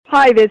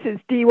Hi, this is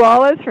Dee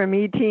Wallace from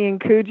E.T. and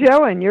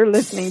Cujo, and you're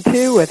listening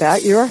to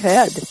Without Your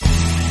Head.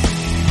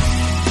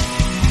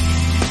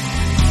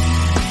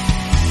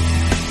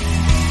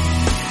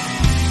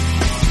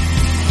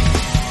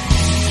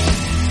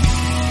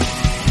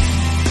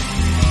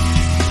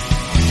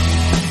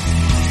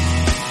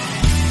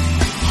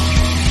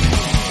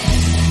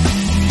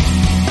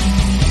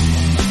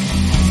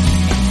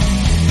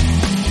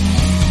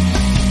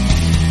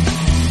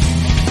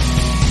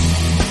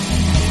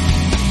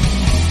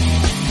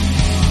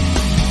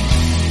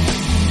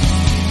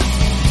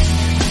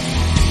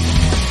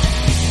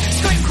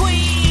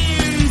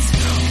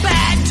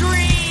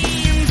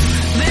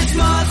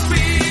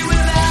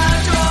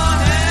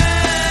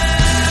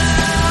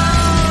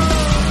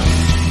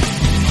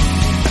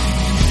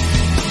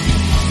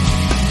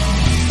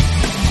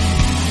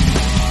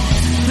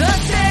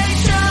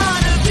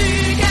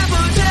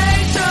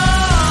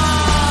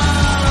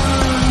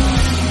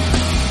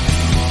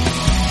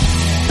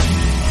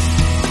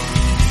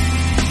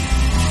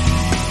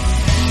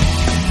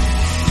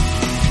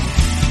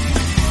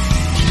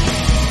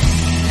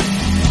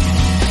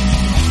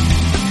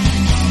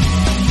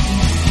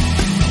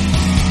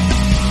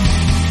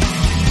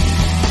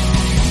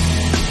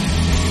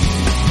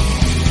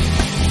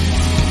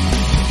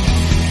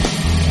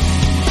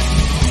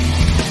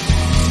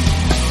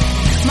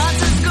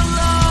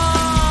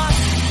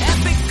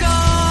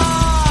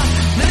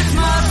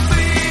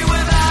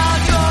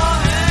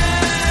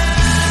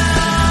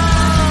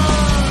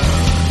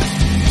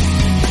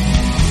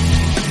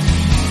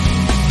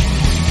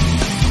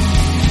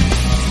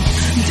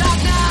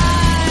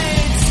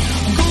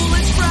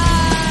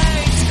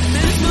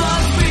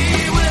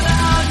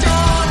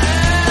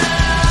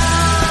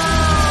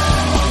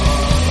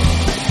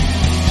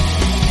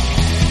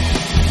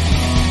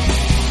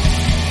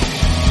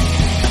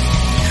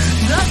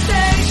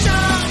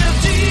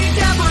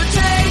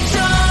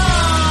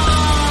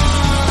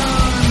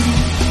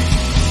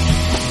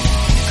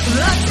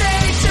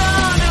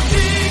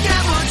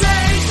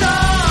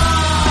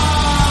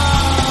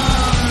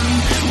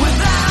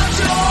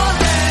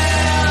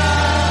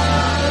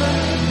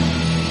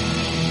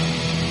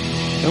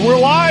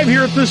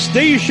 The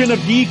station of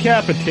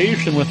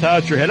decapitation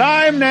without your head.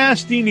 I'm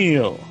Nasty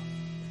Neil.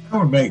 That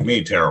would make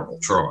me terrible,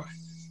 Troy.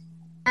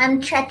 I'm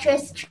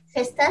treacherous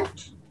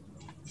Trista.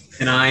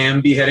 And I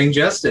am beheading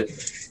Justin.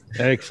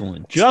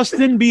 Excellent.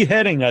 Justin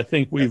beheading, I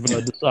think we've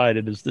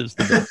decided is this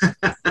the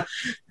best.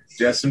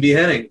 Justin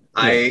beheading.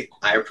 Yeah.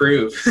 I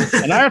approve.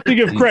 And I have to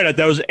give credit.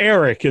 That was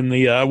Eric in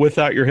the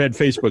Without Your Head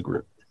Facebook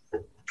group.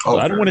 So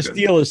I don't want to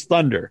steal his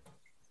thunder.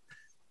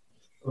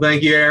 Well,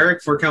 thank you,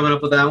 Eric, for coming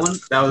up with that one.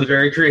 That was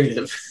very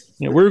creative.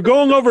 Yeah, we were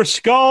going over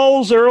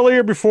skulls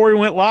earlier before we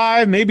went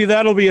live. Maybe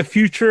that'll be a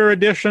future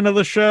edition of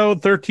the show,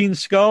 13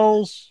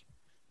 Skulls.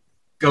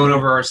 Going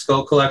over our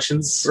skull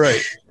collections.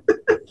 Right.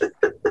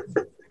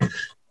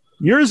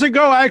 Years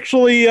ago,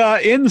 actually,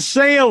 in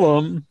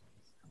Salem,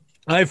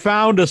 I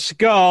found a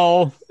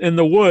skull in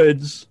the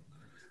woods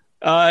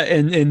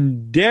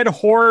in Dead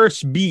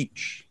Horse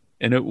Beach.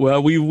 And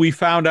we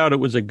found out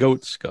it was a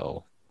goat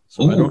skull.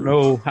 So I don't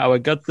know how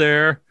it got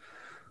there.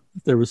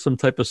 There was some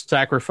type of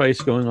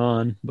sacrifice going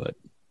on, but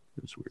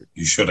it was weird.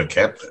 You should have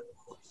kept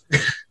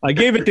it. I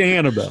gave it to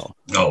Annabelle.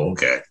 Oh,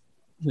 okay.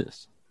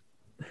 Yes.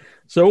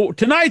 So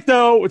tonight,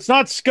 though, it's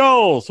not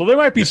skulls. So there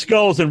might be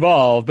skulls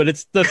involved, but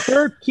it's the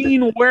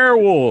 13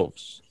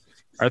 werewolves.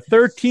 Our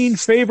 13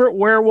 favorite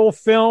werewolf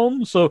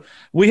films. So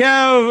we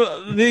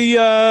have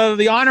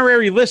the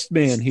honorary list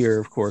man here,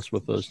 of course,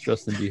 with us,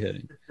 Justin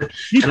Beheading.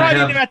 He probably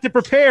didn't have to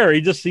prepare.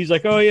 He's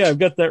like, oh yeah, I've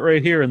got that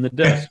right here in the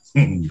desk.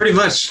 Pretty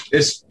much,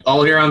 it's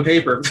all here on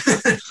paper.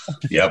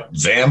 Yep,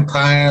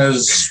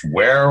 vampires,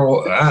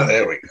 werewolf.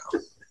 There we go.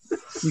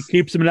 He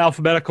keeps them in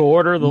alphabetical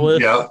order. The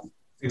list. Yep,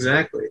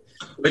 exactly.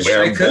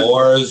 Were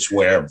boars,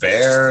 were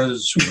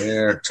bears,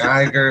 were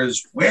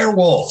tigers,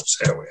 werewolves.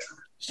 There we are.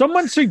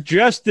 Someone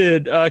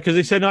suggested, because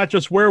they said not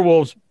just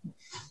werewolves,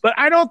 but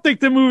I don't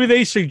think the movie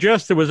they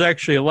suggested was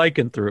actually a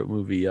lycanthrope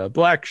movie,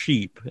 Black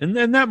Sheep. And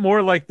then that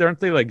more like, aren't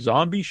they like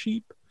zombie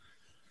sheep?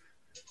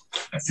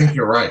 I think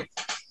you're right.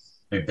 I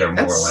think they're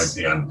more like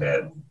the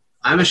undead.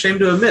 I'm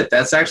ashamed to admit,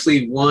 that's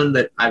actually one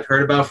that I've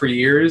heard about for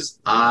years.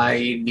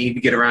 I need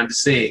to get around to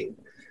seeing.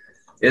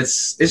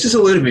 It's just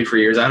eluded me for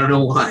years. I don't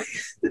know why.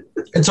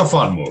 It's a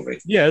fun movie.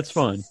 Yeah, it's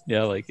fun.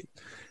 Yeah, I like it.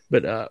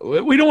 But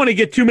we don't want to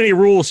get too many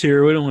rules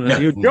here. We don't want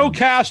to. Joe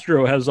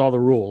Castro has all the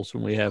rules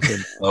when we have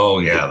him. Oh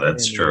yeah,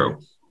 that's true.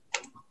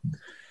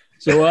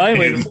 So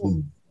anyway,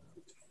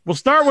 we'll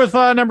start with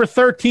number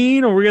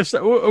 13. Or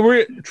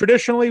we're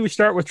traditionally we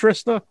start with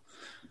Trista.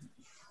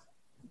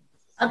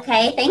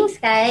 Okay, thanks,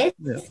 guys.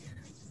 Yeah.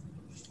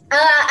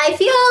 I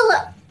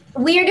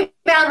feel weird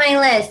about my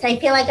list. I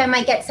feel like I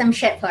might get some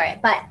shit for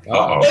it, but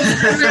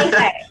it's from my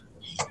heart.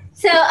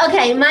 So,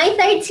 okay, my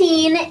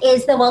 13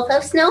 is The Wolf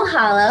of Snow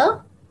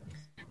Hollow.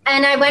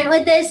 And I went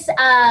with this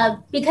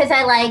because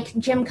I like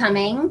Jim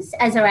Cummings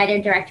as a writer,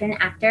 director, and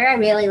actor. I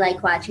really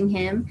like watching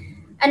him.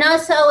 And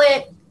also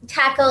it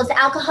tackles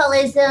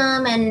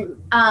alcoholism and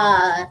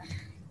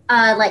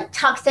like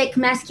toxic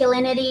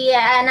masculinity,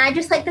 and I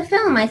just liked the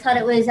film. I thought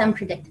it was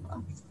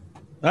unpredictable.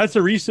 That's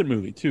a recent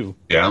movie too.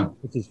 Yeah.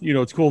 Which is,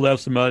 it's cool to have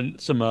some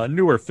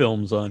newer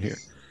films on here.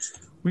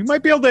 We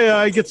might be able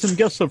to get some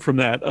guest stuff from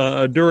that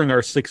during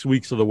our 6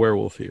 weeks of the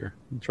Werewolf here.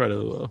 We'll try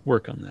to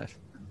work on that.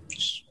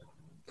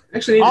 I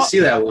actually need to see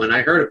that one.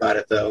 I heard about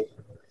it though.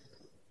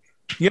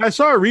 Yeah, I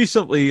saw it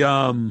recently.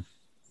 I don't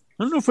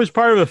know if it was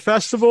part of a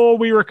festival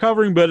we were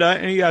covering, but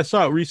I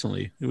saw it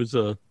recently. It was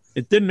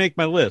it didn't make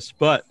my list,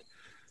 but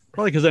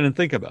probably because I didn't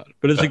think about it.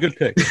 But it's a good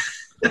pick.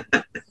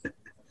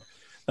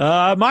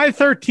 My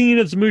 13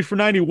 is a movie from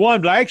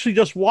 91, but I actually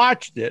just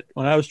watched it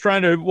when I was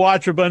trying to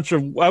watch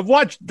I've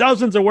watched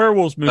dozens of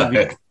werewolves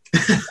movies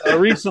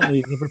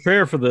recently to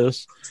prepare for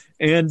this.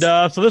 And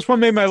so this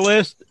one made my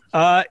list.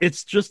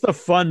 It's just a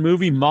fun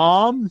movie,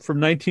 Mom, from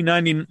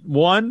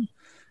 1991.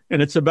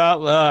 And it's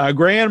about a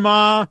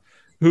grandma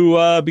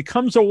who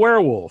becomes a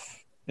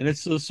werewolf. And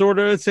it's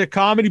a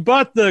comedy,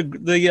 but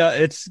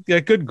it's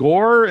got good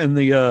gore and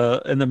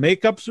the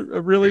makeup's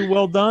really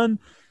well done.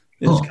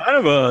 It's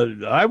kind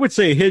of I would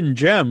say, a hidden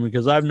gem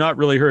because I've not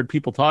really heard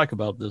people talk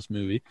about this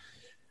movie.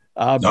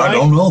 I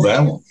don't know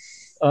that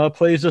one.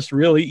 Plays this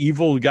really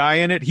evil guy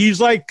in it.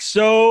 He's like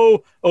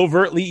so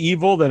overtly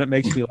evil that it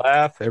makes me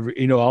laugh.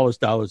 All his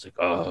dialogue is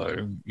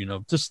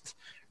like, just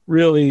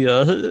really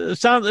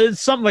it's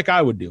something like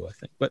I would do, I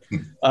think. But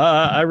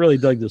I really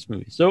dug this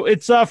movie. So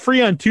it's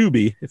free on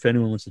Tubi if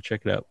anyone wants to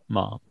check it out.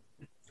 Mom.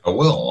 I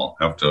will.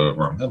 I'll have to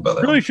remember that.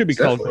 It really should be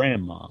called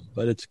Grandma,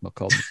 but it's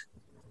called.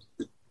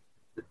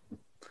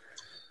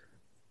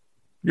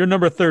 You're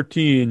number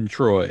 13,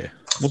 Troy.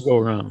 We'll go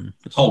around.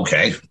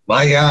 Okay.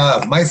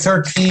 My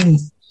 13,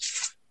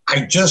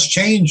 I just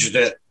changed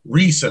it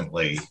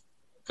recently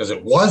because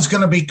it was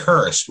going to be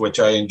Cursed, which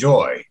I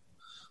enjoy.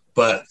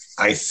 But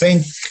I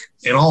think,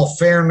 in all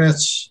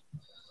fairness,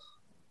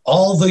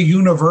 all the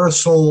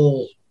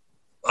Universal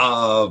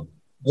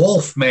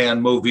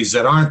Wolfman movies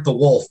that aren't the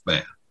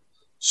Wolfman.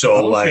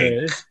 So,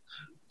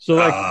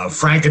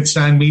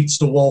 Frankenstein meets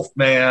the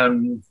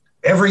Wolfman,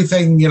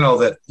 everything,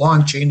 that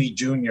Lon Chaney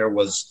Jr.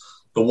 was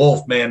the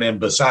Wolfman in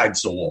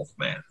besides the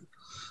Wolfman.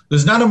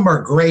 There's none of them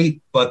are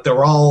great, but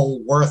they're all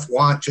worth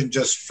watching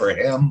just for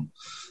him.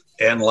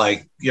 And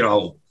the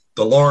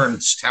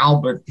Lawrence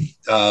Talbot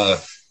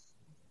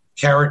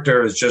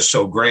character is just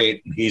so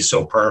great. And he's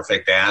so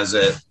perfect as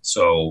it.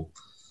 So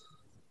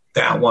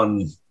that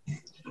one,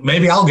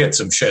 maybe I'll get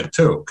some shit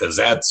too, because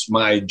that's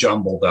my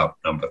jumbled up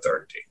number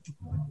 13.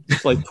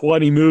 It's like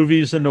 20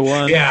 movies into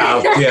one.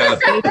 Yeah.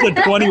 It's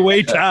a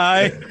 20-way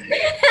tie.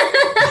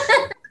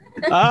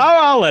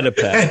 I'll let it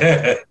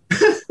pass.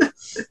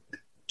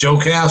 Joe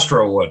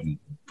Castro wouldn't,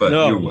 but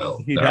no, you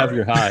will. He'd have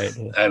your hide.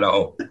 I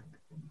know.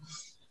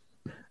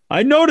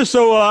 I noticed,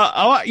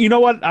 you know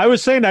what? I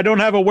was saying I don't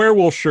have a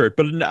werewolf shirt,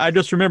 but I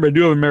just remember I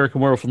do have an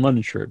American Werewolf in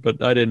London shirt,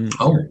 but I didn't.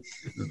 Oh.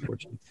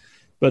 Unfortunately.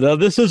 But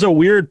this is a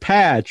weird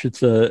patch.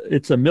 It's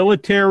a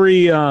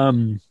military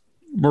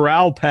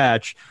morale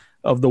patch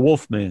of the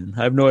Wolfman.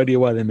 I have no idea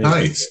why they made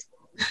it.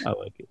 I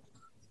like it.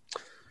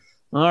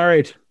 All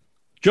right.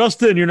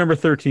 Justin, you're number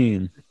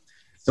 13.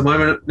 So my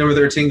number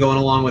 13, going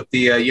along with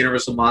the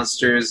Universal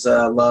Monsters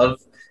love,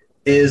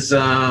 is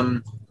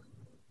from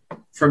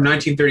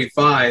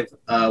 1935,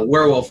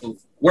 Werewolf of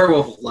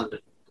London,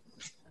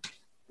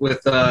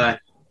 with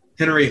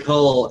Henry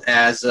Hull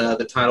as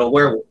the title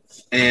Werewolf.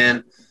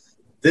 And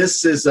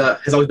this has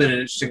always been an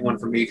interesting one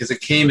for me because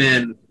it came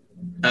in.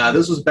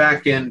 This was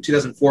back in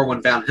 2004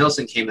 when Van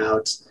Helsing came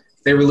out.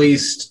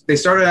 They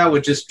started out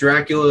with just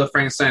Dracula,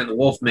 Frankenstein, and the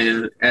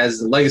Wolfman as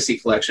the Legacy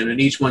Collection, and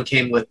each one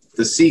came with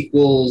the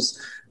sequels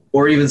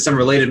or even some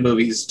related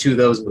movies to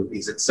those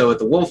movies. And so at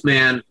the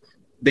Wolfman,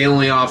 they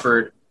only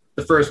offered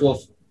the first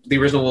Wolf, the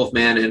original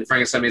Wolfman, and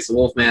Frankenstein meets the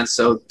Wolfman.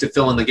 So to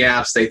fill in the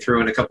gaps, they threw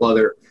in a couple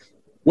other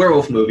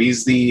werewolf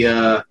movies.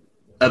 The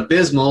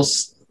abysmal,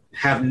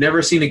 have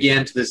never seen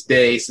again to this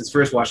day since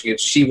first watching it,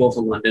 She-Wolf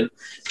of London.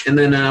 And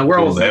then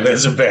Werewolf. That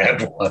is a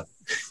bad one.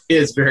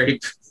 Is very...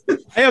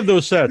 I have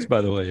those sets,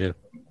 by the way.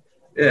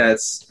 Yeah,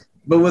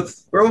 but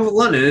with Werewolf of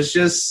London, it's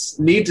just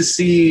neat to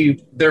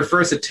see their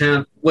first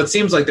attempt, what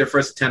seems like their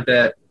first attempt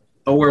at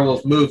a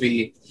werewolf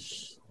movie,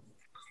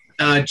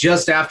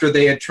 just after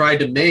they had tried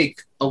to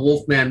make a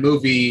Wolfman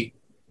movie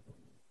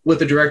with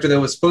the director that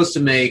was supposed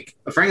to make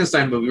a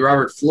Frankenstein movie,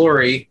 Robert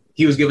Florey.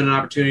 He was given an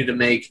opportunity to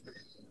make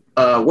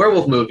a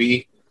werewolf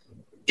movie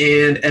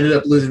and ended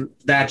up losing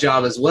that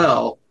job as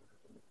well,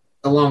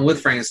 along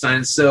with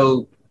Frankenstein.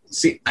 So,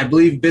 I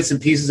believe bits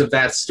and pieces of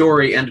that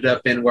story ended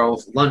up in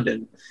Werewolf of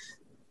London.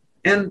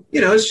 And,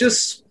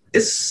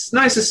 it's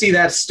nice to see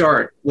that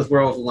start with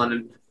Werewolf of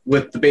London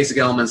with the basic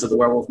elements of the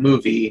werewolf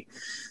movie,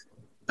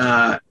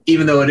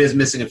 even though it is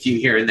missing a few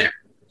here and there.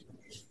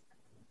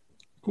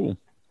 Cool.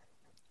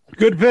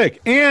 Good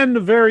pick. And a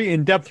very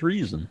in-depth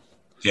reason.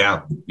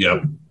 Yeah.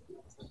 Yep.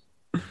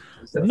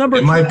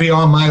 It might be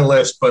on my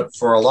list, but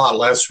for a lot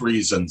less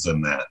reasons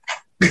than that.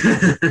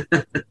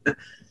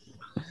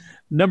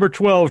 Number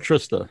 12,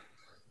 Trista.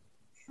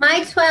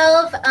 My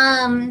 12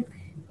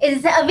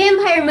 is a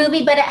vampire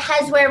movie, but it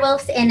has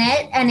werewolves in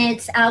it, and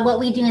it's What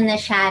We Do in the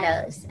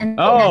Shadows. And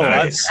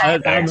Nice. I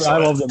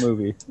love the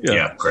movie.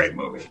 Yeah, great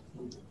movie.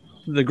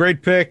 The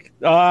great pick.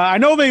 I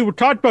know they were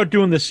talked about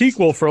doing the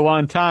sequel for a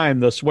long time,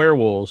 the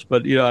Swearwolves,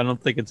 but I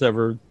don't think it's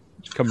ever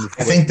come to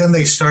I think then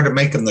they started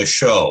making the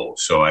show,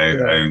 so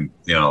I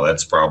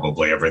that's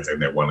probably everything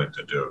they wanted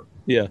to do.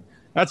 Yeah,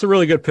 that's a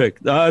really good pick.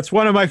 It's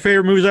one of my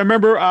favorite movies. I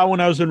remember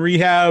when I was in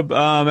rehab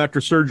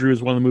after surgery, it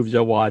was one of the movies I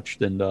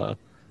watched, and I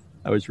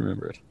always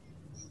remember it.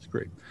 It's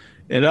great.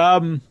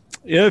 And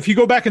if you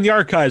go back in the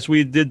archives,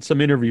 we did some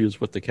interviews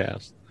with the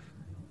cast.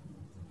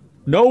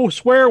 No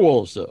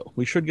Swearwolves, though.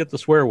 We should get the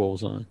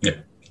Swearwolves on.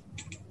 Yeah.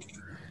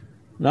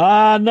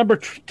 Number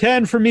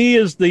 10 for me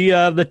is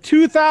the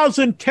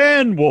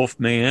 2010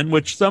 Wolfman,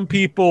 which some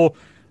people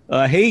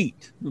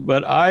hate,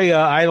 but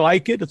I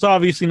like it. It's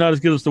obviously not as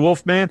good as the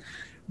Wolfman,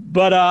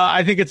 but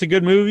I think it's a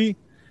good movie,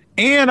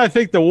 and I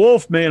think the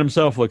Wolfman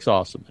himself looks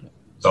awesome in it.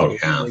 So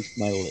yeah.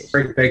 My list.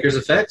 Frank Baker's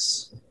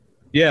effects.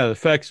 Yeah, the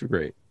effects are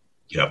great.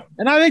 Yep.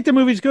 And I think the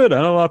movie's good.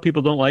 I know a lot of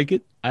people don't like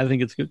it. I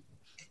think it's good.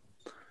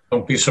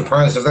 Don't be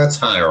surprised if that's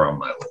higher on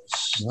my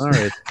list. All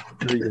right.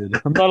 Very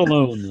good. I'm not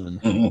alone then.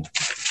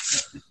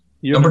 Mm-hmm.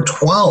 Number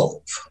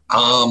 12.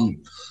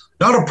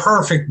 Not a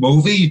perfect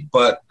movie,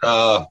 but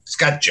it's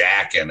got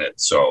Jack in it.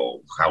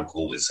 So how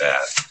cool is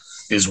that?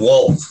 Is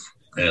Wolf.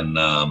 And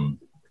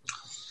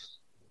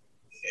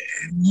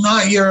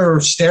not your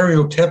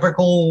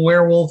stereotypical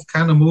werewolf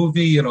kind of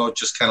movie. It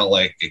just kind of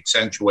like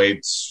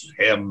accentuates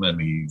him and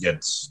he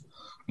gets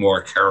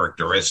more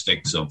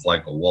characteristics of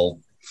like a wolf.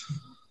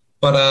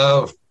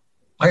 But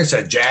like I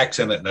said, Jack's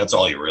in it, and that's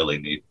all you really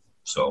need.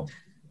 So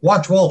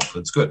watch Wolf.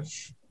 It's good.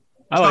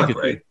 I like it.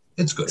 Great.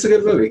 It's good. It's a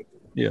good movie.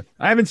 Yeah.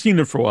 I haven't seen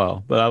it for a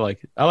while, but I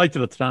like it. I liked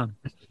it at the time.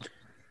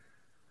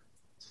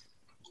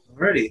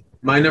 Alrighty.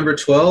 My number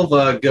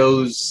 12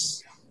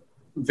 goes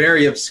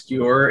very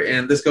obscure,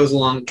 and this goes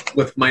along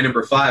with my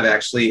number 5,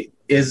 actually,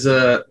 is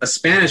a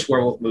Spanish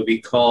werewolf movie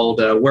called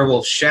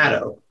Werewolf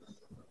Shadow,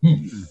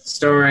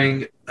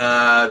 starring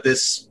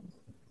this...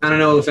 I don't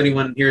know if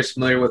anyone here is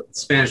familiar with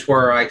Spanish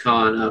horror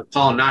icon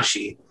Paul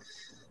Nashi,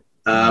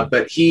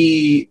 but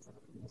he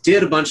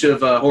did a bunch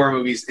of horror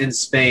movies in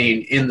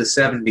Spain in the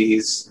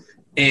 70s,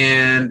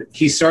 and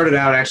he started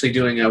out actually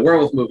doing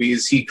werewolf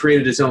movies. He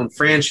created his own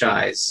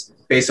franchise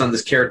based on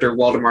this character,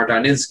 Waldemar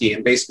Daninsky,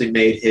 and basically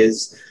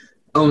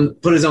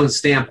put his own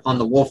stamp on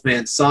the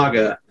Wolfman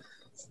saga.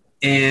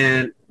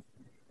 And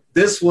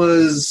this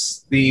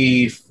was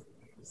the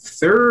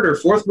third or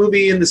fourth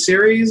movie in the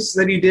series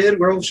that he did,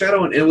 Werewolf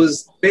Shadow, and it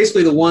was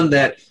basically the one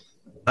that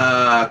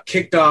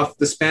kicked off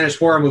the Spanish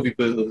horror movie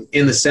boom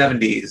in the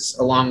 70s,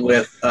 along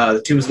with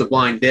The Tombs of the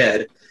Blind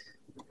Dead.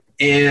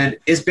 And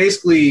it's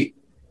basically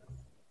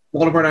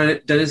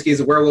Waldemar Daninsky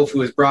is a werewolf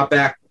who is brought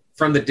back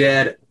from the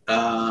dead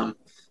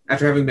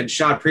after having been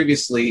shot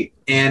previously,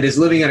 and is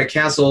living at a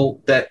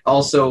castle that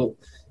also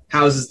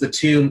houses the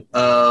tomb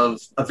of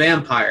a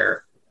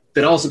vampire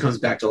that also comes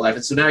back to life.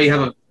 And so now you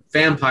have a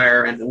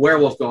vampire and a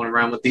werewolf going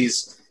around with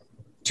these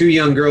two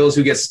young girls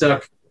who get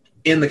stuck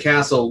in the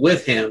castle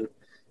with him.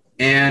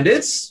 And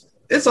it's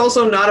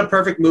also not a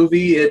perfect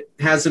movie. It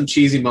has some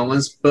cheesy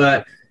moments,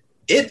 but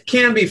it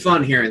can be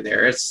fun here and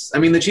there.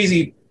 The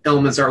cheesy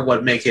elements are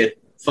what make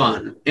it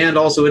fun. And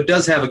also it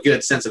does have a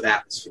good sense of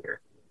atmosphere.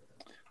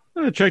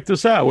 Check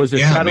this out. Was it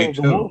Shadow of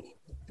the Wolf?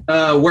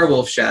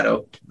 Werewolf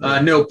Shadow.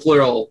 No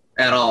plural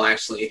at all,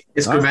 actually.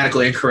 It's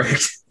grammatically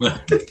incorrect.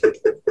 But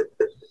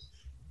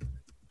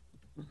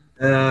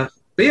yeah,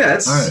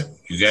 it's... All right.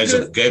 You guys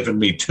have given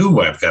me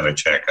 2 I've got to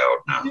check out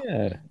now.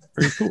 Yeah,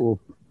 very cool.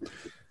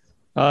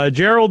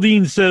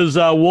 Geraldine says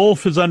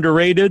Wolf is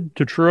underrated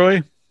to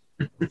Troy.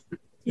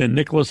 And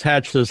Nicholas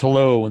Hatch says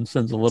hello and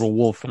sends a little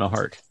wolf and a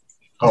heart.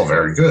 Oh,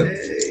 very good.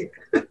 Hey.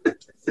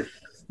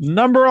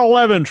 Number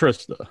 11,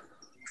 Trista.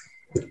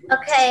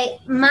 Okay,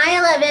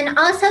 my 11.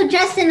 Also,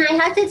 Justin, I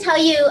have to tell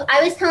you,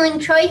 I was telling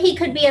Troy he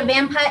could be a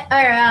vampire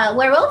or a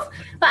werewolf,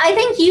 but I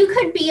think you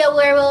could be a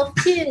werewolf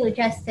too,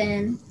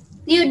 Justin.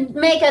 You'd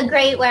make a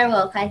great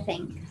werewolf, I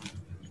think.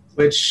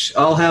 Which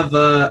I'll have,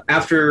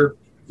 after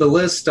the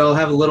list, I'll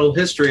have a little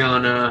history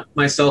on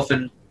myself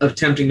and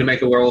attempting to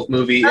make a werewolf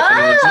movie. If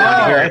anyone's want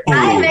to hear it.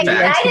 I'm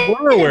excited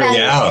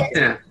about it.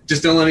 Yeah,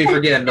 just don't let me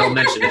forget and I'll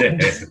mention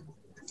it.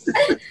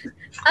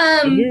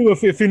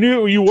 If you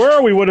knew you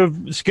were, we would have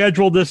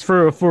scheduled this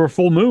for a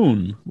full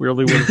moon. We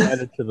really would have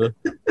added to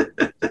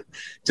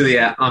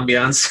the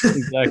ambiance.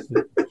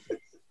 Exactly.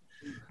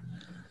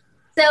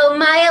 So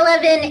my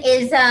 11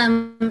 is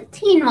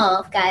Teen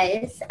Wolf,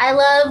 guys. I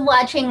love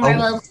watching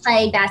werewolves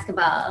play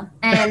basketball,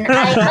 and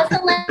I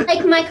also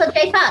like Michael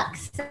J.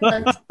 Fox. So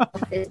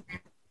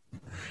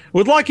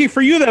well, lucky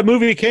for you, that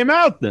movie came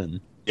out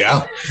then.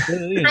 Yeah,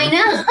 I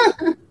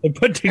know. And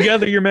put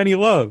together your many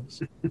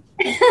loves.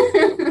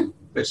 And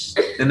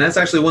that's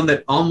actually one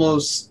that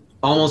almost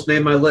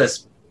made my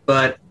list,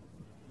 but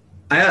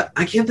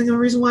I can't think of a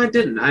reason why I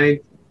didn't.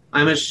 I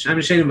I'm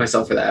ashamed of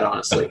myself for that,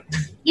 honestly.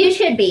 You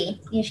should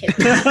be. You should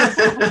be.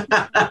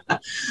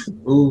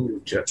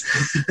 Ooh,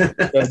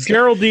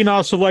 Geraldine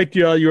also liked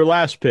your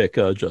last pick,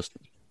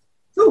 Justin.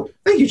 Oh,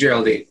 thank you,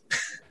 Geraldine.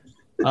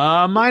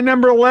 My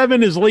number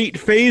 11 is Late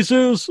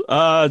Phases.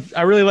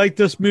 I really like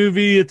this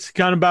movie. It's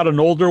kind of about an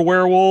older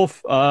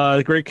werewolf.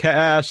 Great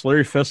cast.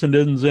 Larry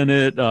Fessenden's in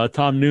it.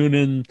 Tom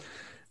Noonan.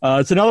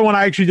 It's another one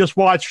I actually just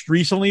watched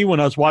recently when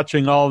I was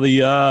watching all these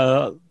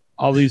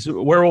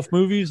werewolf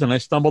movies, and I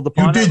stumbled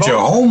upon it. You did your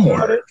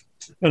homework.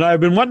 And I've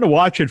been wanting to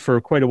watch it for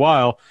quite a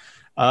while.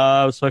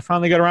 So I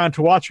finally got around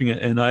to watching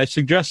it, and I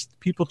suggest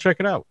people check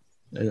it out.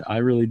 I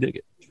really dig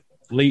it.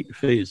 Late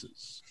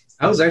Phases.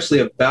 I was actually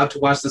about to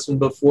watch this one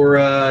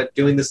before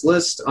doing this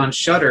list on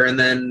Shudder, and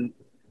then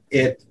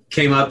it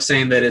came up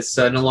saying that it's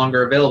no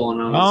longer available,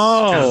 and I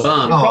was kind of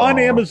bummed. It's on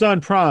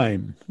Amazon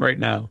Prime right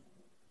now.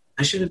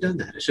 I should have done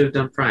that. I should have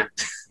done Prime.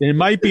 It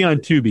might be on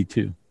Tubi,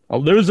 too.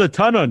 Oh, there's a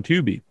ton on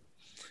Tubi.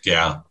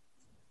 Yeah.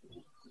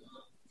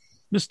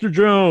 Mr.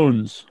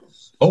 Jones.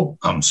 Oh,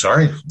 I'm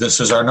sorry. This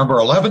is our number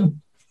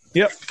 11?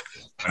 Yep.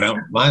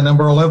 My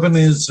number 11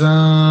 is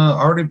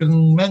already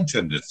been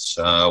mentioned. It's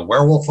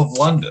Werewolf of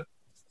London.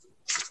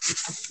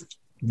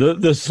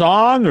 The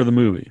song or the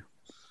movie?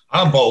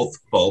 Both.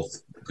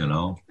 You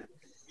know,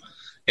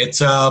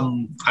 it's I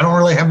don't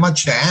really have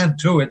much to add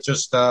to it.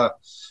 Just I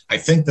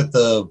think that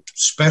the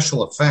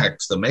special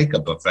effects, the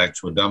makeup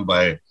effects, were done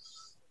by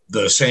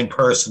the same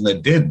person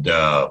that did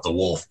the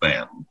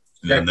Wolfman.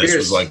 And this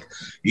was like,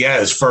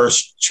 his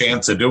first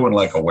chance of doing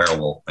like a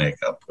werewolf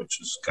makeup, which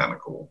is kind of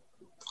cool.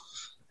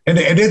 And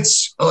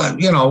it's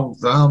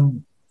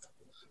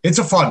it's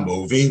a fun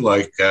movie.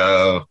 Like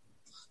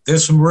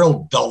there's some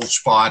real dull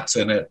spots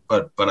in it,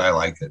 but I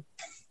like it.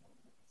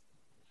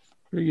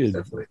 Pretty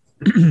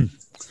good.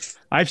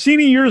 I've seen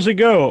it years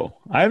ago.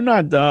 I'm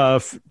not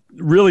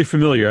really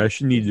familiar. I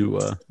should need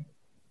to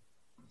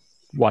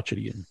watch it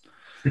again.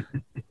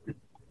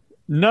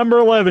 Number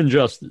 11,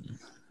 Justin.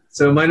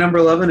 So my number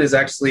 11 is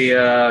actually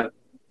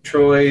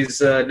Troy's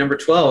number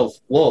 12,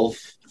 Wolf,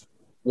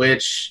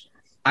 which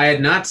I had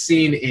not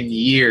seen in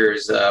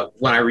years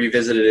when I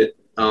revisited it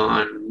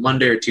on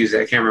Monday or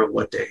Tuesday. I can't remember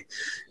what day.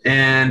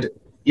 And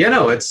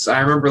I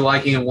remember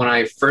liking it when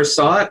I first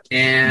saw it,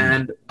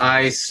 and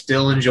I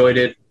still enjoyed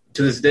it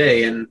to this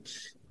day. And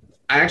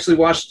I actually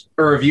watched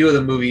a review of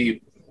the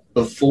movie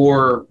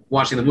before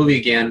watching the movie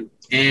again,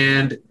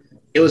 and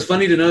it was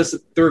funny to notice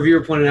that the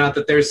reviewer pointed out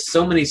that there's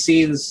so many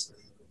scenes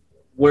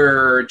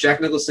where Jack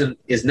Nicholson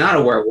is not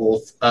a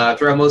werewolf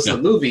throughout most of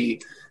the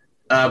movie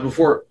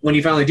before when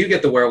you finally do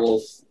get the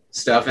werewolf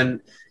stuff. And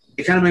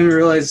it kind of made me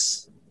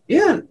realize,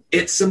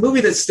 it's a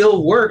movie that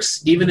still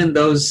works even in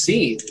those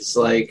scenes.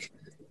 Like,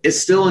 it's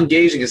still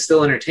engaging, it's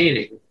still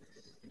entertaining.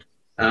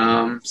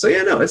 It's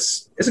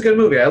a good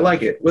movie. I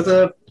like it, with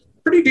a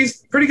pretty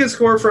good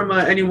score from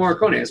Ennio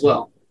Morricone as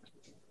well.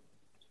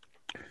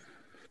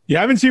 Yeah,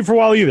 I haven't seen it for a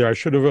while either. I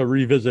should have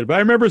revisited, but I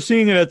remember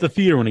seeing it at the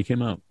theater when it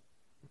came out.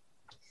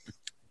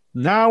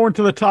 Now we're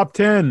to the top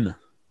 10.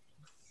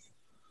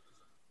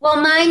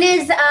 Well, mine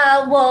is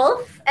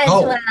Wolf as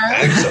well.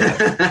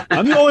 Excellent.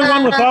 I'm the only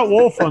one without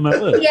Wolf on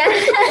that list. Yeah.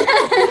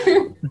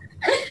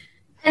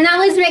 And that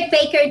was Rick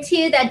Baker,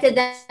 too, that did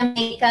the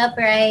makeup,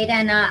 right?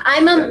 And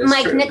I'm a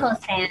Mike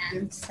Nichols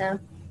fan, so.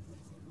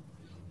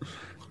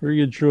 Very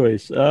good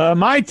choice.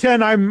 My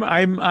 10,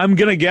 I'm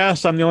gonna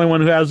guess I'm the only one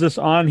who has this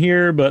on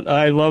here, but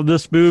I love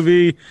this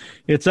movie.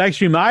 It's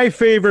actually my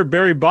favorite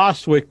Barry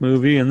Bostwick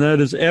movie, and that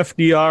is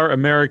FDR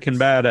American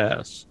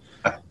Badass.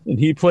 And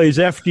he plays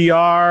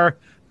FDR,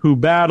 who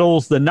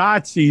battles the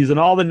Nazis, and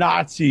all the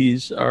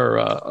Nazis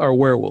are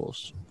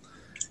werewolves.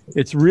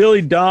 It's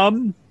really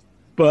dumb,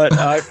 but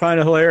I find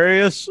it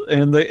hilarious,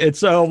 and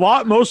it's a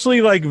lot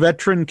mostly like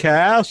veteran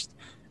cast.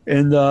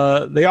 And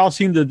they all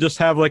seem to just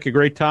have like a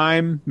great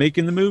time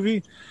making the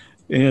movie.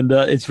 And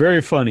it's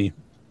very funny.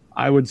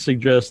 I would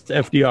suggest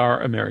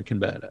FDR American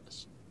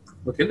Badass.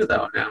 Look into that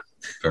one now.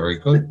 Very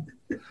good.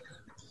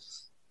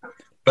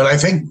 But I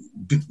think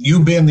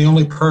you being the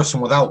only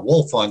person without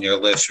Wolf on your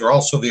list, you're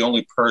also the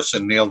only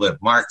person, Neil,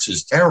 that marks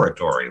his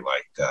territory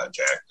like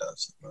Jack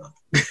does.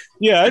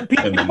 Yeah,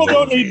 people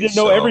don't need to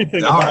know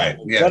everything about it.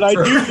 Yeah, but I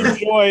do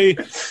enjoy,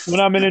 when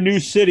I'm in a new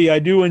city, I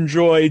do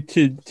enjoy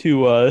to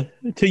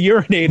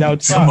urinate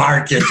outside. To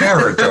mark your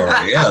territory,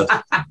 yes.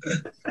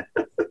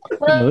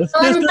 Well,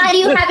 I'm glad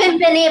you haven't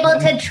been able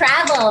to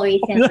travel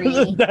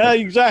recently.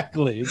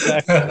 Exactly.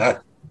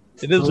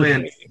 It is.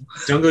 Man,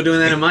 don't go doing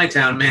that in my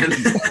town, man.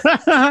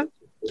 I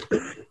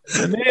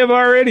may have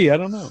already. I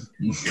don't know.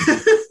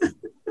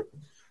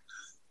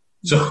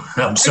 So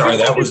I'm sorry,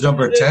 that was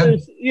number 10.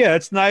 Yeah,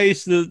 it's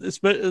nice.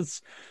 It's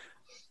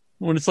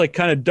when it's like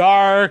kind of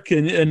dark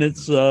and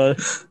it's kind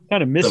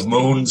of misty. The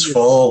moon's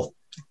full.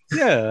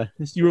 Yeah,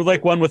 you were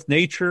like one with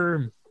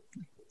nature.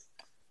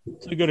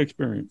 It's a good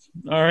experience.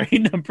 All right,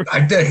 I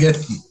dig it.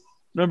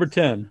 Number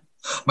 10.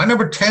 My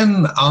number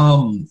 10,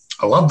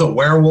 I love the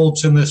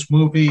werewolves in this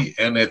movie,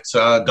 and it's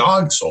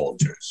Dog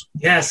Soldiers.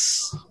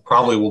 Yes.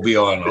 Probably will be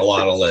on a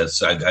lot of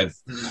lists. I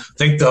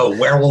think the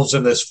werewolves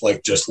in this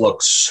flick just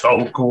look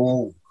so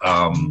cool.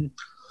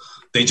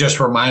 They just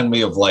remind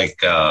me of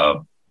like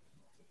a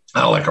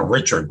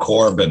Richard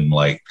Corbin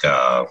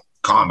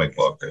comic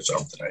book or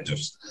something.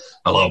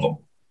 I love them.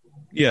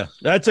 Yeah,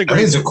 that's a I think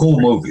it's a cool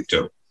movie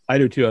too. I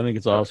do too. I think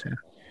it's awesome.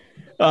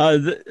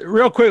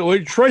 Real quick,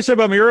 what Troy said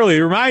about me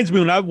earlier, it reminds me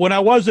when I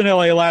was in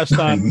LA last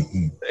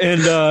time,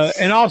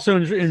 and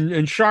also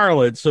in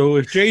Charlotte. So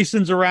if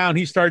Jason's around,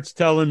 he starts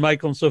telling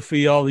Michael and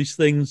Sophia all these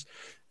things,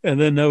 and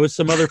then there was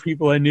some other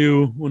people I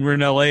knew when we were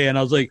in LA, and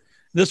I was like,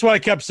 this is what I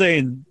kept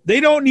saying: they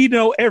don't need to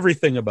know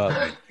everything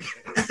about me.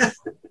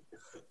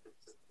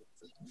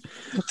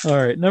 All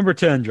right, number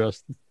 10,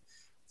 Justin.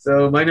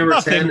 So my number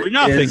 10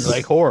 nothing is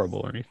like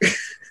horrible or anything.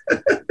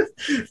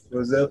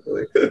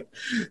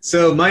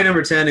 So my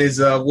number 10 is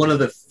one of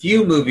the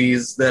few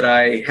movies that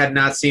I had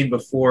not seen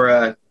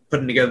before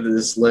putting together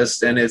this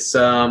list, and it's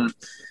this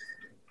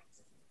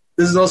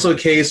is also a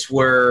case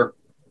where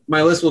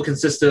my list will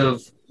consist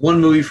of one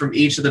movie from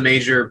each of the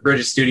major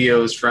British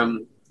studios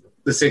from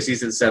the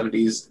 60s and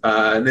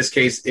 70s. In this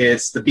case,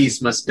 it's The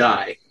Beast Must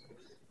Die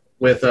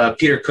with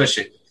Peter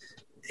Cushing,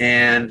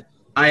 and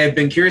I have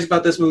been curious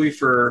about this movie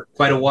for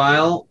quite a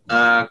while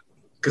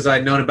because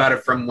I'd known about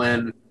it from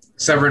when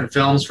Severin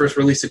Films first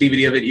released a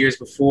DVD of it years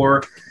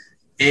before,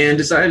 and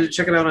decided to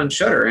check it out on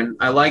Shudder. And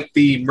I like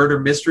the murder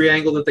mystery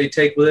angle that they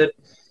take with it,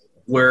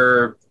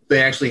 where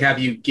they actually have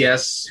you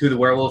guess who the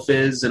werewolf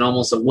is in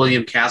almost a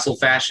William Castle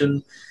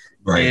fashion.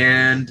 Right.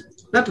 And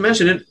not to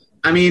mention it,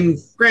 I mean,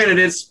 granted,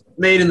 it's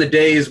made in the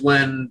days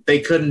when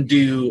they couldn't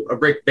do a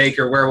Rick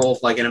Baker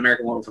werewolf like in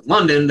American Werewolf in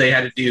London. They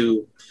had to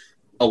do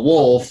a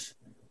wolf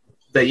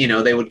that, you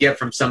know, they would get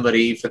from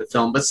somebody for the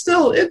film, but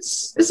still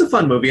it's a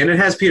fun movie, and it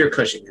has Peter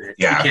Cushing in it.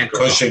 Yeah,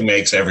 Cushing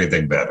makes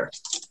everything better.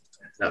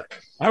 No.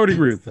 I would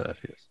agree with that.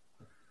 Yes,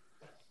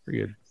 pretty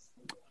good.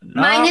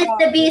 Mine is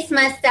The Beast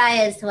Must Die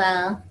as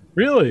well.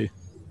 Really?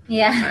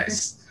 Yeah.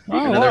 Nice.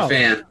 Oh, Another wow.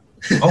 fan.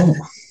 Oh,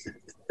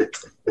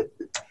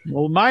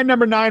 Well, my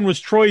number 9 was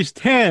Troy's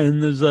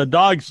 10 is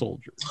Dog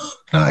Soldier.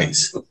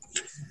 nice.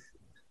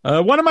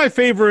 One of my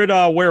favorite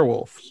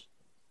werewolves.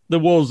 The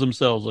wolves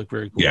themselves look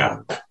very cool. Yeah.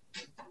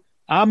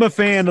 I'm a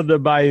fan of the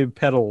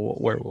bipedal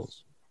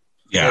werewolves.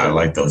 Yeah, I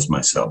like those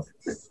myself.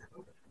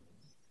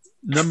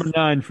 Number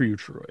 9 for you,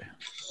 Troy.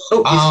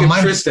 Oh, you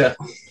mine- skipped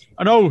Trista.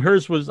 I know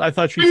hers was. I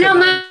thought she said. No,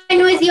 mine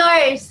was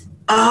yours.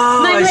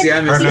 Oh, Mine I see. was-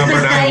 I Her missed number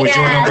it. 9 was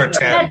your number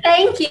 10. But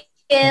thank you.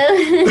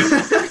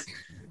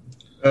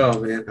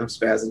 Oh, man, I'm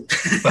spazzing.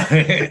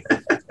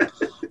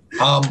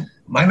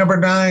 My number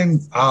 9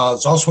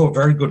 is also a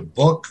very good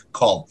book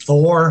called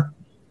Thor,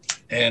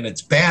 and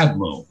it's Bad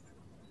Moon,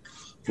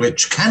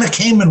 which kind of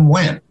came and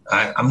went.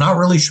 I'm not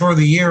really sure of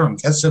the year. I'm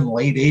guessing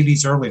late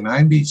 80s, early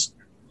 90s.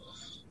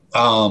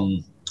 I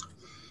think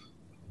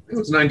it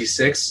was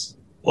 96.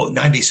 Well,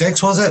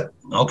 96 was it?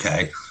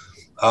 Okay.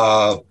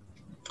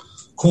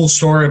 Cool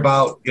story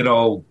about,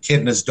 kid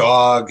and his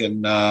dog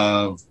and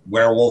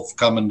werewolf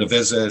coming to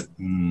visit,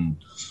 and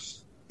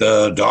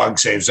the dog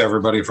saves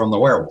everybody from the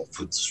werewolf.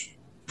 It's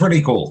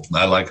pretty cool.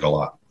 I like it a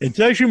lot. It's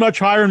actually much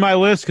higher in my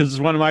list because it's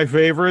one of my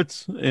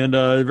favorites and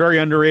a very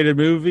underrated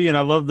movie. And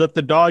I love that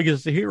the dog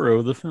is the hero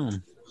of the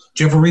film. Did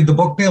you ever read the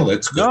book, Neil?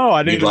 It's good. No,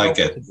 I didn't You'd like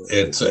it.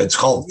 It's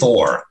called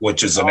Thor,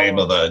 which is the name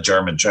of the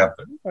German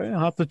Shepherd. I'll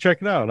have to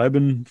check it out. I've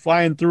been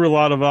flying through a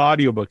lot of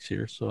audiobooks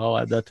here, so I'll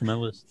add that to my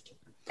list.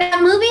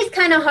 That movie's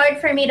kind of hard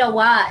for me to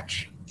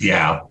watch.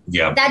 Yeah.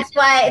 That's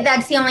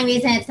the only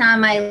reason it's not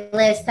on my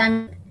list.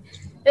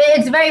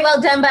 It's very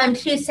well done, but I'm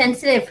too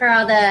sensitive for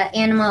all the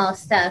animal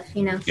stuff,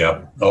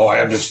 Yep. Oh, I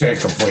understand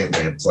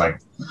completely. It's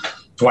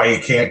why you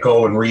can't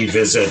go and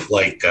revisit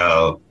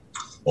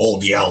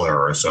Old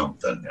Yeller or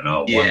something,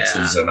 once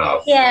is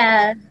enough.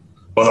 Yeah.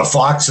 Well, The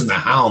Fox and the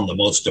Hound, the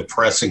most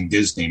depressing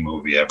Disney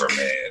movie ever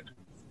made.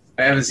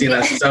 I haven't seen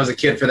that since I was a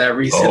kid for that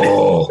reason.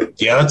 Oh,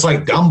 yeah, that's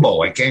like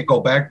Dumbo. I can't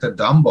go back to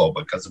Dumbo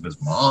because of his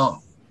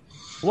mom.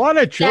 A lot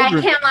of children. Yeah,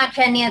 I can't watch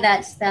any of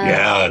that stuff.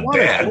 Yeah, A lot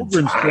of Dad.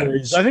 children's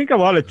stories. I think a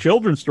lot of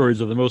children's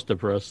stories are the most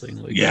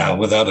depressing. Yeah,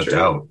 without a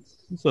doubt.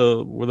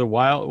 So with a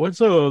wild, I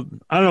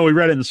don't know. We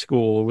read it in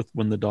school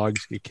when the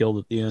dogs get killed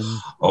at the end.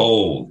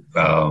 Oh,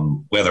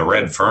 where the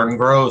red fern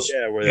grows?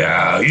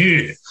 Yeah,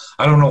 Yeah.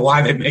 I don't know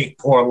why they make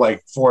poor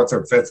 4th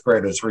or 5th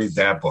graders read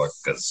that book,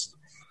 because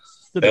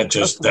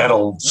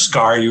that'll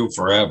scar you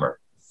forever.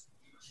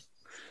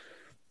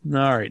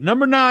 All right,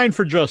 number 9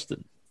 for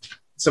Justin.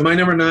 So my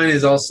number 9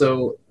 is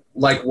also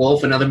Like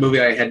Wolf, another movie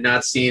I had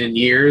not seen in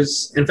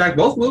years. In fact,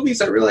 both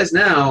movies I realize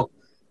now,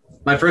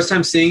 my first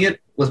time seeing it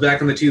was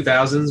back in the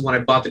 2000s when I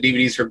bought the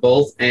DVDs for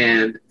both,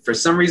 and for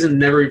some reason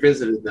never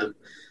revisited them.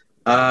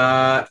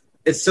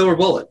 It's Silver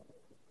Bullet.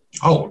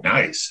 Oh,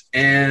 nice.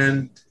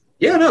 And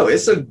yeah, no,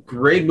 it's a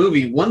great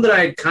movie. One that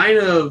I kind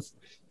of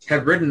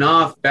had written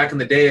off back in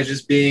the day as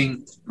just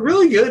being a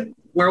really good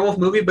werewolf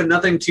movie, but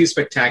nothing too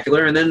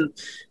spectacular. And then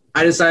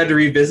I decided to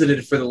revisit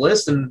it for the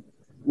list, and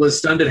was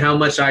stunned at how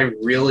much I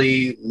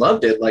really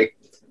loved it. Like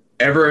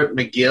Everett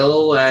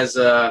McGill as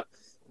the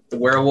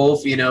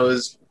werewolf,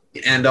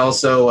 and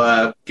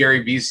also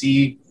Gary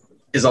Busey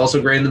is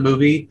also great in the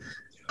movie.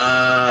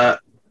 The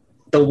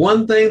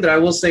one thing that I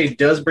will say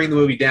does bring the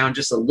movie down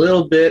just a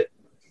little bit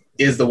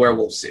is the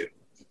werewolf suit.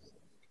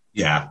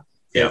 Yeah.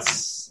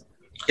 It's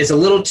a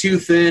little too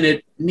thin.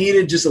 It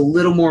needed just a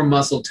little more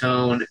muscle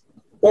tone,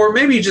 or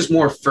maybe just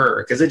more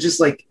fur, because it's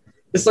like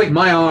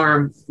my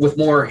arm with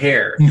more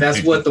hair.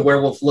 That's what the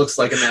werewolf looks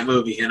like in that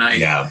movie.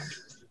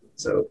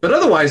 But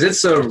otherwise,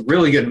 it's a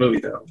really good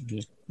movie, though.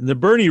 And the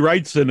Bernie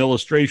Wrightson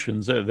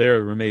illustrations,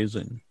 they're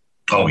amazing.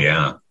 Oh,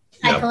 yeah.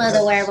 I follow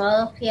the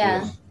werewolf,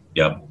 yeah.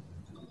 Yep.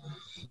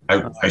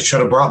 I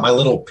should have brought my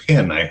little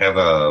pin. I have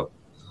a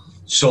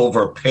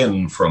silver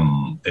pin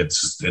from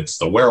it's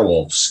the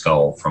werewolf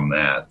skull from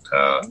that.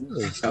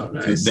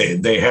 Nice.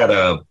 They had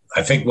I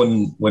think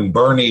when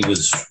Bernie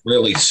was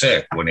really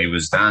sick, when he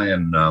was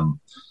dying,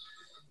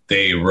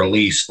 they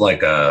released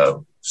like a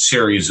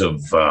series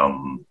of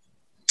pen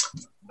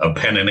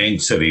and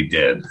inks that he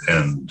did,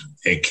 and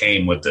it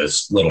came with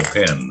this little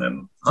pin,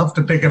 and I'll have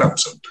to pick it up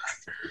sometime.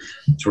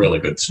 It's really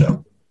good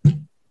stuff.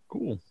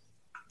 Cool.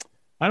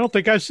 I don't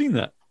think I've seen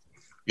that.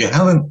 You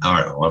haven't? All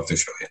right, I'll have to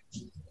show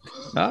you.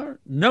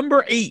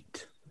 Number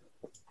 8.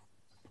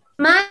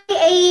 My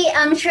 8,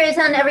 I'm sure it's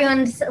on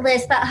everyone's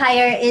list, but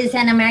higher, is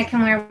An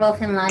American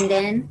Werewolf in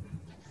London.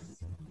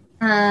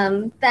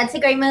 That's a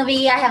great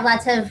movie. I have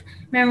lots of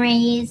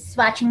memories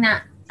watching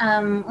that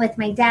with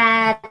my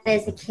dad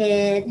as a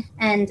kid,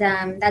 and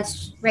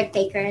that's Rick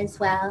Baker as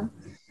well.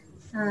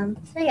 So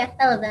yeah,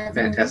 I love that.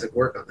 Fantastic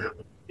work on that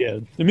one. Yeah,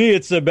 to me,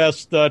 it's the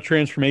best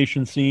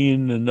transformation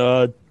scene,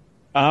 and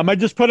I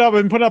just put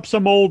up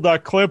some old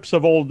clips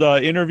of old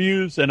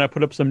interviews, and I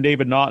put up some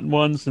David Naughton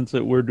ones since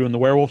we're doing the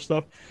werewolf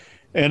stuff.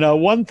 And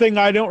one thing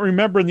I don't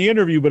remember in the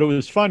interview, but it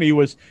was funny,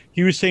 was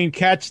he was saying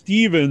Cat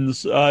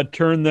Stevens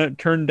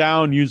turned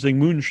down using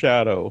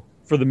Moonshadow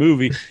for the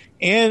movie,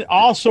 and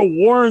also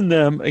warned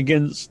them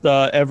against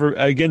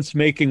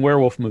making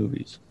werewolf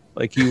movies.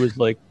 Like he was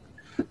like,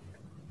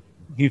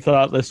 he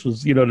thought this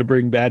was to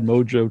bring bad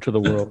mojo to the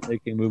world,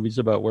 making movies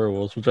about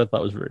werewolves, which I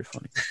thought was very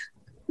funny.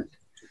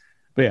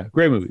 But yeah,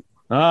 great movie.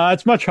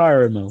 It's much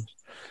higher than those.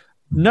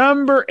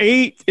 Number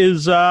 8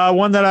 is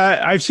one that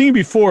I've seen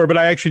before, but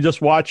I actually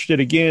just watched it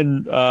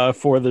again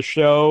for the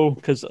show,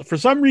 because for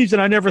some reason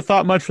I never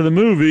thought much for the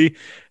movie,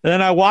 and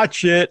then I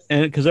watched it,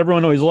 and because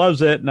everyone always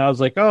loves it, and I was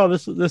like, oh,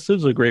 this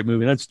is a great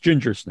movie. That's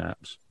Ginger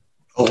Snaps.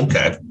 Oh,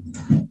 okay.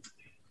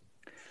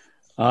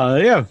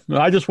 Yeah,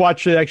 I just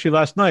watched it actually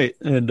last night,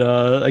 and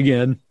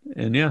again,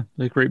 and yeah,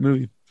 it's a great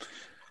movie.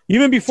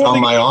 Even before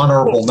on my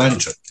honorable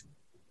mention.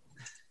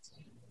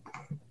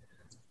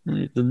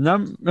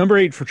 The number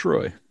 8 for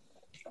Troy.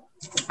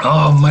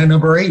 My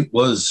number 8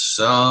 was,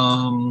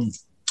 I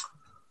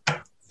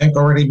think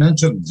already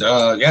mentioned.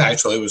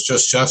 Actually, it was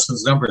just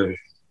Justin's number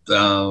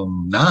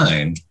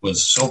 9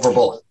 was Silver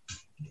Bullet.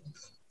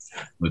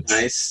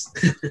 Nice.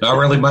 Not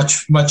really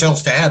much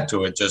else to add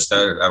to it. Just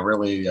I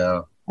really.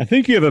 I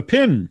think you have a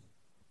pin.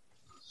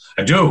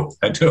 I do.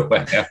 I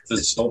have the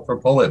Silver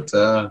Bullet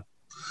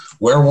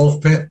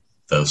werewolf pin,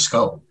 the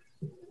skull.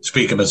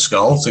 Speaking of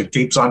skulls, it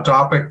keeps on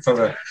topic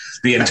for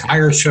the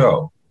entire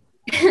show.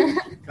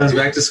 Comes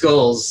back to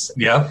skulls.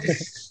 Yep.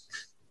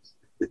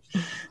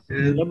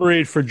 Number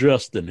 8 for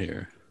Justin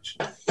here.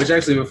 Which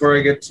actually, before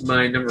I get to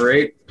my number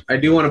 8, I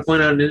do want to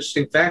point out an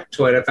interesting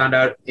factoid I found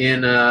out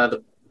in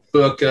the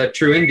book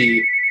True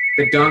Indie,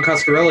 that Don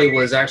Coscarelli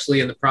was actually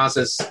in the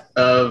process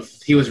of,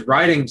 he was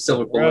writing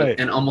Silver Bullet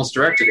and almost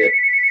directed it.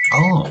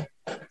 Oh.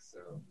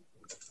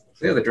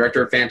 So yeah, the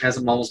director of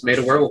Phantasm almost made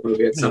a werewolf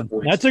movie at some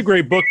point. That's a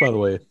great book, by the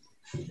way.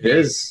 It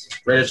is.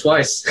 Read it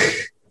twice.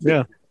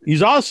 Yeah.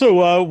 He's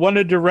also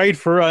wanted to write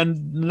for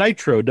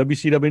Nitro,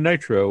 WCW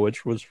Nitro,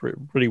 which was a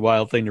pretty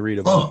wild thing to read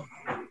about.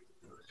 Oh.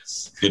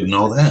 Didn't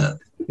know that.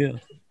 Yeah.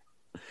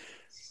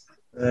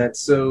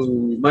 So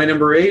my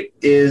number 8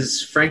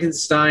 is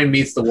Frankenstein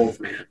Meets the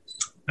Wolfman.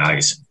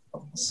 Nice.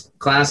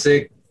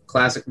 Classic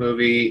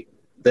movie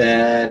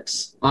that,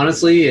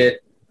 honestly,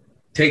 it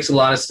takes a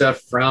lot of stuff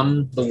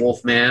from the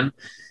Wolfman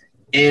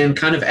and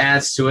kind of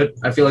adds to it.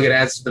 I feel like it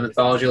adds to the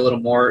mythology a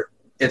little more.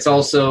 It's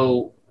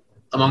also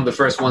among the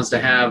first ones to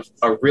have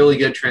a really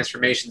good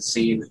transformation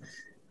scene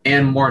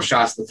and more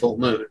shots of the full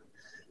moon.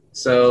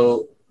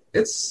 So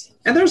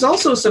and there's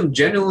also some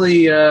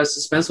genuinely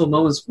suspenseful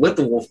moments with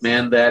the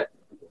Wolfman that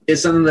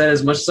is something that,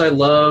 as much as I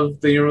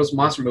love the Universal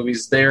monster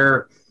movies,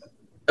 they're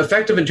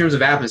effective in terms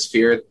of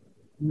atmosphere,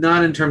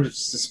 not in terms of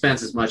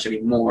suspense as much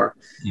anymore.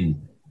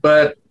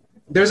 But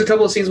there's a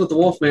couple of scenes with the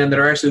Wolfman that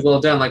are actually well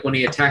done, like when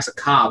he attacks a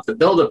cop. The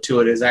build-up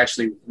to it is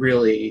actually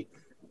really,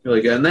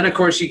 really good. And then, of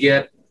course, you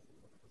get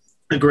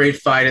a great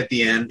fight at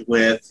the end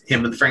with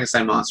him and the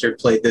Frankenstein monster,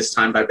 played this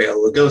time by Bela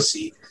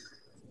Lugosi.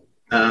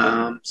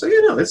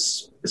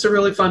 It's a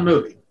really fun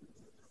movie.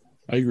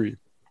 I agree.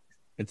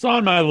 It's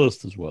on my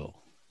list as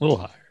well. A little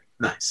higher.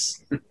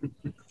 Nice.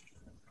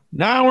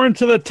 Now we're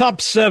into the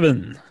top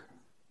 7.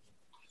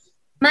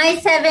 My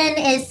 7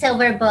 is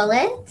Silver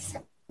Bullet.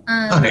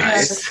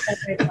 Nice.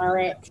 Clifford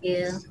Wallet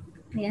too.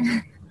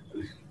 Yeah.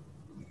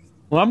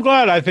 Well, I'm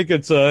glad. I think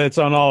it's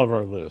on all of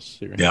our lists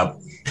here. Yep.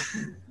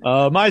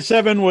 My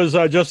 7 was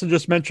Justin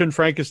just mentioned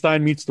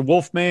Frankenstein meets the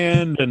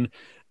Wolfman, and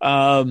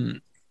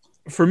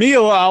for me,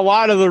 a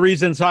lot of the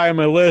reasons high on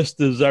my list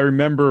is I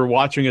remember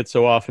watching it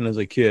so often as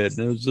a kid.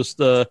 And it was just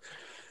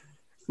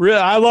really,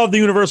 I love the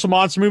Universal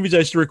Monster movies. I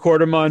used to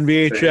record them on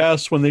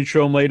VHS when they'd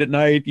show them late at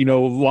night,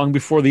 long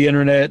before the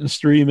internet and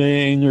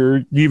streaming,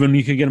 or even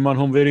you could get them on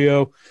home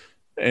video.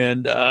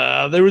 And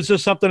there was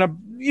just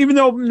something, even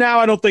though now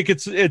I don't think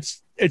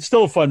it's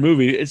still a fun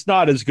movie. It's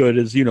not as good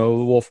as,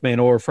 Wolfman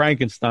or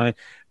Frankenstein,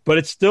 but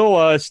it's still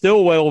a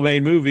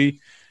well-made movie.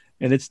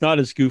 And it's not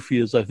as goofy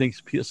as I think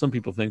some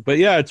people think. But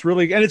yeah, it's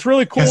really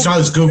cool. It's not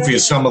as goofy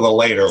as some of the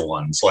later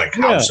ones, like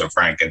House of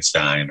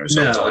Frankenstein or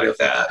something like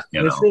that.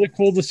 It's really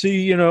cool to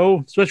see,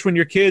 especially when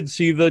your kids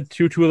see the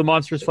two of the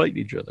monsters fighting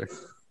each other.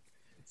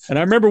 And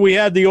I remember we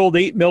had the old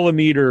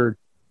 8mm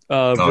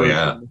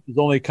version, which was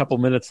only a couple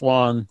minutes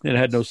long and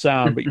had no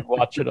sound, but you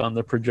watch it on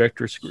the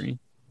projector screen.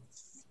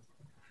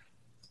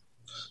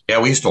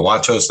 Yeah, we used to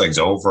watch those things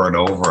over and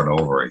over and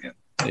over again.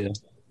 Yeah.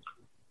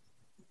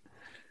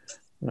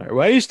 All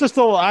right.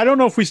 Well, I don't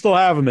know if we still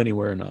have them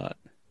anywhere or not.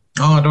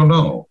 Oh, I don't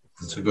know.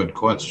 That's a good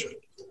question.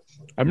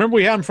 I remember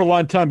we had them for a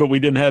long time, but we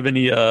didn't have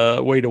any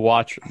way to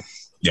watch them.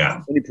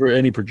 Yeah.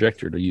 Any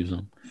projector to use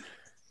them.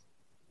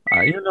 All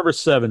right. You're number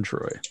 7,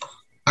 Troy.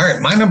 All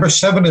right. My number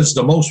 7 is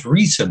the most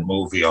recent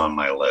movie on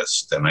my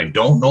list, and I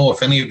don't know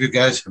if any of you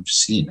guys have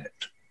seen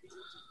it,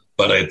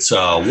 but it's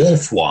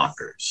Wolf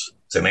Walkers.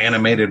 It's an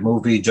animated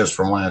movie just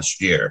from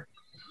last year.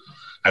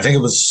 I think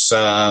it was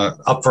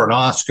up for an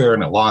Oscar,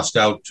 and it lost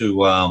out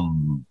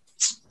to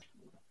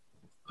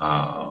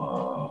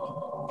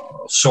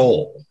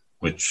Soul,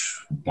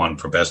 which won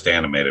for Best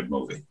Animated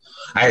Movie.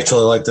 I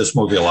actually like this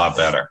movie a lot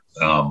better.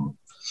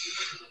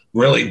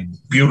 Really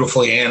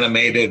beautifully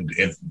animated.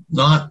 It's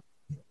not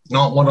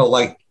one of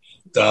like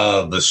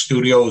the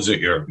studios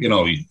that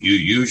you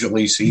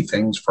usually see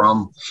things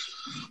from.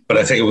 But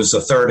I think it was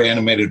the third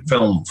animated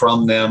film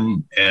from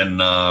them,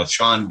 and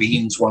Sean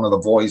Bean's one of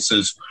the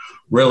voices.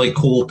 Really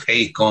cool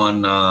take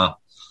on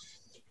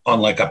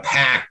like a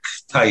pack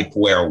type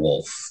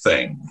werewolf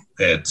thing.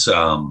 It's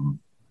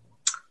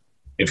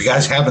if you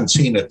guys haven't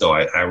seen it though,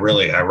 I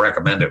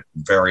recommend it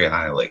very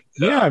highly.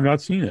 Yeah, I've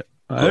not seen it.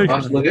 I'll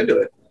have to look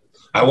into it.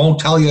 I won't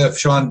tell you if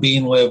Sean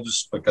Bean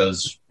lives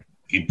because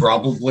he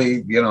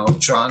probably,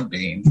 Sean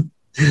Bean.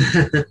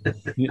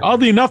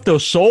 Oddly enough, though,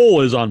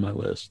 Soul is on my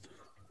list.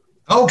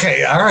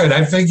 Okay, all right.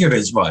 I figured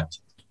as much.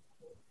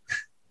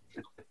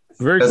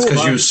 That's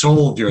because you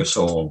sold your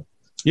soul.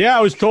 Yeah,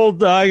 I was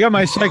told I got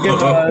my second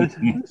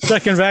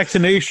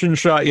vaccination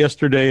shot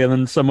yesterday, and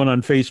then someone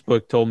on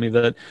Facebook told me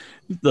that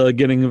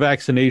getting a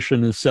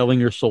vaccination is selling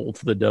your soul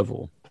to the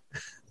devil.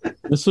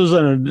 This was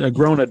a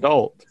grown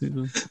adult.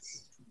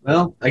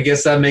 Well, I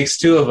guess that makes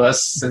 2 of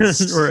us.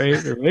 Since...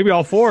 right, or maybe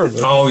all 4 of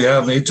us. Oh,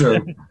 yeah, me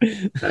too.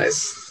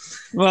 Nice.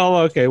 Well,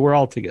 okay, we're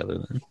all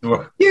together then.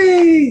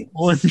 Yay!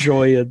 We'll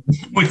enjoy it.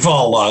 We've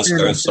all lost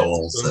our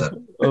souls.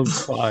 Of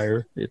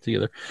fire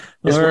together.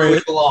 It's where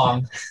we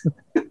belong.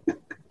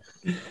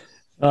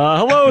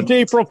 Hello to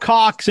April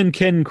Cox and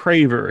Ken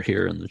Craver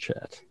here in the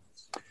chat.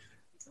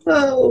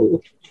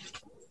 Hello.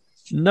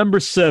 Number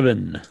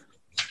 7.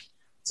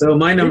 So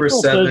my number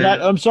April 7.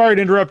 I'm sorry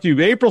to interrupt you.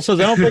 April says,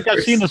 I don't think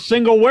I've seen a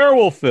single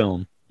werewolf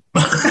film.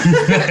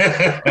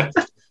 Unless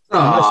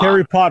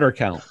Harry Potter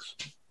counts.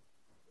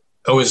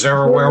 Oh, is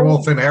there a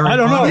werewolf in Harry Potter?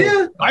 I don't know.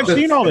 Yeah. I've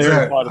seen all the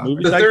Harry Potter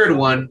movies. The third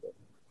one.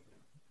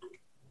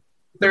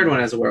 Third one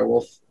has a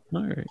werewolf.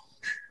 All right.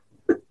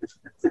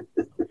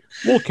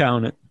 We'll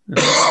count it.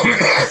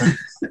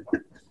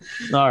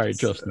 All right,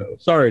 Justin.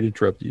 Sorry to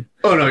interrupt you.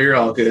 Oh, no, you're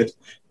all good.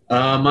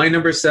 My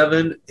number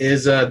 7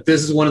 is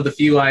this is one of the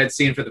few I had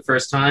seen for the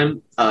first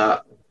time.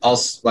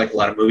 Also, like a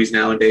lot of movies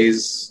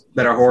nowadays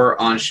that are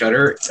horror on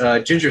Shudder,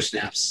 Ginger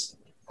Snaps.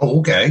 Oh,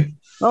 okay.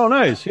 Oh,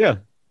 nice. Yeah.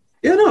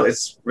 Yeah, no,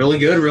 it's really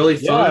good, really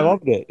fun. Yeah, I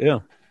loved it. Yeah.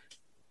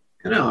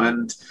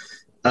 And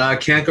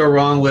can't go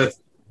wrong with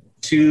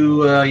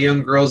 2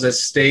 young girls that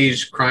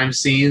stage crime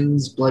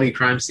scenes, bloody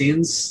crime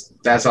scenes.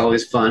 That's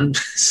always fun.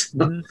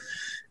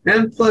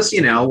 And plus,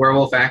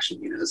 werewolf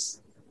action.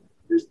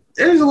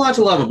 There's a lot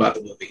to love about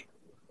the movie.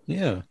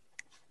 Yeah,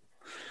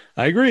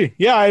 I agree.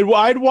 Yeah,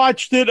 I'd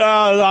watched it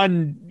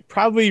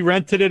probably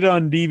rented it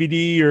on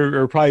DVD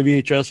or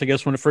probably VHS, I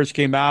guess, when it first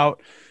came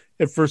out.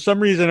 And for some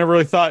reason, I never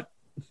really thought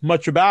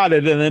much about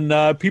it. And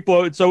then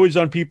it's always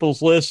on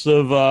people's lists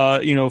of,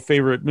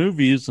 favorite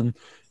movies. And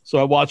so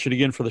I watched it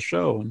again for the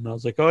show. And I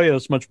was like, oh, yeah,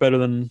 it's much better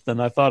than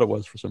I thought it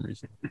was for some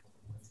reason.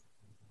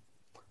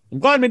 I'm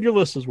glad I made your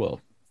list as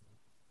well.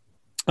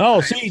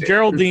 Oh, see,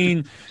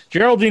 Geraldine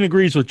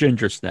agrees with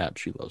Ginger Snap.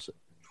 She loves it.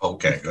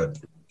 Okay, good.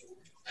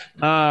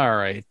 All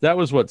right. That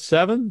was what,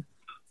 7?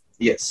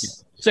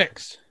 Yes.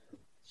 6.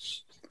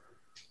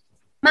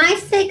 My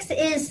 6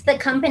 is The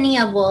Company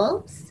of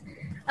Wolves,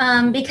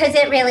 because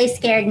it really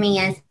scared me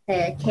as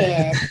a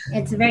kid.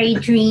 It's very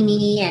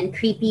dreamy and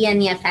creepy,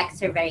 and the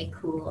effects are very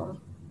cool.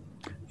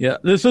 Yeah,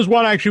 this is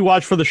one I actually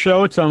watched for the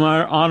show. It's on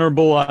our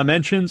honorable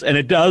mentions, and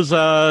it does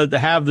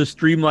have this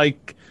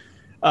dreamlike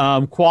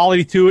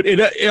quality to it.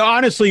 It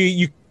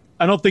honestly,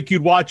 I don't think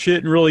you'd watch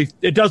it and really.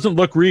 It doesn't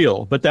look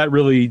real, but that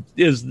really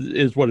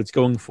is what it's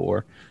going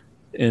for.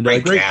 And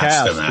great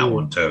cast in too. that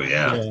one too.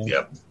 Yeah.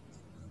 Yep.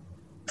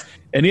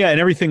 And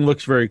everything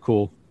looks very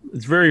cool.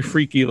 It's very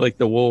freaky, like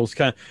the wolves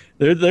kind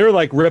of. They're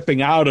like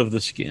ripping out of the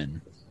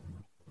skin,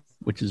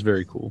 which is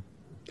very cool.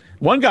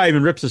 One guy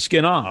even rips the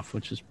skin off,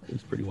 which is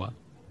pretty wild.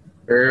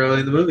 Very early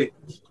in the movie.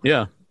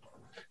 Yeah.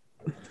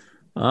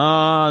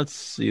 Let's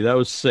see. That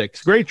was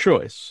 6. Great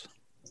choice.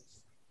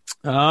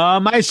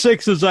 My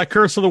 6 is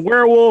Curse of the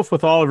Werewolf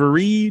with Oliver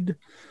Reed.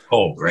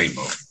 Oh, great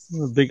movie.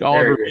 I'm a big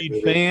Oliver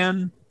Reed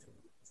fan.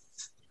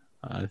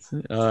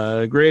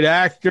 Great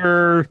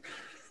actor.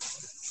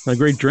 A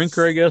great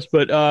drinker, I guess.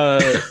 But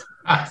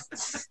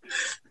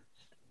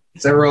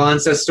several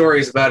says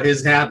stories about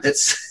his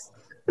habits.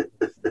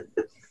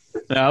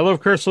 I love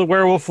Curse of the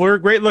Werewolf. We're a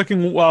great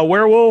looking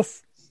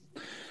werewolf.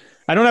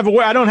 I don't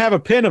have a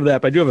pin of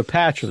that, but I do have a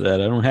patch of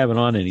that. I don't have it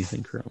on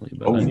anything currently,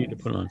 but I need to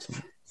put it on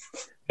something.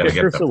 Gotta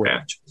get the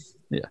patch.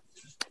 Yeah.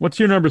 What's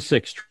your number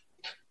 6?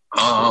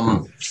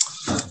 My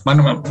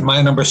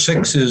number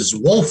 6 is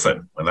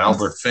Wolfen with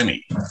Albert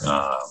Finney.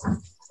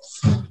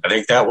 I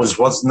think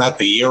wasn't that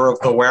the year of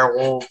the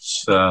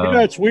werewolves?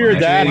 It's weird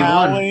that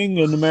Howling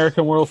and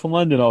American Werewolf in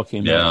London all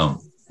came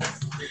out.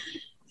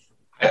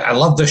 I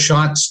love the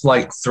shots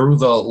like through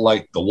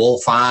the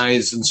wolf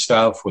eyes and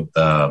stuff with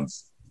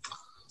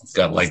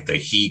got like the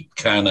heat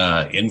kind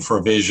of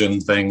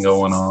infravision thing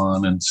going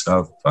on and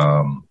stuff.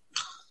 I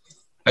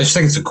just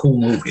think it's a cool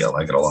movie. I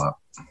like it a lot.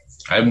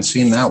 I haven't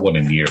seen that one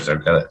in years.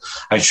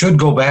 I should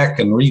go back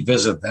and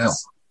revisit that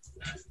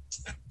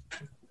one.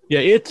 Yeah,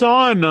 it's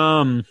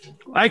on.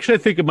 Actually, I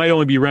think it might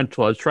only be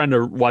rental. I was trying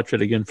to watch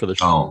it again for the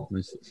show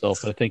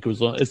itself. I think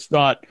it's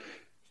not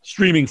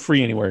streaming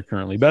free anywhere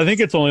currently, but I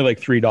think it's only like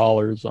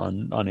 $3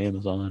 on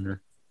Amazon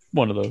or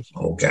one of those.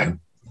 Okay.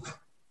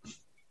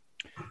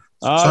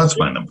 So that's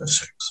my number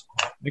 6.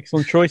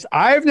 Excellent choice.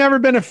 I've never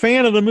been a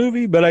fan of the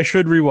movie, but I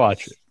should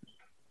rewatch it.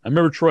 I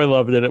remember Troy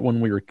loved it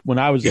when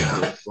I was a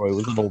kid. Troy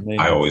was an old man.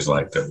 I always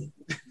liked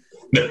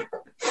it.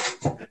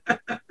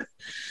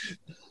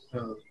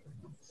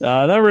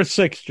 Number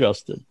 6,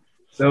 Justin.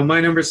 So my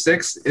number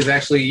 6 is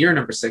actually your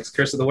number 6,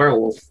 Curse of the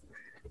Werewolf,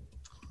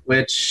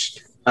 which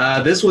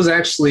this was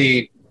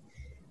actually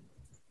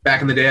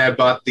back in the day. I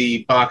bought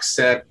the box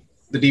set,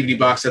 the DVD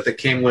box set that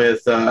came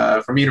with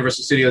from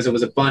Universal Studios. It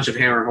was a bunch of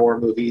Hammer horror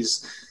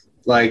movies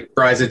like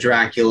Brides of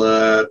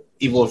Dracula,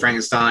 Evil of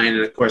Frankenstein,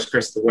 and of course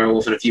Curse of the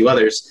Werewolf and a few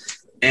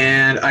others.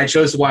 And I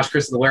chose to watch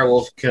Curse of the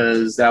Werewolf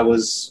because that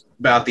was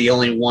about the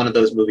only one of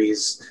those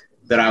movies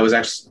that I was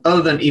actually,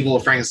 other than Evil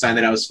of Frankenstein,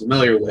 that I was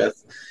familiar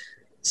with.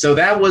 So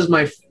that was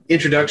my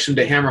introduction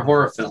to Hammer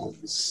horror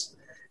films.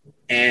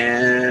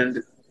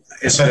 And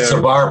it sets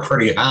the bar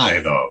pretty high,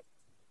 though.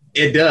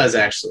 It does,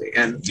 actually.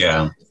 And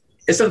yeah,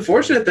 it's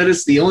unfortunate that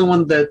it's the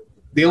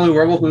only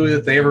werewolf movie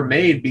that they ever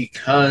made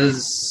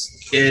because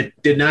it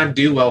did not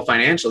do well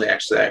financially,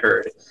 actually, I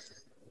heard.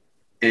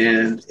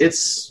 And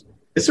it's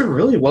a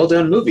really well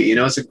done movie. You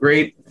know, it's a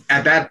great,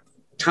 at that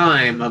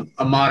time,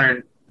 a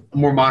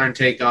more modern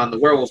take on the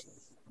werewolf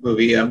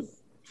movie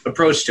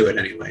approach to it,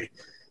 anyway.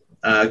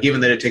 Given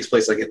that it takes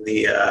place like in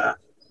the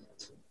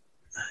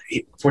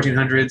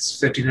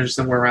 1400s, 1500s,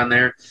 somewhere around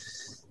there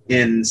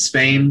in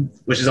Spain,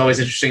 which is always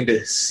interesting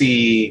to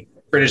see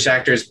British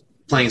actors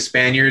playing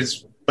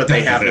Spaniards, but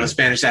they have no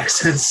Spanish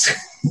accents.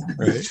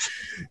 Right.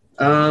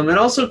 And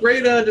also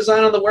great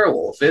design on the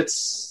werewolf.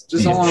 It's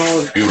just all in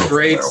all a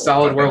great,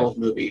 solid werewolf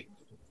movie.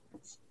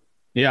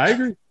 Yeah, I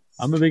agree.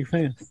 I'm a big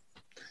fan.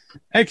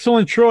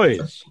 Excellent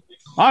choice.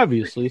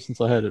 Obviously, since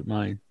I had it in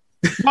mind.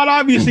 Not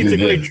obviously it's a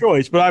great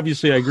choice, but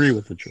obviously I agree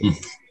with the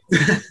choice.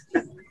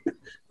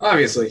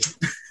 Obviously.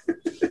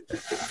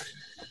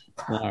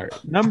 All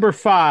right. Number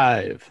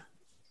 5.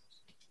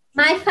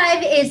 My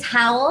 5 is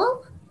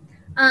Howl.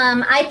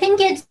 I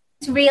think it's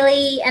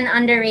really an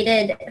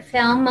underrated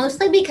film,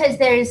 mostly because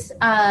there's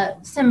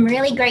some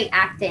really great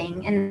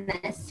acting in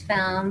this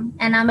film.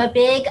 And I'm a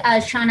big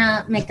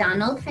Shauna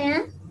McDonald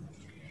fan.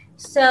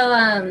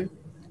 So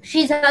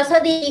she's also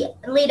the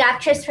lead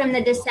actress from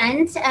The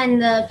Descent,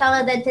 and the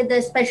fellow that did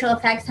the special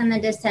effects on The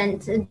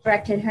Descent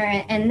directed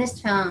her in this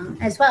film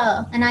as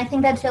well. And I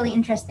think that's really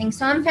interesting.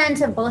 So I'm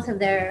fans of both of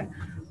their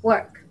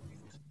work.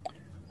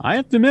 I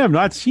have to admit, I've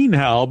not seen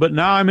Hal, but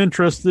now I'm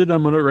interested.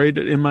 I'm going to write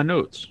it in my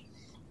notes.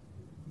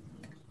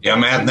 Yeah,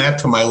 I'm adding that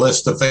to my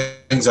list of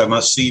things I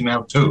must see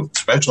now, too,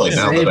 especially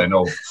now that I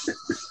know.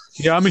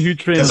 Yeah, I'm a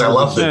huge fan. Because I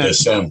love The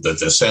Descent. The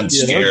Descent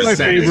scares my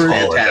favorite.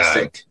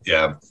 Fantastic.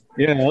 Yeah.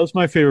 Yeah, that was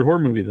my favorite horror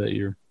movie that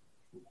year.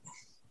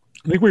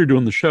 I think we were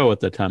doing the show at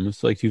that time.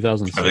 It's like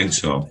 2006. I think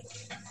so.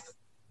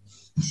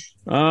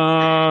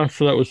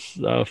 So that was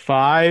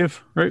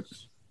 5, right?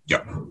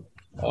 Yep.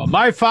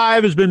 My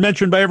 5 has been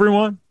mentioned by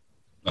everyone.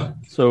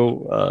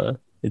 So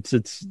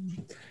it's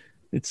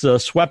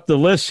swept the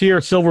list here.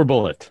 Silver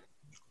Bullet.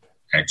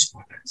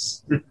 Excellent.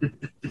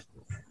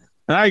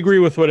 And I agree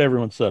with what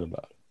everyone said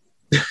about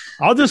it.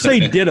 I'll just say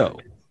ditto.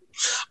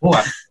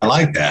 Oh, I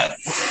like that.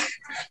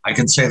 I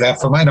can say that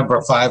for my number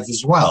 5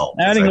 as well.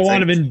 Adding a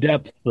lot of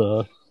in-depth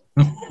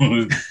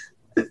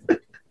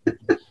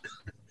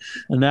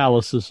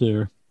analysis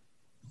here.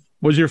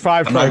 Was your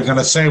 5? I'm not going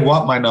to say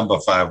what my number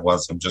 5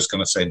 was. I'm just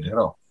going to say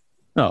ditto.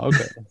 Oh,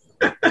 okay.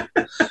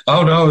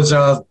 Oh, no, it was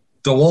The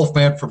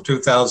Wolfman from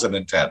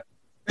 2010.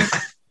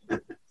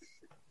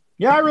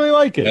 Yeah, I really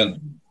like it.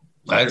 And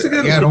I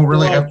don't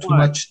really have too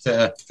much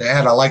to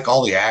add. I like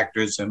all the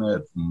actors in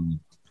it. And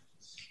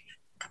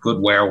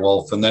good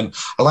werewolf. And then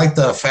I like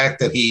the fact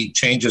that he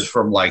changes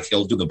from like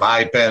he'll do the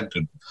biped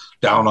to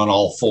down on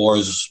all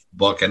fours,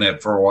 booking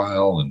it for a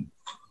while. And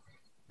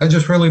I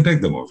just really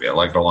dig the movie. I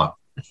like it a lot.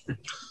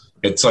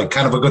 It's like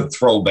kind of a good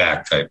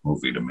throwback type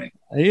movie to me.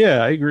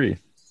 Yeah, I agree.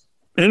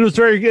 And it's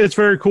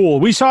very cool.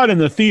 We saw it in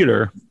the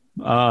theater,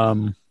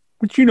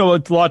 which, a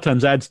lot of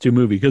times adds to a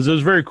movie because it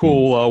was very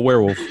cool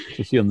werewolf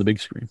to see on the big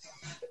screen.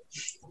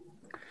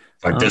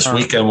 Like this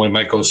weekend, we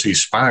might go see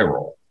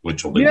Spiral,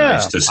 which will be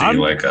nice to see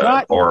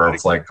a horror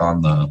flick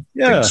on the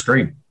big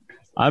screen.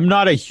 I'm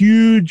not a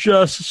huge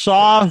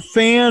Saw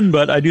fan,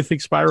 but I do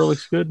think Spiral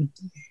looks good.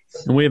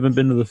 And we haven't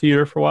been to the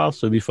theater for a while,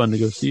 so it'd be fun to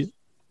go see it.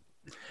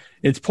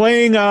 It's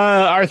playing,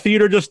 our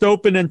theater just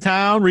reopened in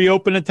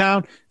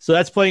town. So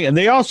that's playing. And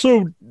they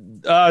also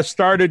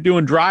started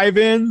doing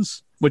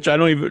drive-ins, which I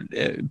don't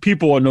even,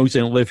 people know they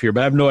don't live here,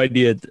 but I have no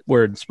idea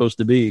where it's supposed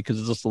to be because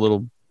it's just a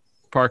little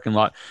parking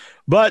lot.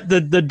 But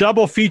the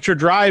double feature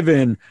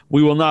drive-in,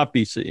 we will not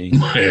be seeing.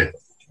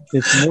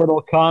 It's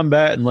Mortal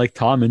Kombat and like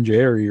Tom and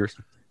Jerry or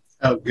something.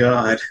 Oh,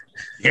 God.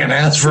 You can't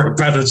ask for a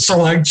better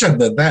selection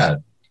than that.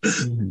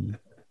 Mm-hmm.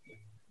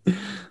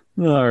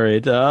 All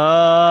right.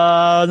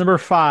 Number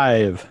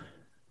 5.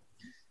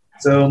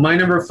 So my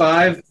number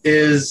 5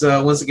 is,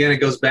 once again, it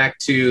goes back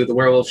to the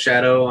Werewolf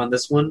Shadow on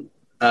this one.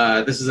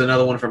 This is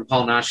another one from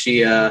Paul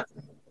Naschy,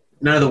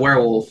 None of the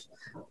Werewolf.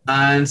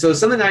 And so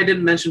something I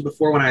didn't mention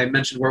before when I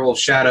mentioned Werewolf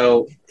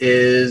Shadow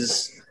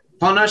is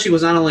Paul Naschy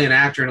was not only an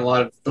actor in a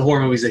lot of the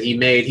horror movies that he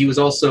made, he was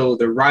also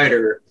the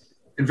writer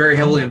and very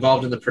heavily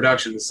involved in the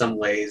production in some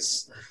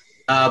ways.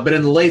 But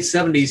in the late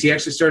 70s, he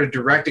actually started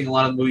directing a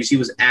lot of the movies he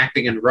was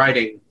acting and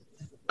writing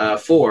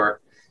for.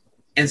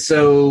 And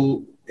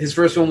so his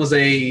first one was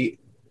a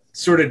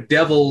sort of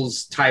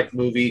Devil's type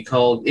movie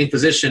called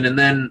Inquisition. And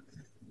then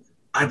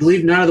I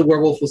believe Night of the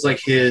Werewolf was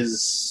like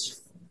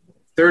his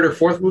 3rd or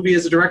 4th movie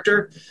as a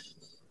director.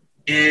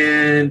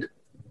 And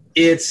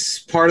it's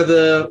part of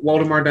the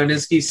Waldemar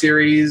Daninsky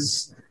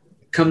series.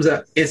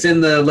 It's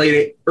in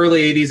the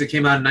early 80s. It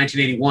came out in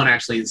 1981,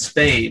 actually, in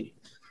Spain.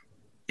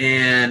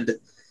 And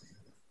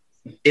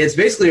it's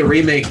basically a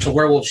remake to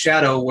Werewolf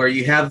Shadow, where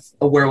you have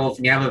a werewolf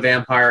and you have a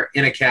vampire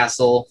in a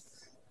castle,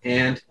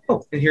 and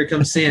here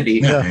comes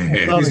Sandy. He's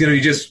going to be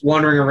just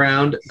wandering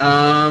around.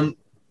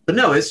 But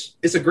no,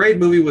 it's a great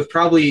movie with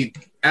probably,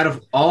 out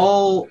of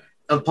all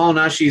of Paul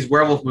Naschy's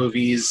werewolf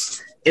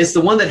movies, it's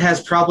the one that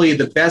has probably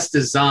the best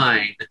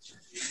design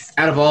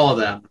out of all of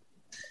them.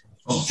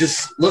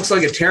 Just looks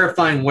like a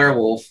terrifying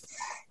werewolf.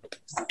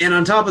 And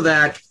on top of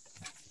that,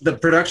 the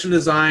production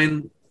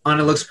design on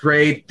it looks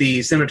great. The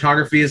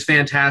cinematography is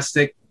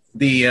fantastic.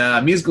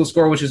 The musical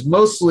score, which is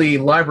mostly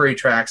library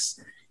tracks,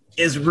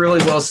 is really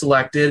well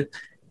selected.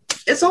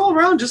 It's all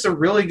around just a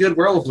really good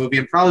werewolf movie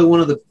and probably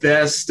one of the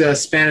best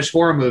Spanish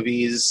horror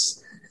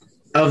movies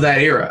of that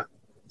era.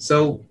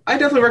 So I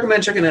definitely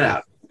recommend checking it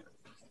out.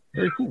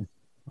 Very cool.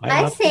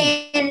 Hi,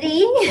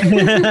 Sandy.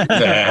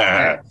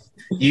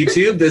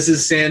 YouTube, this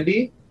is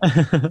Sandy.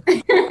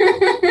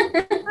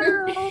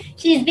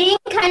 She's being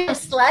kind of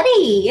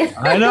slutty.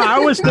 I know. I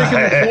was thinking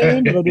the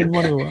same, but I didn't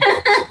want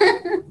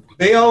to.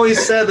 They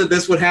always said that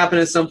this would happen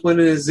at some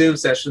point in a Zoom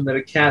session,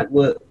 that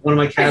one of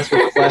my cats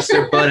would flash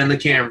their butt in the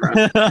camera.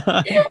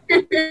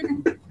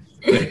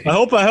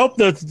 I hope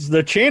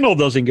the channel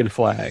doesn't get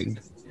flagged.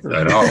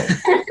 I know.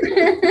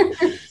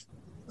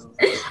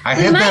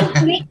 We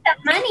might make some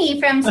money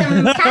from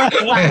some cat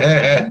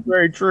That's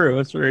very true.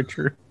 That's very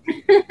true.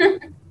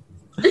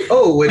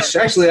 Oh, which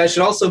actually I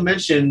should also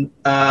mention,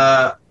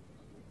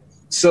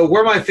 so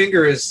where my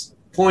finger is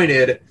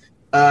pointed,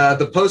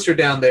 the poster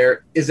down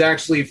there is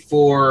actually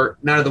for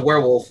Night of the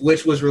Werewolf,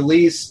 which was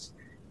released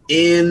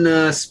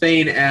in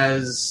Spain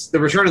as The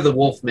Return of the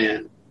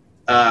Wolfman.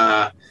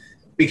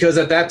 Because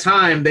at that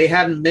time, they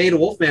hadn't made a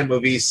Wolfman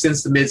movie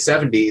since the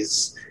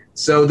mid-'70s.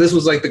 So this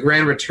was like the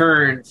grand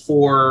return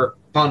for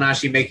Paul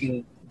Naschy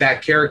making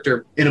that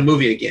character in a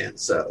movie again.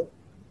 So.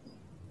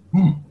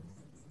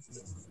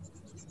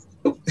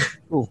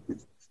 Cool.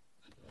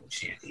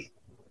 Shandy.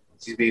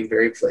 She's being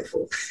very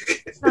playful.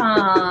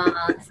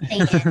 Aw,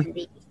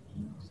 Sandy.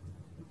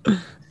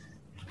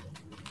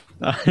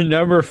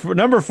 Number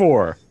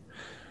 4.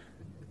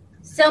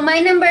 So my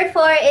number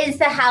 4 is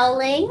The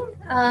Howling,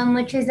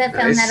 which is a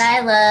film that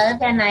I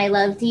love, and I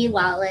love Dee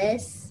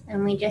Wallace,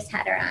 and we just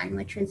had her on,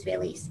 which was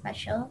really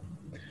special.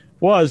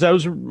 I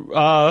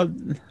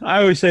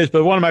always say this,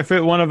 but one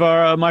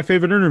of my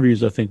favorite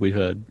interviews I think we've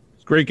had.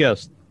 Great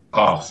guest.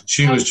 Oh,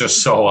 she was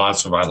just so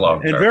awesome. I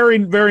loved And her. very,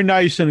 very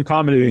nice and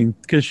accommodating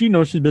because she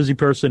knows she's a busy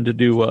person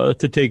to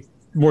take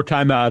more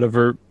time out of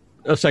her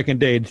a second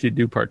day to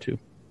do part 2.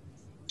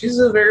 She's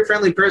a very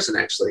friendly person,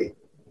 actually.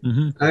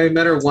 Mm-hmm. I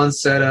met her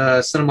once at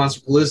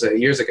Cinemonsterpalooza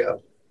years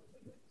ago.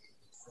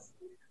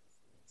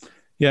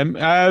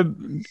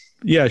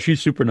 Yeah,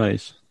 she's super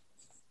nice.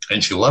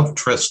 And she loved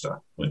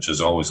Trista, which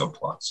is always a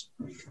plus.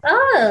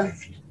 Oh.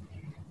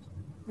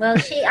 Well,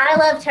 I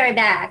loved her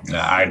back.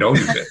 I know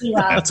you did.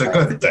 That's a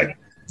good thing.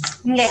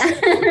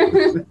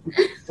 Yeah.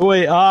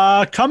 Wait,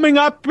 coming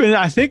up,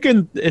 I think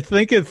in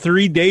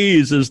 3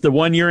 days is the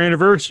 1 year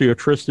anniversary of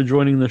Trista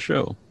joining the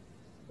show.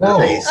 Whoa.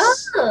 Nice.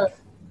 Oh.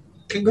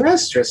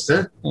 Congrats,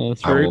 Trista.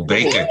 I will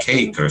bake a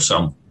cake or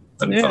something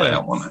for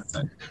that one, I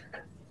think.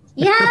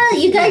 Yeah,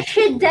 you guys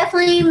should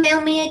definitely mail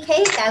me a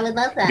cake. I would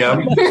love that. Yeah.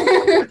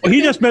 Well,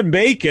 he just meant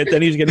bake it,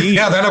 then he's going to eat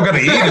Yeah, then I'm going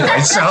to eat it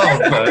myself.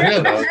 But,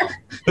 you know.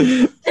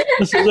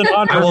 This is an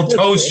honor. I will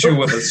toast you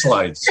with a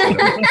slice. You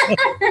know?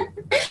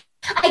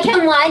 I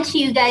can watch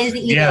you guys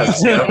eat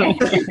Yes. it.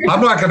 Yeah.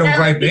 I'm not going to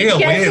write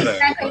meal either.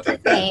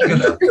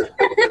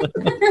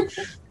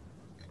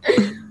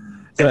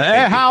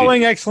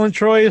 Howling, excellent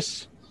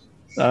choice.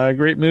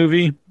 Great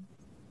movie.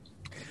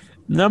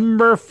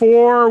 Number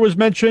 4 was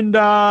mentioned,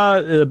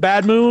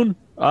 Bad Moon.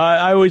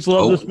 I always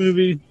love this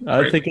movie.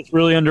 I think it's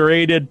really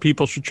underrated.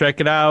 People should check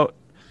it out.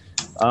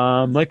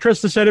 Like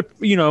Trista said, it,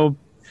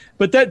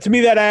 but that to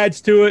me that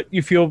adds to it.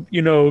 You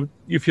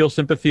feel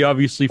sympathy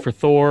obviously for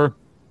Thor,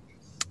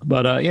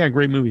 but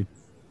great movie.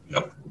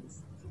 Yep.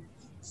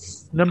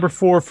 Number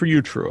 4 for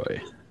you,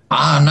 Troy.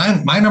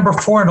 My number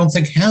 4 I don't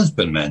think has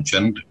been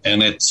mentioned,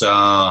 and it's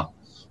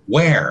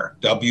Where,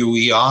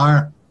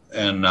 W-E-R,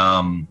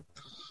 and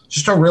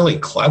just a really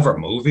clever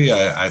movie.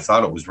 I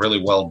thought it was really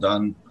well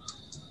done.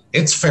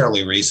 It's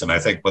fairly recent, I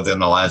think, within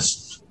the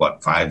last,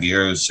 5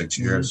 years, 6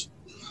 years.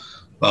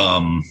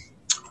 And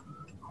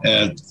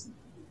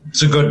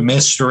it's a good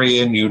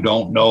mystery, and you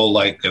don't know,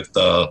 like, if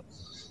the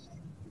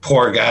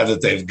poor guy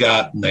that they've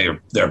got, and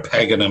they're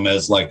pegging him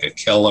as, like, a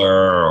killer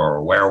or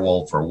a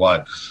werewolf or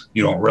what.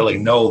 You don't really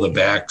know the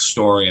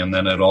backstory, and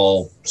then it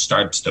all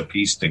starts to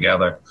piece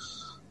together.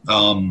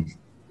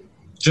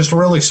 Just a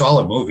really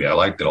solid movie. I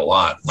liked it a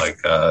lot. Like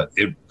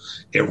it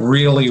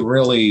really,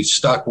 really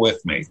stuck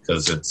with me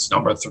because it's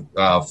number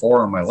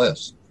 4 on my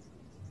list.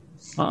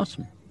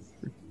 Awesome.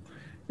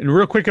 And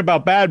real quick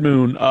about Bad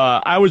Moon,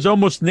 I was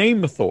almost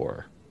named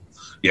Thor.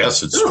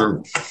 Yes, it's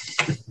true.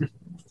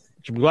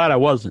 Which I'm glad I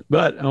wasn't,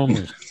 but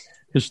almost.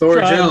 Thor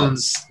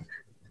Jones.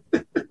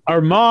 Our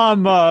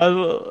mom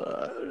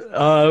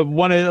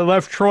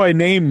left Troy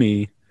name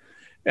me.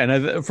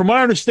 And from what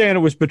I understand, it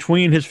was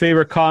between his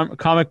favorite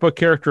comic book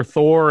character,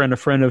 Thor, and a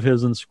friend of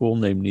his in school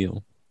named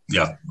Neil.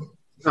 Yeah,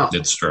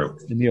 it's true.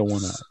 And Neil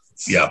won out.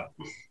 Yeah.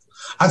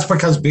 That's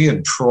because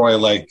being Troy,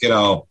 like, I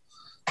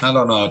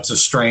don't know, it's a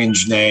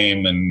strange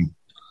name. And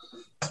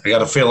I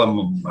got a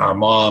feeling our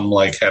mom,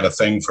 like, had a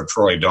thing for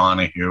Troy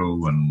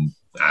Donahue, and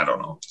I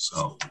don't know.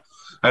 So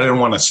I didn't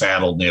want to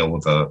saddle Neil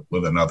with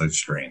another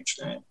strange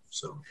name.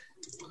 So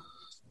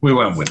we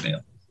went with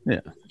Neil. Yeah.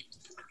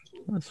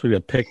 That's what we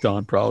got picked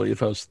on, probably,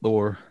 if I was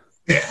Thor.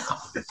 Yeah.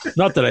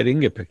 Not that I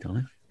didn't get picked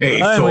on. Hey,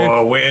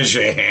 Thor, where's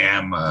your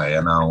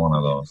hammer? One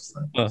of those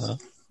things.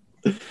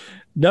 Uh-huh.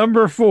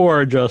 Number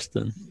 4,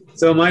 Justin.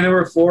 So my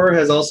number 4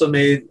 has also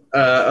made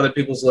other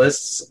people's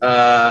lists.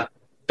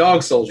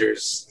 Dog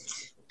Soldiers.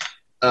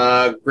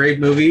 Great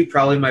movie.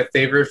 Probably my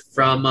favorite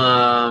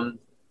from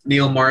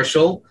Neil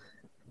Marshall.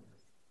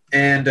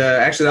 And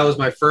actually, that was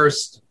my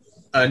first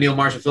Neil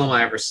Marshall film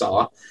I ever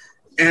saw.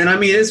 And I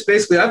mean, it's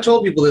basically, I've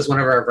told people this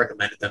whenever I've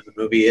recommended them the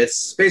movie.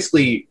 It's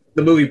basically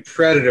the movie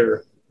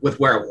Predator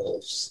with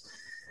werewolves.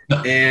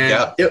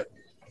 And,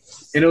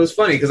 it was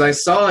funny because I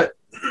saw it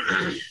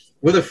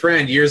with a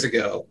friend years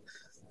ago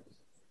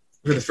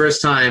for the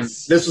first time.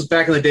 This was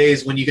back in the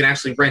days when you can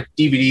actually rent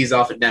DVDs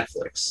off of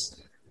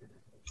Netflix.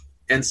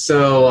 And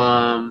so,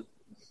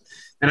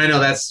 and I know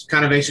that's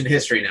kind of ancient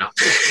history now.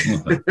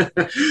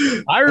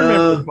 I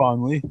remember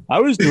fondly. I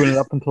was doing it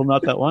up until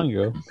not that long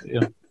ago.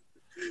 Yeah.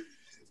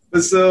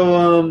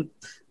 So, and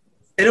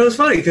it was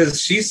funny because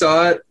she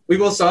saw it, we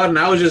both saw it, and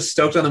I was just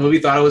stoked on the movie,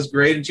 thought it was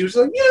great, and she was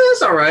like, "Yeah,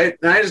 that's all right."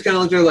 And I just kind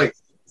of looked at her like,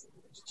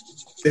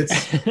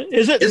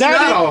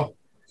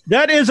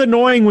 That is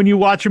annoying when you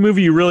watch a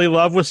movie you really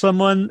love with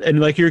someone, and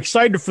like you're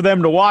excited for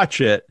them to watch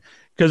it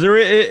because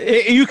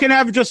you can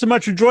have just as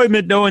much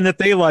enjoyment knowing that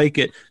they like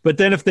it, but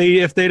then if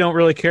they don't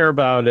really care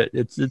about it,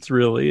 it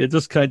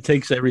just kind of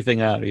takes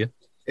everything out of you.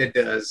 It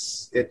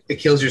does. It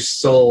kills your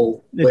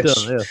soul. It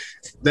does, yeah.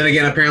 Then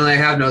again, apparently I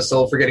have no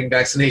soul for getting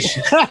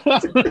vaccination.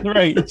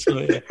 Right. So,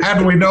 yeah.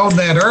 Had we known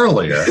that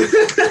earlier.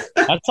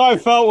 That's how I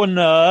felt when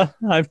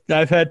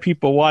I've had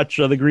people watch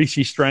The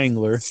Greasy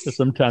Strangler.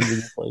 Sometimes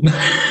it's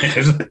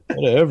like,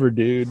 whatever,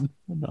 dude.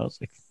 And I was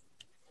like,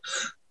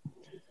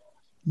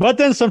 but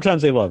then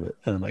sometimes they love it.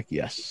 And I'm like,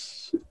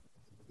 yes.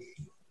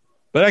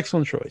 But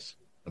excellent choice.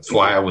 That's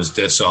why I was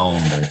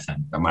disowned.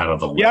 I'm out of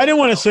the Yeah, I didn't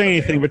want to say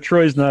anything, but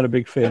Troy's not a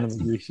big fan of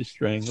the Greasy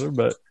Strangler,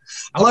 but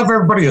I love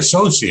everybody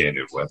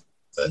associated with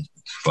it.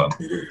 But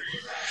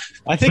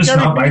I think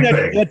everything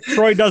that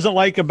Troy doesn't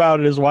like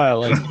about it is why I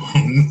like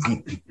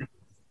it.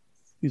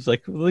 He's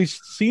like, well, these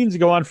scenes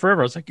go on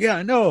forever. I was like, yeah,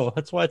 I know.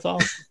 That's why it's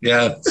awesome.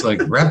 Yeah, it's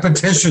like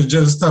repetition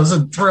just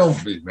doesn't thrill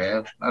me,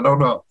 man. I don't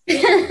know.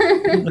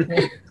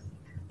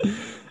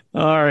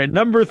 All right,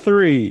 number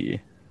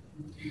 3.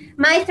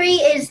 My 3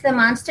 is the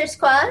Monster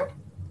Squad.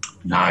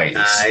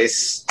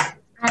 Nice.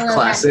 I love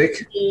Classic.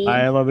 that movie.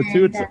 I love it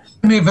too. I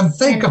didn't even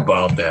think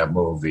about that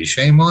movie.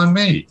 Shame on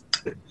me.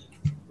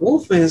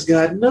 Wolfman's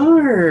got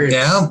nards.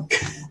 Yeah.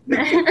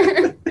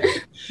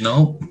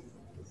 No.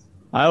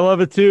 I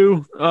love it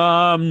too.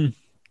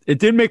 It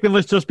didn't make the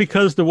list just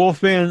because the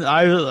Wolfman.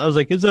 I was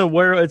like, it's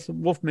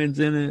Wolfman's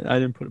in it. I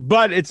didn't put it,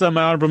 but it's an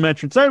honorable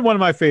mention. It's one of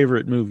my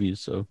favorite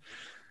movies. So,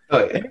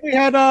 and we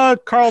had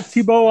Carl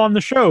Thibault on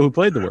the show who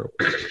played the werewolf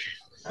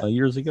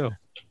years ago.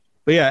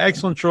 But yeah,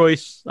 excellent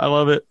choice. I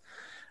love it.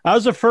 That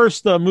was the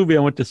first movie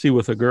I went to see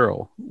with a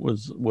girl.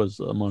 Was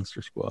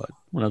Monster Squad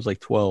when I was like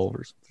 12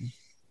 or something.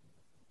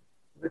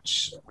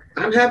 Which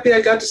I'm happy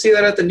I got to see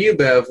that at the New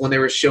Bev when they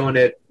were showing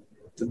it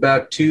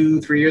about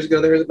 2-3 years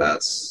ago.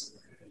 Thereabouts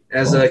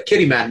as a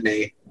kiddie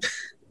matinee.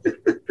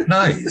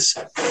 Nice.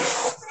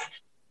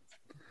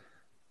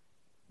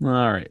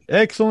 All right,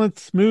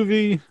 excellent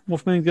movie.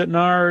 Wolfman's got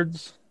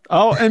nards.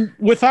 Oh, and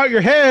Without Your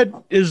Head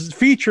is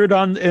featured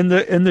in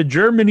the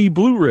Germany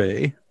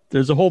Blu-ray.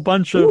 There's a whole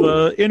bunch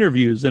of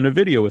interviews and a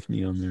video with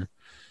me on there.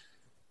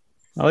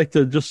 I like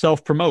to just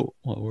self-promote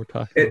while we're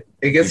talking.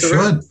 It gets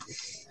around.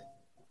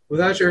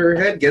 Without Your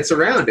Head gets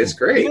around. It's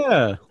great.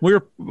 Yeah, I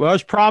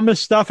was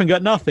promised stuff and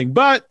got nothing,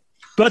 but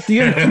the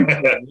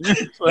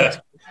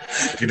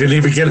you didn't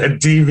even get a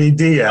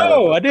DVD out.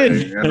 No, of it, I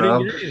didn't. you know?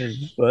 I didn't get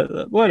anything,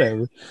 but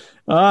whatever.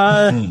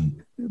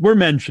 We're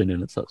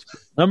mentioning it. So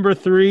number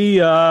 3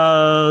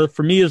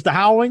 for me is The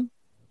Howling.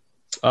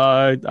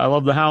 I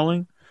love The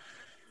Howling.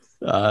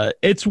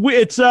 It's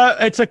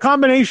a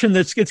combination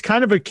it's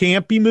kind of a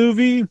campy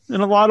movie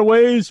in a lot of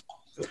ways,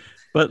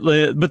 but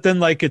then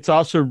like it's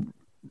also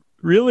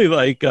really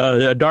like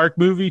a dark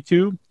movie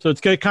too. So it's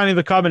got kind of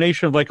the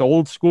combination of like an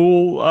old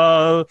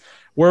school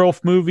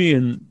werewolf movie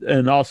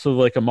and also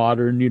like a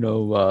modern,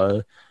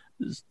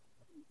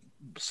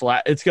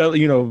 it's got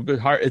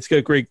it's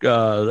got great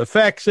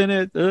effects in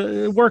it.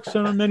 It works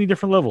on many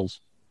different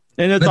levels,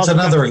 and it's also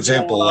another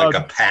example like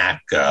a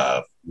pack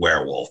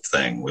werewolf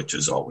thing, which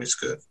is always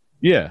good.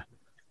 Yeah,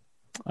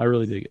 I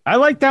really dig it. I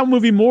like that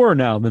movie more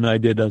now than I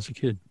did as a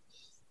kid.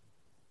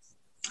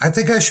 I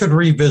think I should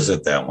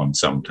revisit that one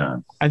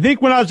sometime. I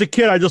think when I was a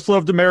kid, I just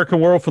loved American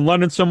Werewolf in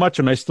London so much,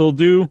 and I still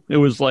do. It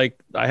was like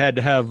I had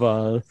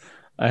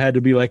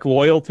to be like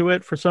loyal to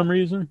it for some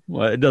reason.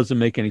 Well, it doesn't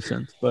make any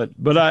sense, but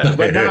now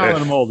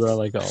that I'm older, I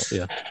like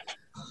yeah.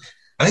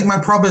 I think my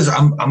problem is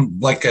I'm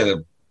like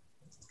a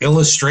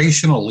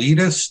illustration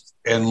elitist,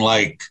 and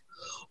like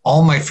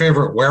all my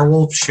favorite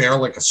werewolves share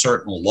like a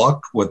certain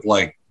look with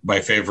like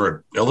my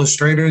favorite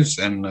illustrators,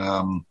 and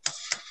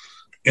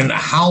in The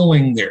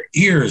Howling, their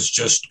ears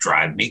just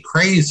drive me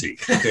crazy.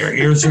 Their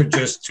ears are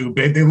just too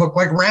big. They look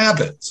like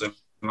rabbits. And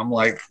I'm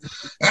like,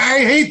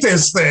 I hate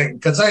this thing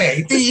because I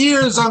hate the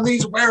ears on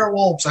these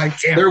werewolves. I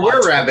can't. There watch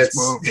were rabbits.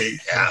 Movie.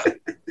 Yeah.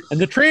 And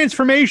the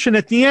transformation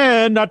at the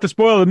end, not to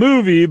spoil the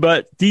movie,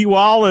 but Dee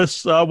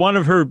Wallace, one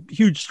of her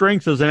huge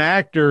strengths as an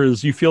actor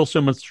is you feel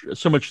so much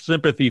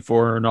sympathy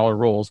for her in all her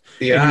roles.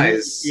 The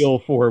eyes. You feel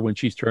for her when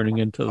she's turning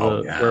into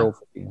the werewolf.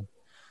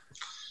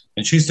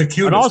 And she's the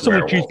cutest. And also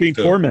when she's being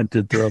too.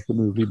 tormented throughout the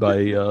movie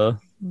by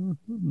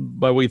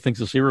what he thinks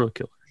is a serial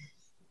killer.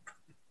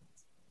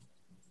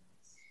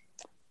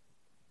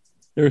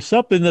 There's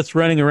something that's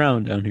running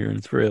around down here, and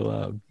it's very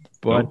loud.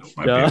 But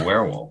might be a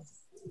werewolf.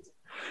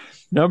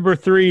 Number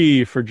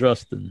 3 for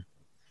Justin.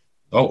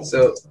 Oh,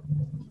 so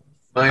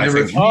my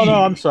number 3. Oh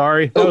no, I'm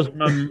sorry. That was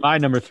my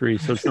number 3.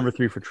 So it's number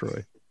 3 for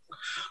Troy.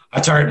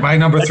 That's all right. My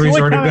number 3's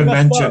already been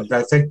mentioned,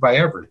 I think, by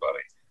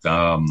everybody.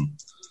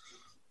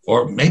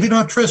 Or maybe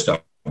not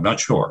Trista. I'm not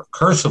sure.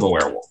 Curse of the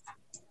Werewolf.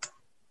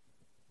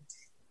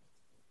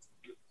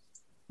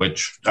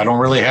 Which I don't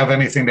really have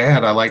anything to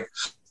add. I like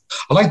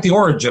the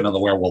origin of the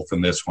werewolf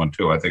in this one,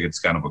 too. I think it's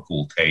kind of a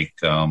cool take.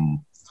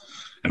 And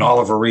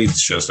Oliver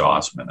Reed's just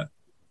awesome in it.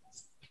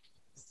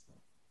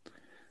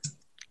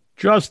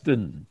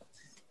 Justin.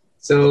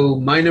 So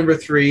my number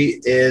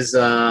 3 is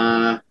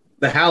The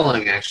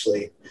Howling,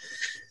 actually.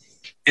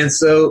 And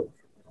so,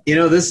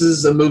 this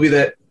is a movie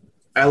that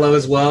I love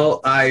as well.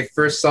 I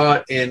first saw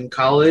it in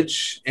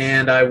college,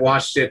 and I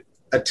watched it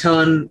a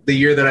ton the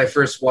year that I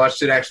first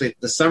watched it. Actually,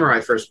 the summer I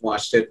first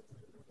watched it.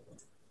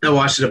 I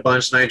watched it a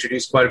bunch, and I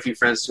introduced quite a few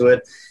friends to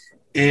it.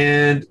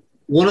 And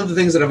one of the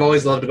things that I've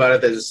always loved about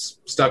it that has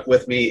stuck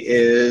with me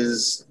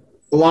is,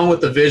 along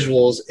with the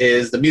visuals,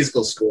 is the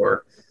musical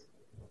score.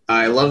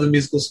 I love the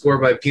musical score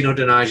by Pino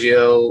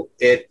Donaggio.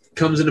 It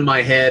comes into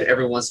my head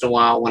every once in a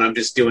while when I'm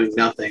just doing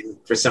nothing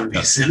for some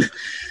reason.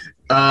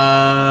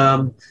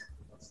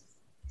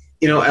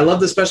 I love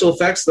the special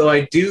effects, though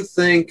I do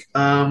think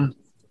the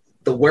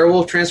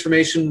werewolf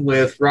transformation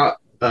with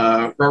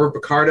Robert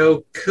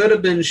Picardo could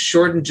have been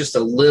shortened just a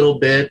little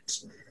bit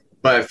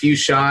by a few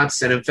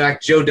shots. And in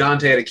fact, Joe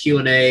Dante had a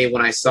Q&A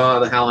when I saw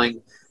The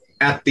Howling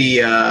at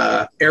the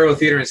Aero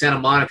Theater in Santa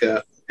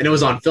Monica, and it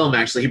was on film,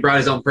 actually. He brought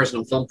his own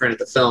personal film print at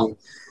the film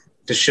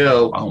to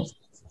show. Wow.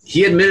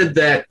 He admitted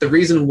that the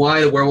reason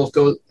why the werewolf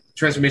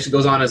transformation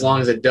goes on as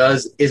long as it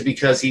does is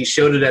because he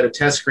showed it at a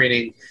test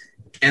screening,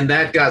 and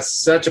that got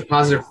such a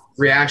positive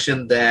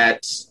reaction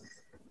that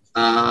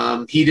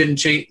he didn't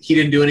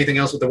do anything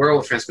else with the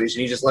werewolf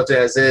transformation. He just left it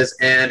as is,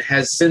 and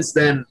has since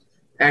then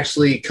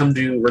actually come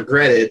to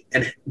regret it,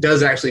 and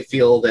does actually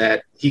feel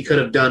that he could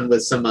have done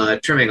with some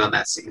trimming on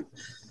that scene.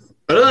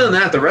 But other than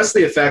that, the rest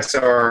of the effects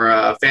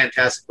are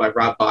fantastic by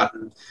Rob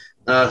Bottin,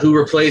 who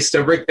replaced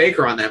Rick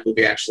Baker on that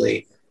movie,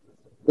 actually,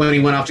 when he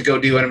went off to go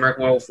do An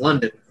American Werewolf in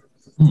London.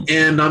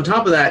 And on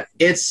top of that,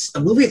 it's a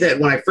movie that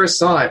when I first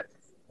saw it,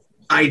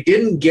 I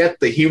didn't get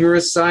the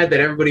humorous side that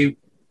everybody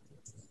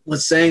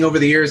was saying over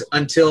the years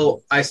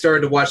until I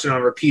started to watch it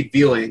on repeat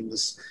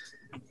viewings.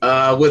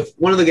 With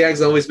one of the gags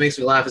that always makes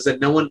me laugh is that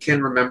no one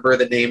can remember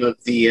the name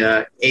of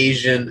the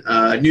Asian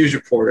news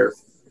reporter.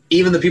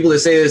 Even the people that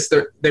say this,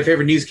 their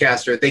favorite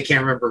newscaster, they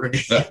can't remember her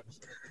name.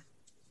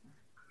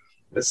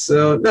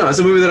 So, no, it's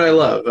a movie that I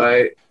love.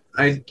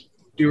 I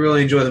do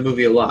really enjoy the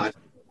movie a lot.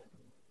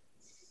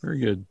 Very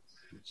good.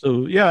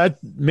 So, yeah, it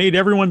made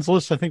everyone's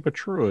list, I think, but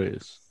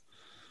Troy's.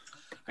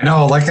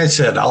 No, like I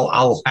said,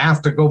 I'll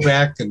have to go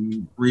back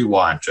and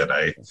rewatch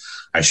it.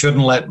 I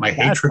shouldn't let my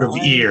hatred of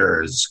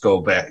ears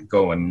go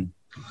and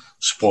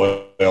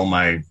spoil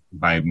my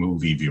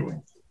movie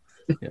viewing.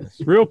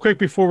 Yes. Real quick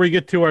before we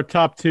get to our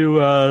top two,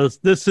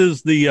 this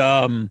is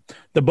the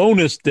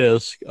bonus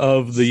disc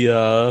of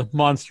the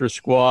Monster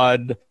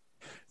Squad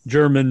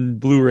German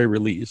Blu-ray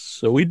release.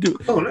 So we do.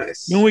 Oh,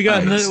 nice.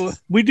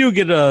 We do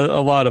get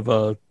a lot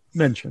of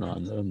mention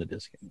on the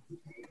disc.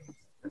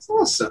 That's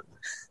awesome.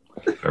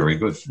 Very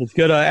good. It's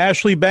got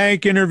Ashley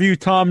Bank interview,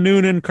 Tom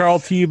Noonan, Carl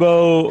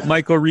Tebow,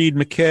 Michael Reed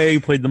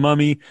McKay played the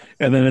Mummy,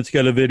 and then it's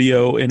got a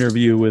video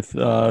interview with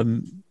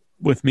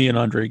me and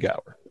Andre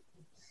Gower.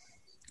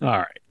 All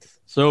right.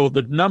 So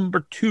the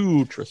number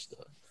two, Trista.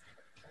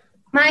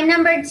 My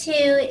number two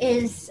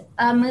is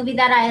a movie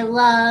that I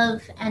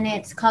love, and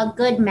it's called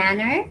Good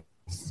Manners.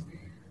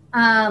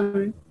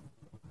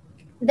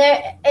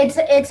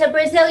 It's a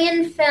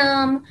Brazilian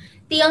film.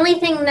 The only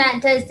thing that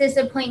does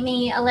disappoint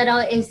me a little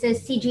is the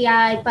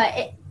CGI,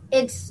 but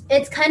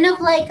it's kind of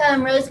like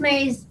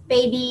Rosemary's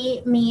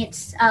Baby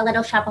meets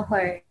Little Shop of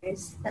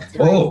Horrors. That's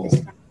how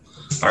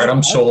all right,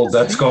 I'm sold.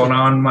 That's going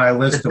on my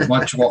list of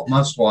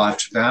must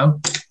watch now.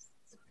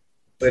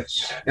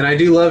 And I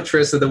do love,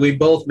 Trista, that we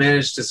both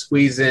managed to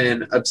squeeze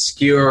in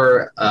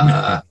obscure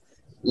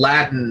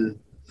Latin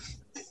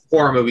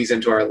horror movies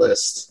into our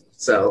list.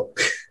 So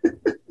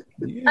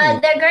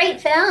they're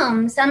great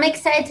films. I'm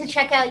excited to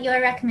check out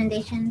your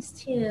recommendations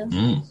too.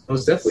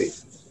 Most definitely.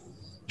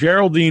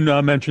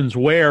 Geraldine mentions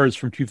Where is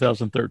from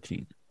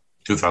 2013.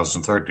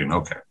 2013,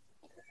 okay.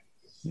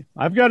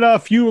 I've got a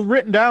few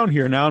written down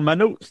here now in my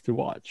notes to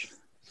watch.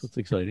 So it's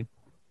exciting.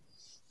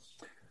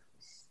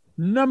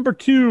 Number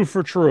two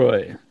for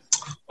Troy.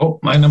 Oh,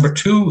 my number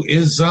two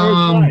is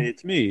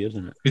it's me,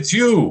 isn't it? It's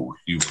you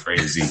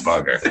crazy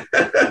bugger.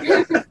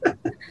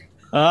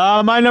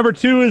 My number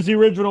two is the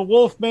original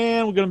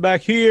Wolfman. We're going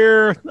back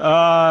here.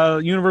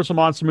 Universal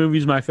Monster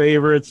movies, my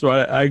favorite. So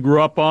I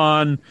grew up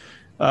on.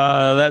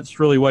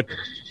 That's really what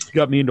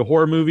got me into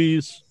horror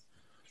movies.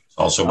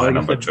 Also my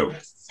number two.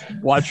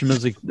 Watch them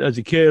as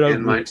a kid. I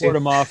would record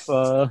them off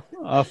VH,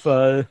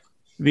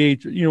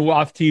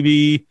 off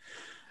TV.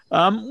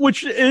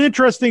 Which is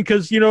interesting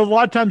because, a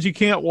lot of times you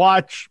don't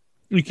want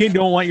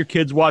your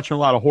kids watching a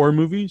lot of horror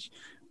movies,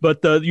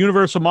 but the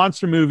Universal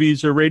Monster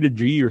movies are rated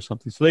G or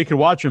something, so they can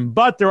watch them,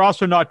 but they're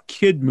also not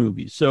kid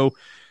movies. So,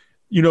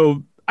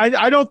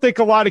 I don't think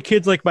a lot of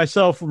kids like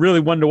myself really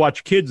wanted to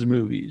watch kids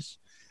movies,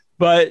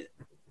 but,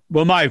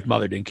 well, my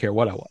mother didn't care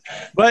what I watched.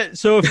 But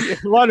so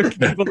if a lot of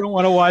people don't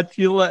want to watch,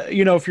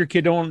 if your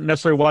kid don't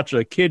necessarily watch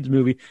a kids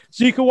movie,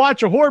 so you can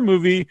watch a horror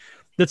movie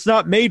that's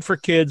not made for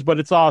kids, but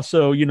it's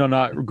also,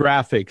 not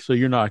graphic. So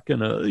you're not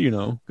going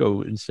to,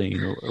 go insane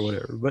or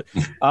whatever. But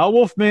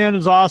Wolfman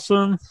is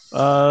awesome.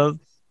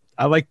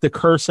 I like the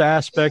curse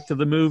aspect of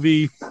the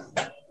movie.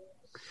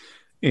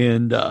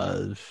 And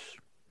it's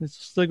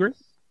just a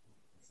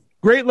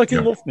great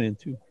looking Wolfman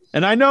too.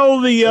 And I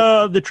know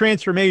the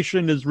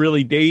transformation is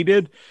really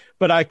dated,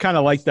 but I kind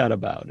of like that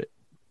about it.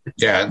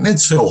 Yeah, and it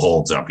still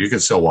holds up. You can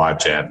still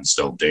watch that and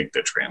still dig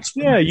the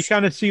transformation. Yeah, you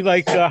kind of see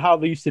how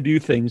they used to do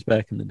things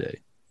back in the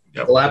day.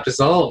 Yep. The Lap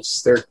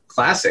Dissolves. They're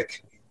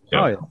classic.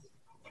 Yep. Oh,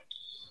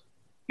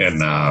 yeah. And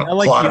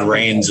Claude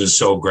Rains is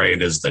so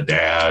great as the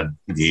dad.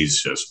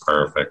 He's just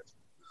perfect.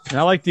 And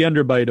I like the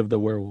underbite of the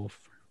werewolf.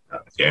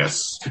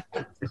 Yes.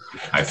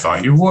 I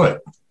thought you would.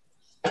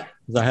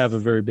 Because I have a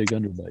very big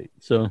underbite.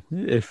 So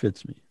it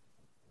fits me.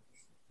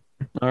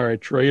 All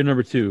right, Troy, you're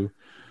number two.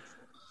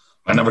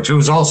 My number two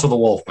is also the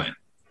Wolfman.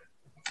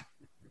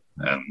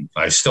 and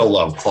I still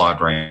love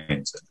Claude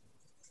Rains.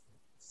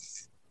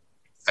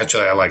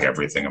 Actually, I like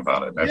everything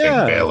about it. I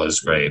think Bale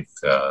is great.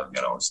 It's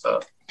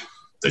the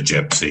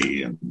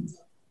gypsy, and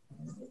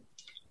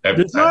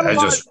I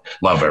just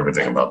love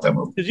everything about that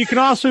movie. Because you can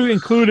also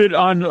include it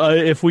on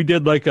if we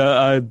did like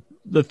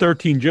the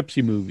 13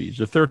 Gypsy movies,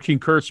 the 13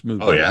 Curse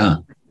movies. Oh yeah,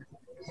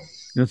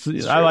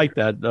 I like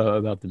that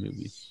about the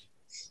movies.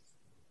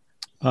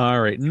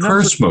 All right,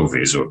 Curse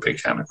movies would be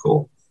kind of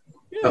cool.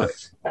 Yeah.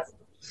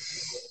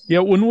 Yeah,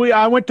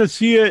 I went to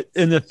see it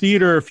in the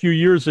theater a few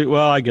years ago.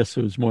 Well, I guess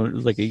it was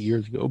like 8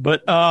 years ago.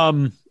 But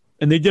and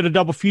they did a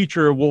double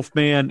feature of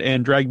Wolfman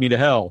and Drag Me to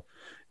Hell.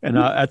 And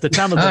at the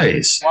time,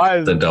 nice.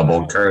 The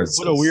double curses.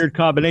 What a weird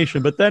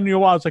combination. But then I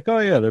was like, oh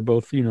yeah, they're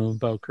both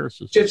about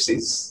curses.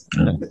 Gypsies.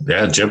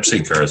 Yeah,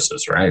 gypsy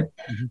curses, right?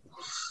 Mm-hmm.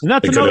 And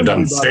that's they could have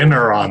done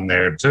Thinner on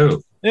there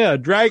too. Yeah, I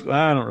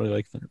don't really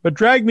like Thinner, but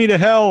Drag Me to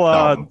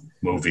Hell.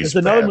 Movies. It's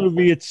another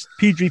movie. It's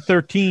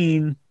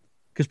PG-13.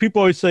 Because people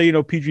always say,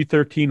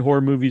 PG-13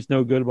 horror movies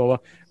no good, blah, blah.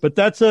 But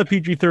that's a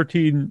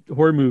PG-13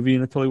 horror movie,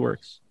 and it totally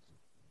works.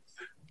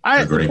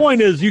 The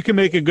point is, you can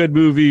make a good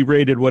movie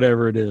rated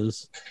whatever it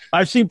is.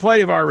 I've seen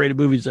plenty of R-rated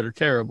movies that are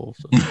terrible.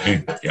 So.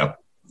 Yep.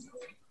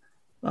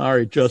 All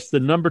right,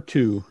 Justin, number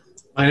 2.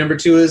 My number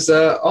 2 is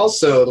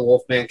also The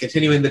Wolfman,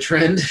 continuing the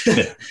trend.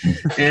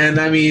 And,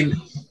 I mean,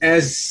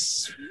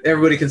 as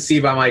everybody can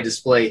see by my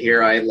display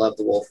here, I love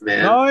The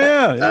Wolfman. Oh,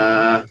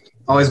 yeah.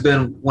 Always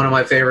been one of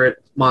my favorite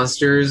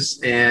monsters,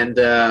 and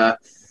I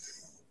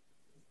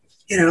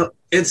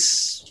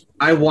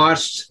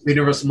watched the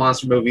Universal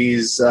Monster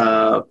movies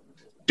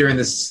during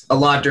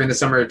the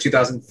summer of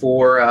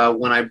 2004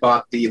 when I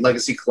bought the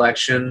Legacy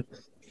Collection,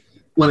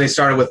 when they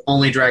started with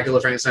only Dracula,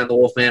 Frankenstein, the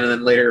Wolfman, and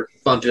then later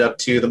bumped it up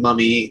to the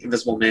Mummy,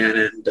 Invisible Man,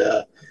 and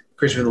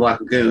Creature from the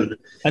Black Lagoon.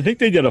 I think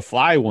they did a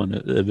Fly one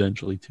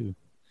eventually too.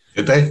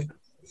 Did they?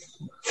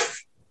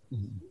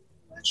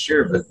 Not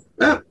sure,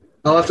 but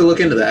I'll have to look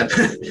into that.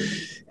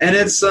 And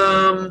it's,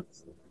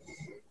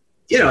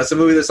 it's a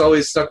movie that's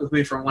always stuck with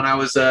me from when I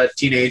was a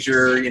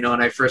teenager, and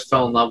I first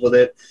fell in love with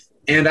it.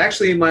 And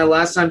actually, my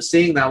last time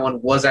seeing that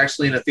one was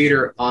actually in a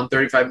theater on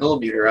 35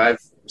 millimeter. I've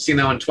seen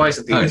that one twice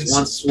in theaters. Nice.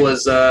 Once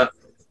was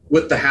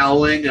with The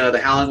Howling.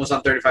 The Howling was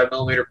on 35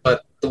 millimeter,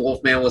 but The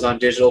Wolfman was on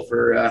digital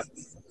for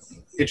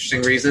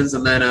interesting reasons.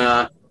 And then,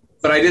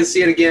 but I did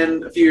see it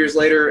again a few years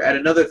later at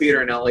another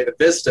theater in LA, the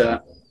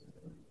Vista,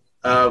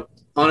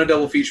 on a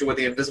double feature with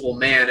The Invisible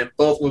Man, and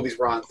both movies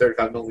were on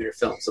 35 millimeter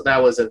film. So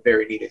that was a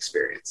very neat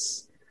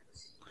experience.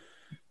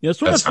 Yeah,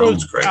 so that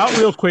sounds great. Out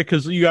real quick,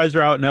 because you guys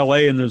are out in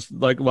LA and there's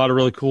like a lot of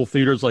really cool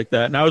theaters like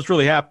that. And I was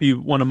really happy.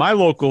 One of my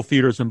local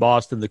theaters in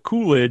Boston, the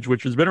Coolidge,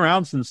 which has been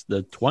around since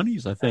the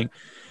 20s, I think.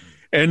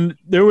 And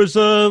there was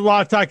a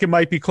lot of talk it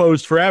might be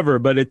closed forever,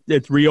 but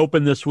it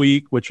reopened this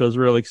week, which I was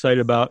really excited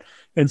about.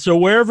 And so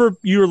wherever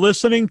you're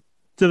listening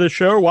to the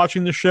show or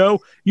watching the show,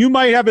 you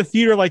might have a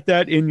theater like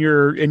that in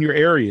your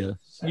area.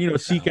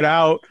 Seek it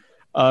out,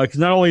 because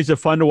not only is it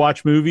fun to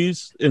watch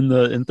movies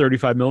in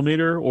 35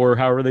 millimeter or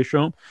however they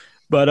show them,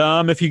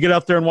 but if you get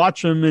out there and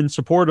watch them and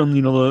support them,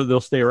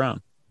 they'll stay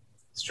around.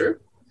 It's true.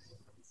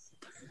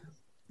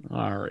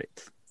 All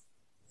right.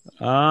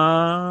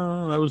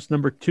 That was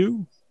number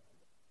 2,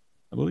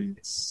 I believe.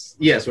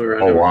 Yes, we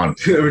were on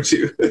number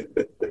 2.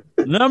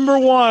 Number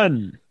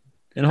 1.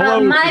 And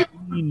hello,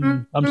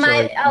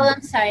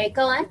 I'm sorry.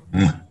 Go on.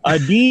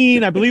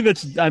 Dean, I believe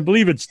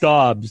it's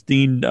Dobbs.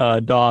 Dean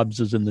Dobbs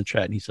is in the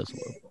chat, and he says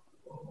hello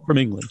from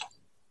England.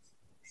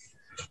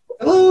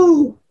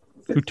 Hello.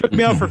 Who took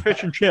me out for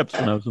fish and chips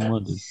when I was in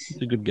London.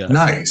 He's a good guy.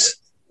 Nice.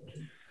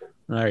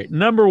 All right,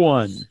 number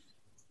 1.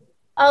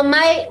 Oh,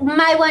 my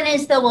one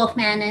is The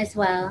Wolfman as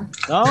well.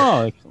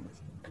 Oh, excellent.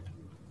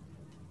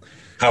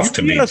 Tough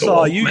to meet The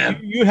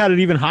Wolfman. You had it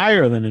even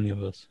higher than any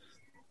of us.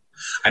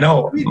 I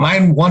know.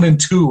 Mine 1 and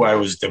 2 I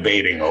was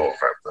debating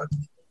over, but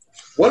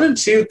 1 and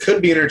 2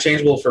 could be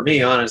interchangeable for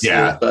me, honestly.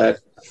 Yeah.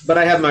 But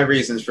I have my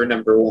reasons for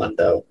number 1,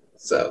 though.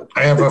 So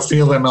I have a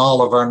feeling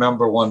all of our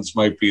number 1s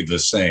might be the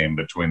same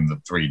between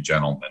the 3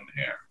 gentlemen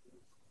here.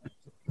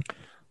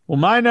 Well,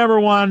 my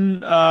number 1,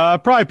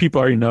 probably people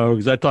already know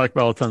because I talk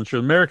about all the time. Sure,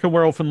 American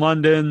Werewolf in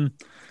London.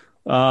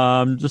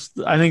 I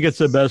think it's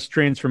the best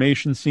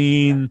transformation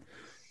scene.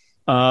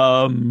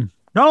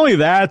 Not only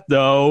that,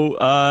 though,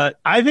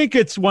 I think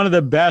it's one of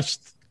the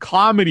best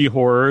comedy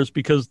horrors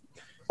because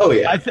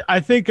I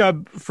think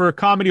for a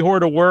comedy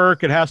horror to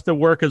work, it has to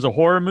work as a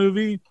horror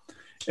movie.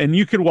 And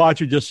you could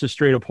watch it just a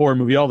straight up horror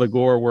movie. All the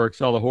gore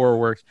works, all the horror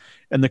works.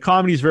 And the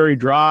comedy is very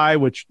dry,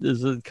 which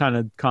is the kind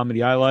of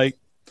comedy I like.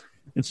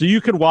 And so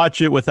you could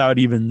watch it without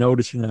even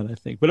noticing that, I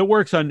think. But it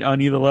works on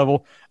either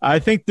level. I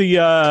think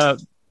the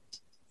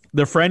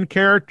friend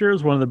character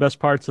is one of the best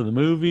parts of the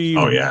movie.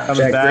 Oh, yeah.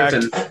 Jack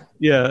Griffin.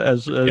 Yeah,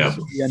 as the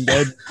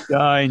undead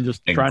guy.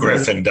 And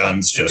Griffin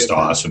Dunn's just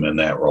awesome in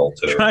that role,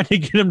 too. Trying to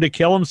get him to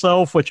kill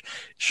himself, which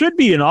should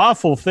be an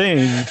awful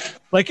thing.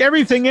 Like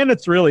everything in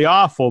it's really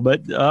awful,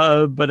 but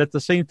at the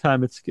same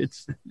time, it's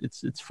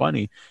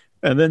funny.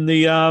 And then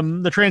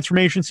the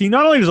transformation scene,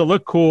 not only does it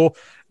look cool,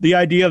 the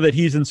idea that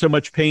he's in so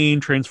much pain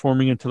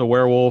transforming into the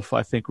werewolf,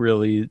 I think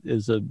really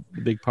is a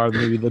big part of the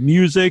movie. The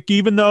music,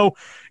 even though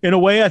in a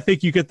way I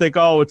think you could think,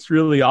 oh, it's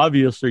really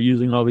obvious they're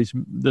using all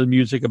the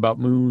music about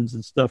moons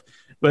and stuff,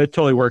 but it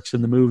totally works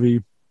in the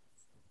movie.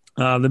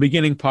 The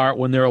beginning part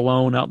when they're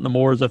alone out in the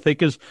moors, I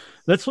think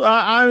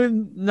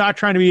I'm not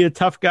trying to be a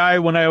tough guy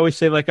when I always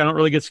say like I don't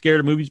really get scared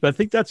of movies, but I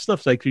think that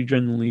stuff's actually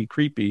genuinely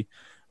creepy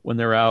when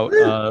they're out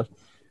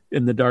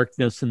in the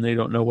darkness and they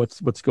don't know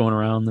what's going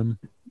around them.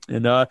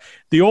 And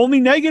the only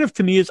negative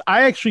to me is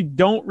I actually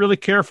don't really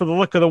care for the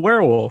look of the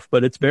werewolf,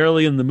 but it's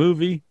barely in the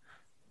movie.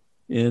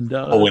 And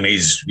when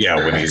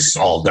he's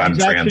all done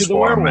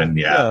transforming,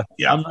 yeah,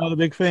 I'm not a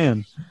big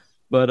fan,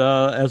 but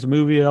as a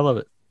movie, I love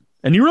it.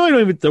 And you really don't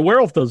even, the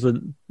werewolf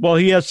doesn't, well,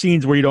 he has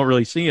scenes where you don't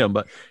really see him,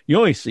 but you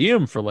only see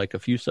him for like a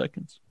few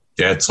seconds.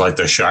 Yeah, it's like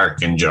the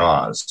shark in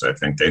Jaws. I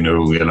think they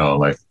knew,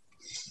 like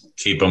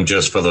keep him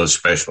just for those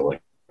special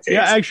occasions.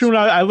 Yeah, actually, when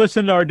I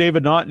listened to our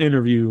David Naughton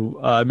interview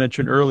I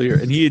mentioned earlier,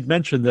 and he had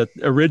mentioned that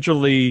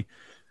originally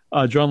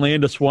John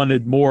Landis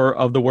wanted more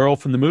of the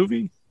werewolf in the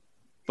movie,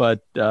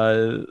 but they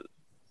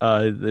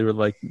were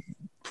like,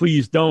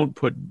 please don't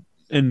put,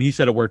 and he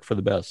said it worked for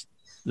the best,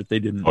 that they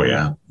didn't. Oh,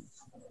 yeah.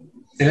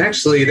 And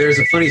actually, there's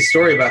a funny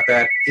story about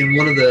that. In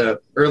one of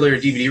the earlier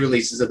DVD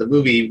releases of the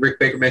movie, Rick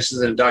Baker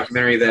mentions in a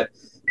documentary that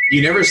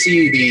you never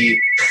see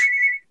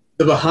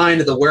the behind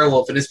of the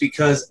werewolf, and it's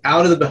because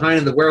out of the behind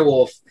of the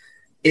werewolf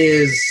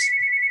is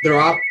the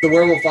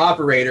werewolf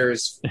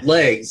operator's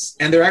legs,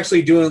 and they're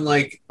actually doing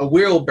like a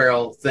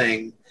wheelbarrow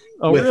thing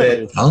with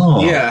really? it.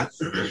 Oh. Yeah.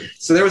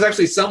 So there was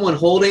actually someone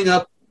holding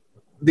up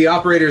the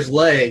operator's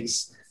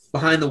legs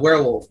behind the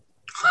werewolf.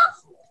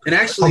 And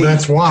actually,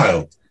 that's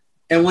wild.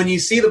 And when you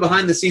see the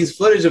behind-the-scenes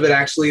footage of it,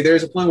 actually,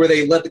 there's a point where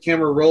they let the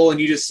camera roll,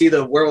 and you just see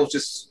the werewolf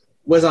just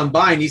whiz on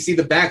by, and you see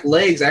the back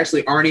legs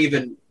actually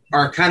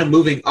are kind of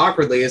moving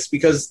awkwardly. It's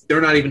because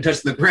they're not even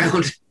touching the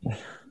ground.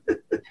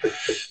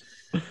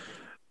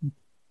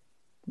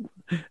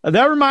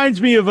 That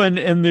reminds me of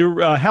in the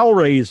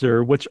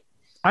Hellraiser, which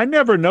I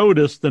never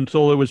noticed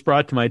until it was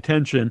brought to my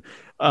attention.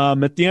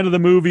 At the end of the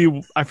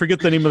movie, I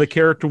forget the name of the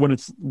character when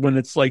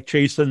it's like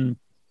chasing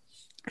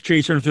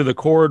through the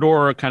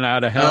corridor, kind of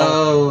out of hell.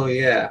 Oh,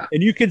 yeah.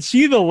 And you can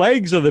see the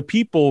legs of the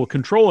people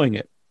controlling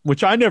it,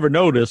 which I never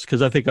noticed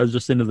because I think I was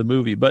just into the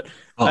movie. But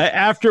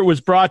after it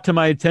was brought to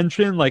my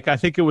attention, like I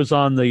think it was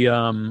on the,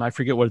 I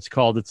forget what it's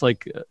called. It's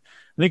like,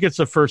 I think it's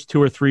the first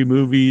 2 or 3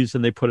 movies,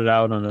 and they put it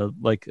out on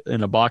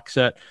in a box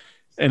set.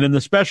 And in the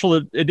special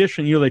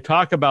edition, they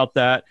talk about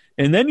that,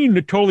 and then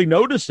you totally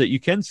notice it. You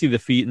can see the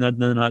feet,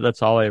 and then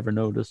that's all I ever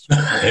noticed.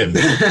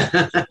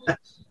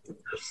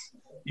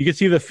 You can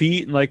see the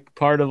feet and like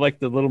part of like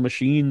the little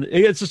machine.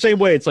 It's the same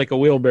way. It's like a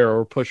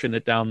wheelbarrow pushing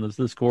it down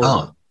this corridor.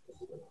 Oh.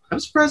 I'm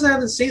surprised I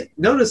haven't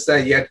noticed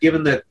that yet,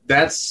 given that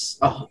that's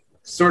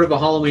sort of a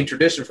Halloween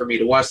tradition for me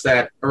to watch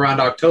that around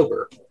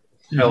October.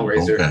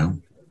 Hellraiser. Okay.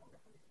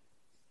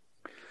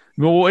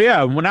 Well,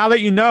 yeah. Well, now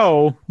that you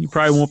know, you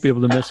probably won't be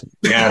able to miss it.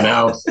 Yeah,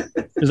 now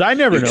because I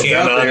never know.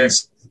 Can't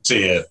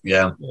see it.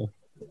 Yeah.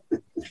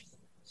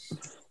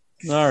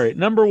 All right,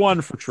 number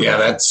 1 for Troy. Yeah,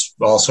 that's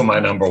also my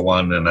number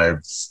 1, and I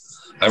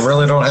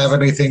really don't have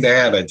anything to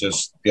add. I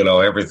just,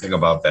 everything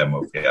about that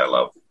movie I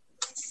love.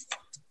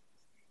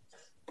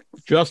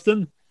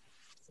 Justin?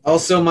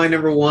 Also my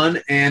number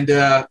 1, and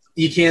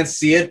you can't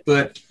see it,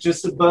 but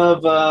just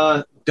above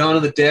Dawn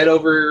of the Dead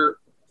over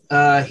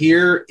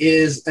here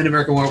is An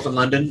American Werewolf in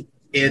London.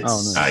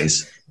 It's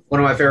nice. One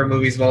of my favorite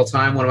movies of all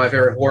time, one of my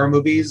favorite horror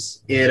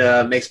movies.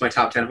 It makes my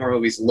top 10 horror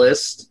movies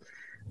list.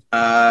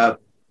 The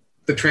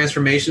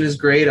transformation is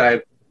great.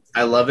 I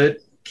love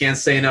it. Can't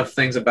say enough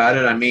things about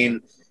it. I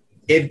mean,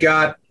 it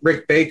got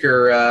Rick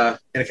Baker an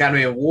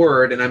Academy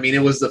Award, and I mean,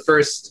 it was the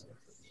first.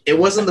 It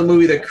wasn't the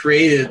movie that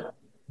created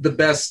the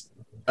best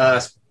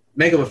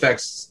makeup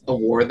effects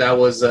award. That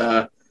was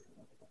The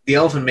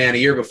Elephant Man a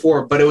year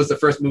before, but it was the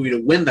first movie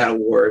to win that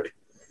award,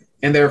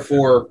 and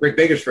therefore Rick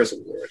Baker's first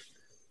award.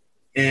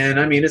 And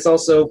I mean, it's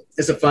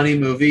a funny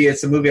movie.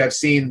 It's a movie I've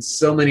seen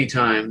so many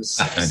times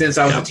since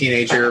I was a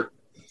teenager.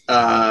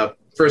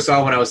 First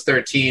saw when I was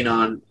 13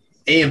 on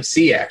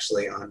AMC,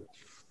 actually, on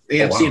the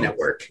AMC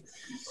network.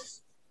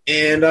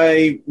 And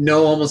I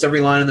know almost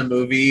every line in the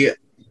movie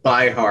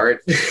by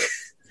heart.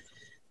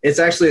 It's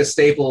actually a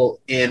staple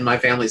in my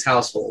family's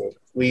household.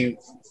 We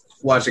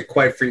watch it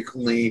quite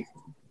frequently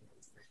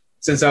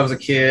since I was a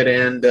kid,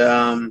 and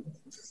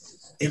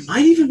it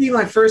might even be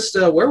my first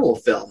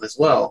werewolf film as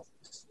well.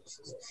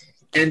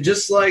 And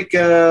just like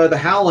The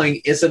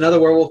Howling, it's another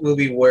werewolf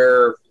movie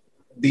where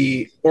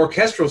the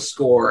orchestral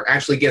score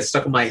actually gets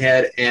stuck in my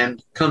head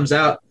and comes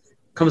about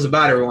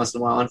every once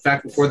in a while. In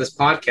fact, before this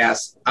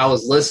podcast, I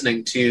was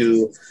listening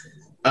to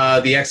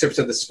the excerpts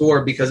of the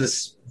score because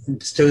it's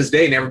to this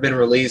day never been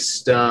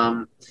released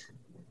in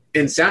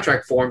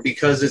soundtrack form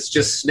because it's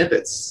just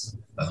snippets.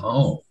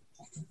 Oh.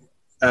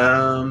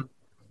 But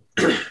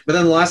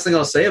then the last thing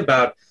I'll say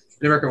about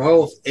An American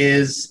Werewolf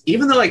is,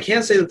 even though I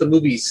can't say that the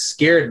movie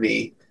scared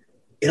me,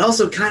 it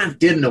also kind of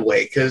did in a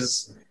way,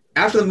 because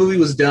after the movie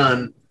was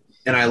done,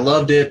 and I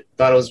loved it,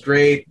 thought it was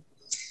great,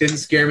 didn't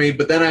scare me,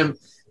 but then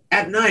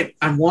at night,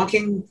 I'm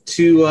walking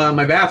to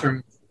my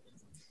bathroom,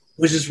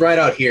 which is right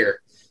out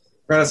here,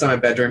 right outside my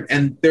bedroom,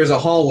 and there's a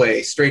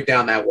hallway straight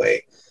down that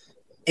way.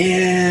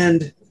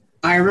 And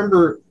I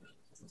remember,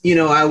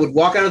 I would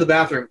walk out of the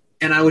bathroom,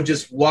 and I would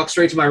just walk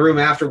straight to my room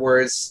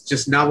afterwards,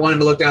 just not wanting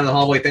to look down the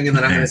hallway, thinking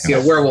that I'm going to see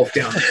a werewolf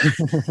down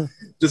there.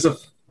 Just a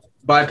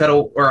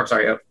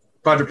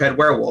quadruped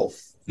werewolf.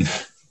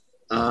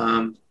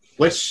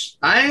 Which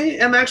I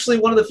am actually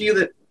one of the few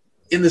that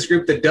in this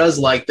group that does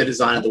like the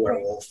design of the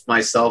werewolf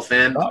myself,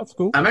 and that's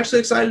cool. I'm actually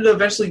excited to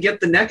eventually get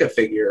the NECA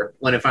figure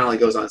when it finally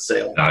goes on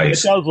sale.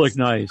 Nice. It does look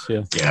nice,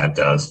 yeah. Yeah, it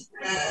does.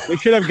 They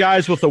should have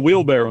guys with a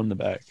wheelbarrow in the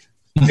back.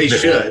 They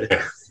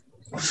should.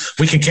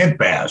 We can kid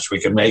bash. We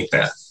can make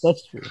that.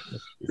 That's true.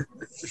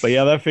 But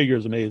yeah, that figure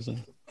is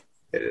amazing.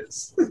 It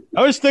is. I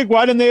always think,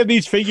 why didn't they have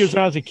these figures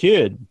when I was a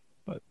kid?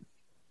 But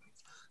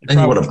then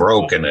you would have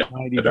broken it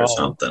 $90 or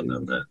something.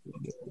 And that.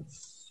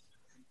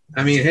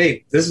 I mean,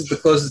 hey, this is the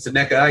closest to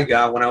NECA I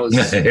got when I was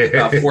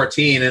about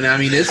 14, and I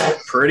mean, it's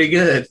pretty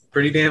good.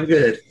 Pretty damn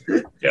good.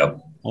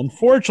 Yep.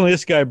 Unfortunately,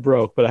 this guy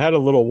broke, but I had a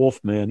little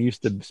wolf man. He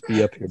used to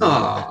be up here.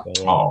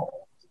 Oh.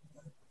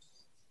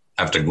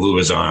 Have to glue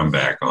his arm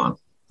back on.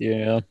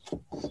 Yeah.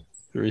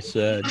 Very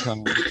sad.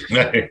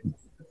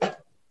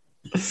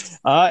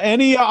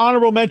 Any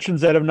honorable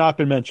mentions that have not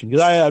been mentioned?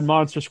 Because I had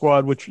Monster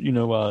Squad, which,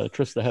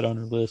 Trista had on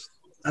her list.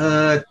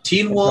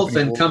 Teen Wolf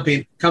and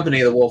Company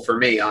of the Wolf for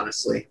me,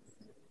 honestly.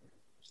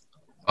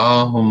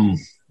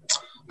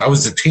 I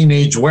was a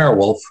teenage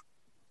werewolf.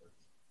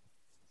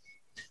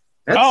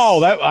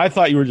 I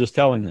thought you were just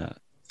telling that.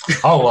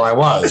 Oh, well, I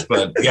was,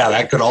 but yeah,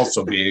 that could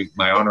also be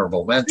my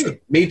honorable mention.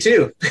 Me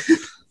too.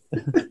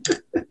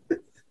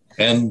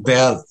 And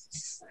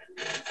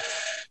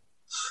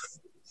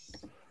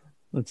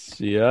let's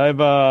see. I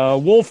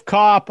have Wolf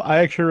Cop. I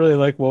actually really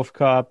like Wolf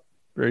Cop.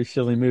 Very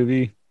silly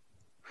movie.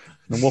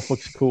 The wolf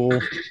looks cool.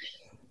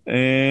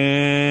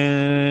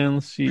 And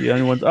let's see.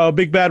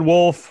 Big Bad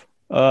Wolf.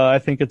 I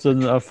think it's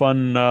a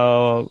fun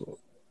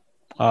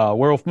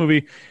werewolf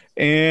movie.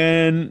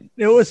 And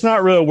it's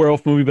not really a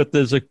werewolf movie, but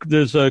there's a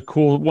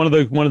cool one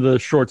of the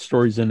short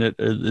stories in it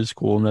is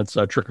cool, and that's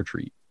Trick or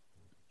Treat.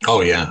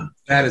 Oh yeah,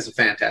 that is a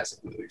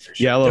fantastic movie for sure.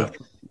 Yeah, I love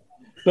it.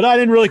 But I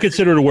didn't really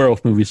consider it a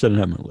werewolf movie, so I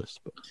didn't have my list.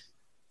 But.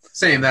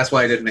 Same. That's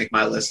why I didn't make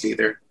my list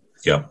either.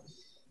 Yep.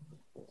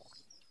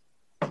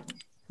 All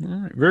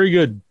right, very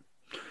good.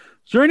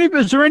 Is there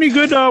any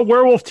good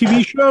werewolf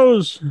TV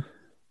shows?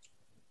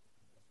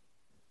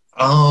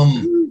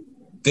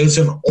 There's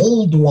an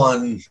old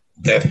one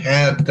that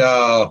had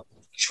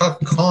Chuck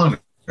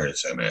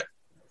Connors in it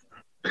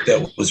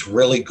that was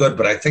really good,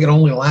 but I think it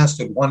only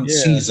lasted one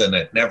season.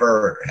 It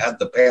never had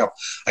the payoff.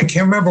 I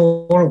can't remember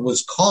what it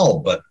was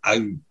called, but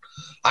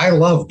I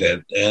loved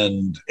it.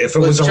 And if it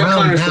was Chuck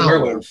around Connors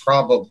now, it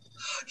probably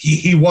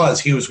he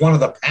was one of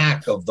the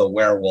pack of the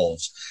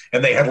werewolves,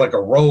 and they had like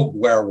a rogue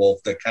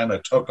werewolf that kind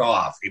of took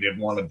off. He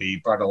didn't want to be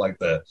part of like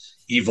the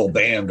evil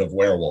band of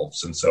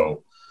werewolves, and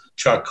so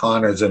Chuck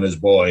Connors and his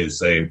boys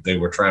they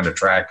were trying to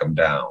track him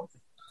down.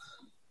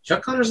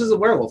 Chuck Connors is a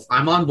werewolf.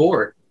 I'm on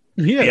board.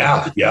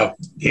 Yeah.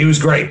 He was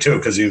great too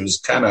because he was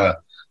kind of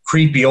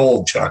creepy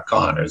old Chuck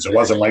Connors. It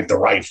wasn't like the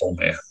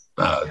Rifleman,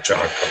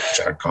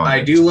 Chuck Connors.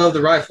 I do love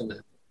the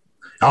Rifleman.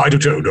 Oh, I do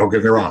too. Don't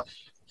get me wrong.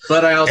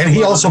 But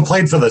he also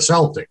played for the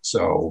Celtics,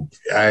 so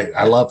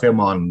I love him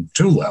on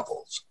two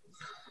levels.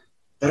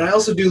 But I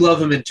also do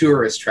love him in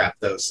Tourist Trap,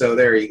 though. So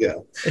there you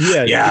go.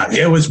 Yeah.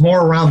 It was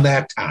more around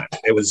that time.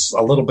 It was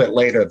a little bit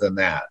later than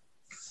that.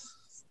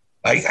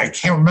 I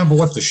can't remember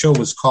what the show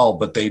was called,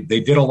 but they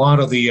did a lot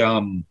of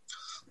the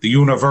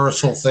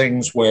Universal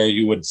things where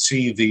you would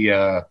see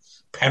the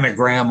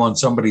pentagram on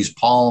somebody's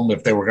palm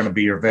if they were going to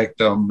be your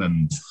victim,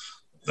 and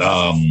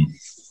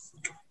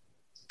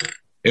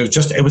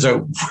it was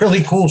a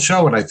really cool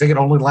show, and I think it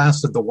only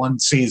lasted the one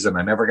season.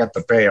 I never got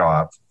the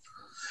payoff.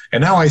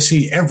 And now I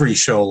see every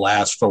show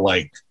last for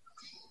like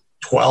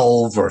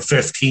 12 or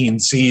 15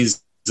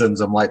 seasons.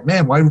 I'm like,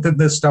 man, why didn't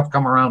this stuff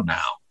come around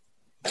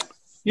now?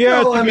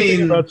 Yeah, I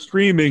mean, about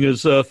streaming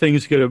is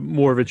things get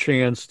more of a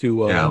chance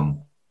to,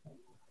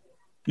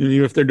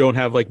 even if they don't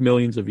have like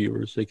millions of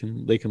viewers, they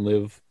can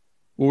live.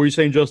 What were you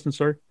saying, Justin?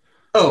 Sorry.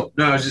 Oh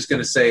no, I was just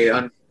gonna say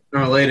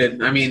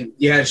unrelated. I mean,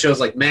 you had shows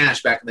like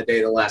MASH back in the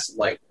day that lasted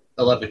like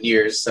 11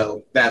 years,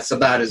 so that's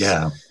about as.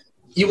 Yeah.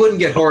 You wouldn't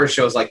get horror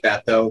shows like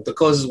that, though. The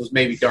closest was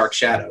maybe Dark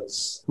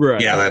Shadows.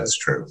 Right. Yeah, that's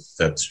true.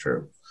 That's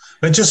true.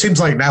 It just seems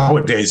like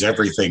nowadays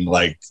everything,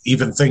 like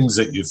even things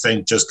that you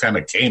think just kind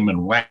of came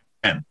and went.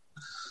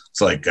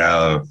 It's like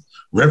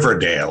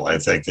Riverdale, I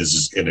think,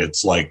 is in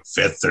its like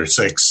 5th or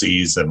 6th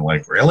season.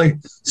 Like, really?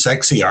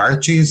 Sexy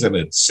Archie's in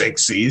its 6th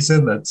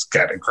season? That's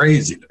kind of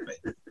crazy to me.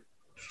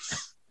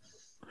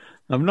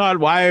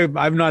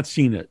 I've not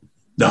seen it.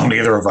 No,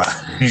 neither have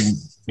I.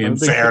 In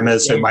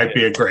fairness, it might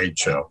be a great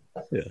show.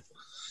 Yeah.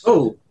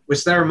 Oh,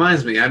 which that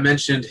reminds me, I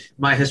mentioned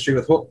my history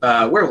with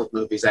werewolf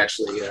movies,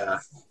 actually,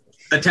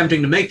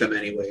 attempting to make them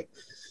anyway.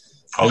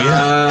 Oh,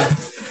 yeah.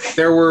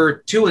 There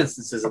were two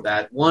instances of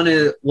that. One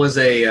was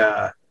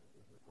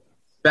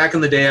back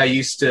in the day, I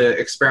used to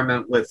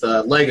experiment with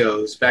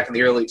Legos back in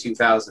the early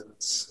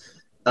 2000s,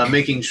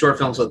 making short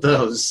films with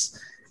those.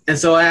 And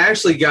so I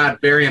actually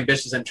got very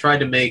ambitious and tried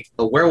to make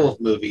a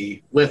werewolf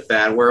movie with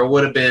that, where it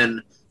would have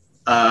been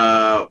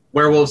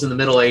werewolves in the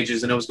Middle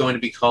Ages, and it was going to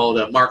be called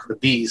Mark of the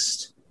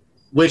Beast,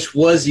 which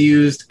was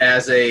used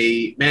as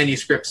a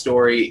manuscript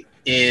story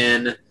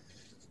in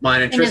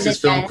mine and Tristan's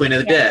film, Queen of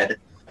the Dead.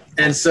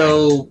 And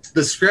so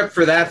the script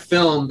for that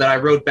film that I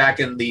wrote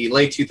back in the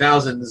late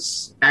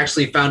 2000s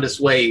actually found its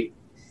way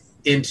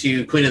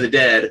into Queen of the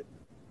Dead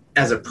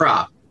as a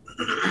prop.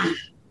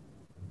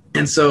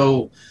 And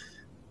so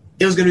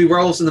it was going to be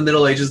werewolves in the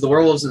Middle Ages. The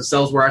werewolves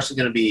themselves were actually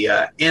going to be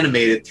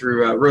animated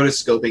through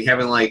rotoscoping,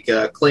 having like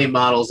clay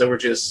models that were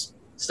just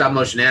stop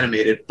motion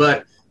animated.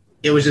 But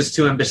it was just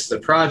too ambitious a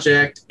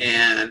project,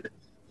 and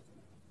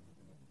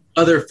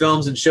other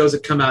films and shows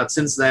that come out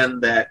since then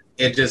that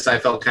I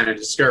felt kind of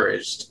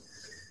discouraged.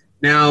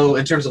 Now,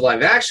 in terms of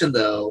live action,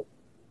 though,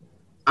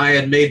 I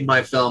had made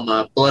my film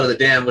Blood of the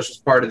Damned, which was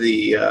part of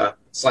the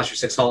Slasher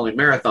 6 Halloween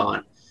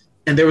Marathon.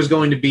 And there was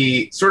going to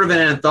be sort of an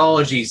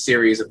anthology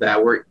series of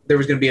that, where there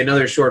was going to be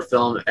another short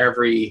film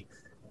every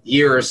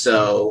year or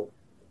so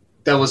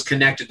that was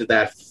connected to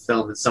that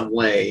film in some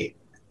way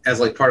as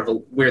like part of a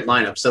weird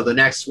lineup. So the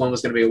next one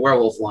was going to be a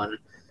werewolf one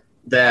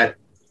that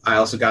I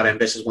also got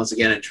ambitious once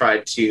again and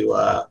tried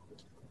to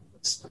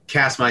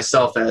cast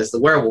myself as the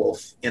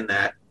werewolf in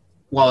that,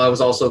 while I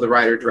was also the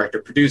writer, director,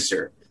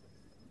 producer.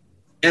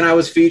 And I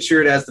was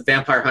featured as the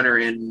vampire hunter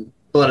in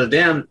Blood of the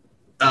Damned.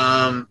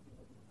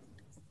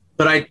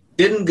 But I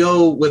didn't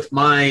go with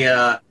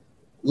my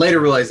later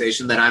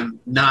realization that I'm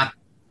not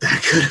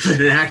that good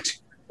of an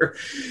actor.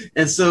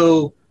 And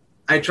so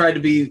I tried to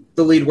be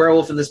the lead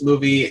werewolf in this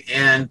movie.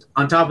 And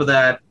on top of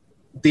that,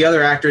 the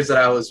other actors that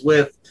I was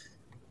with,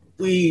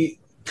 we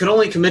could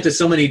only commit to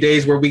so many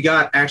days, where we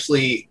got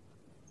actually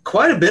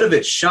quite a bit of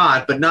it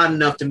shot, but not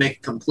enough to make a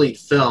complete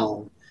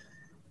film.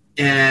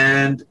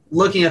 And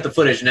looking at the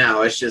footage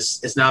now,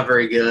 it's not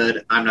very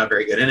good. I'm not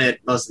very good in it.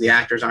 Most of the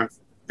actors aren't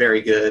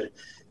very good.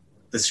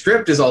 The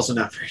script is also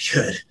not very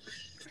good.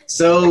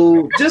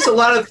 So just a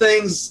lot of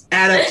things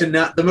add up to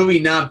the movie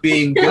not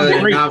being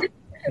good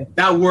and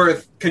not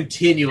worth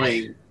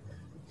continuing.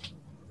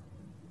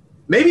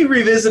 Maybe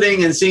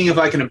revisiting and seeing if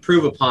I can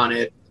improve upon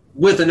it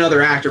with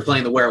another actor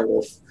playing the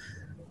werewolf.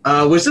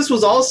 Which this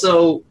was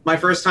also my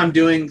first time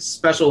doing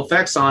special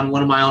effects on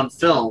one of my own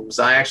films.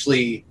 I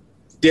actually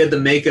did the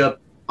makeup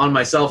on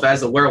myself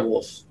as a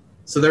werewolf.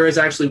 So there is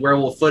actually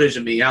werewolf footage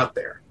of me out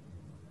there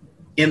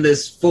in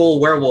this full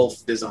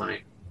werewolf design,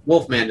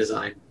 Wolfman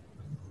design.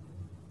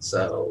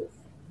 So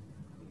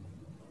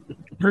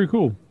very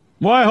cool.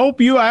 Well, I hope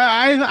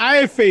I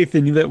have faith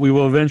in you that we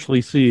will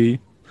eventually see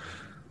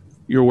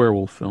your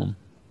werewolf film.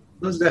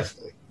 Most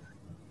definitely.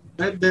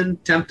 I've been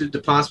tempted to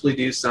possibly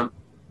do something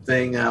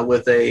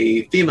with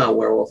a female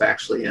werewolf,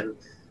 actually, and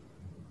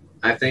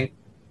I think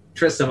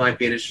Trista might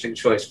be an interesting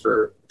choice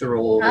for the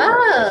role of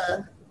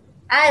werewolf.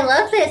 I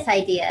love this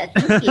idea.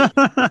 Thank you.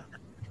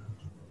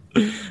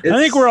 I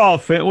think we're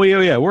all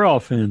we're all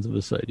fans of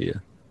this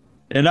idea.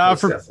 And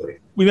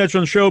we mentioned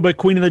on the show, but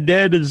Queen of the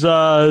Dead is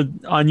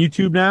on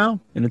YouTube now,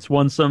 and it's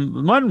won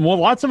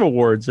lots of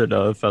awards at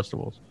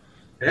festivals.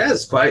 It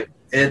is quite.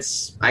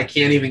 I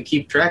can't even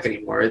keep track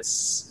anymore. I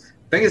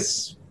think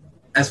it's,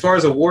 as far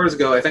as awards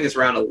go, I think it's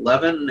around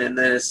 11, and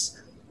then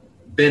it's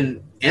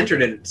been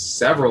entered in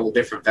several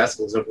different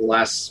festivals over the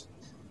last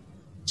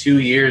 2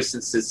 years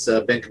since it's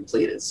been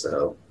completed.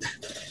 So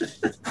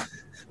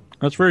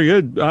that's very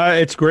good.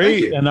 It's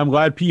great, and I'm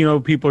glad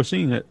people are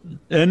seeing it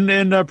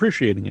and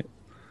appreciating it.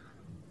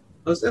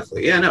 Most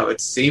definitely, yeah. No, it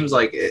seems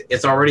like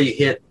it's already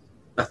hit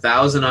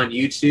 1,000 on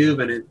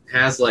YouTube, and it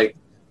has like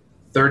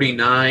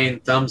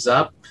 39 thumbs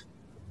up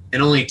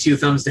and only 2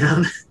 thumbs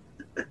down.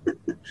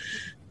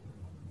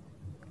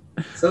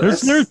 So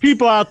there's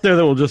people out there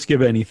that will just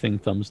give anything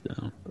thumbs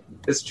down.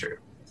 It's true.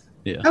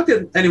 Yeah. How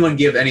could anyone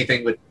give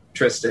anything with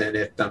Tristan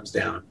if thumbs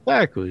down?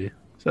 Exactly.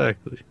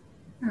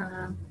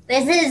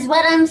 This is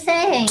what I'm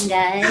saying,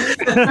 guys.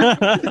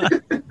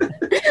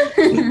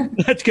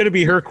 That's going to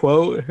be her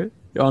quote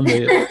on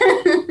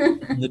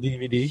the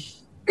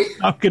DVD.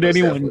 How could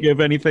anyone give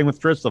anything with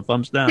Trista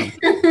thumbs down?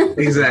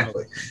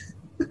 Exactly.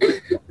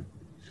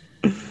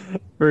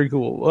 Very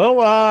cool.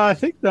 Well, I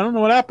don't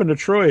know what happened to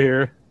Troy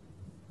here.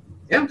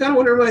 Yeah, I'm kind of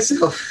wondering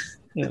myself.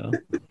 Yeah,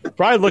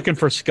 probably looking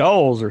for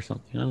skulls or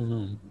something. I don't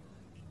know.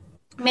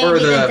 Maybe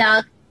the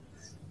dog.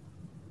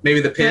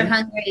 Maybe the pin.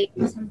 Hungry.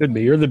 Could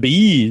be, or the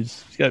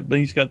bees.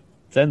 He's got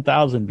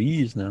 10,000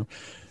 bees now.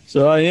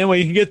 So anyway,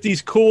 you can get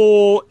these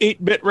cool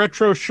 8-bit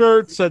retro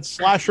shirts at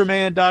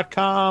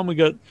slasherman.com. We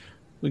got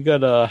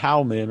a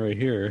Howlman right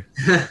here.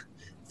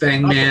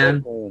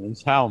 Fangman.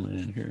 It's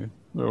Howlman here.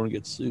 I don't want to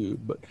get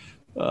sued, but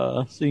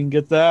so you can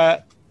get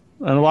that.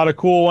 And a lot of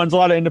cool ones, a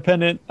lot of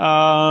independent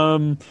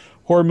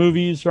horror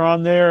movies are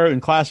on there,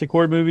 and classic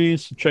horror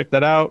movies. So check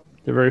that out.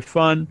 They're very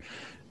fun.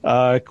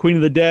 Queen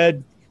of the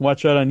Dead,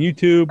 watch that on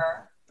YouTube.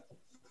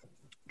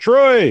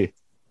 Troy.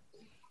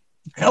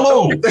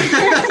 Hello.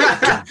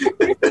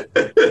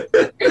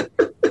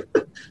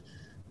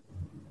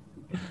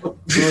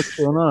 What's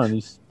going on?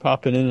 He's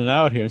popping in and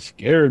out here. It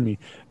scared me.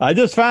 I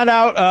just found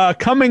out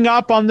coming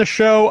up on the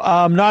show,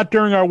 not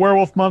during our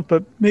Werewolf month,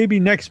 but maybe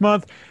next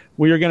month,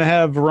 we are going to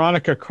have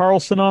Veronica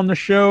Carlson on the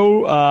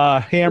show,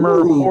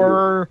 Hammer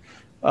horror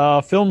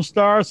film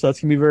star. So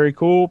that's going to be very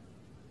cool.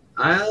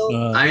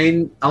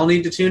 I'll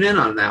need to tune in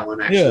on that one,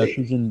 actually. Yeah,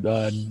 she's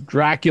in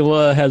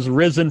Dracula Has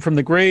Risen from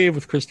the Grave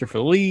with Christopher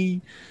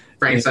Lee.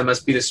 Frankenstein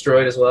Must Be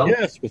Destroyed as well.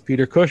 Yes, with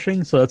Peter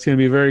Cushing. So that's going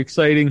to be a very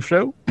exciting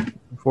show.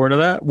 Looking forward to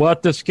that. We'll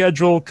have to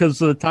schedule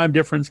because of the time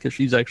difference, because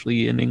she's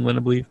actually in England,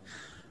 I believe.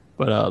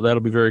 But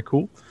that'll be very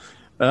cool.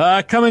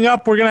 Coming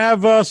up, we're going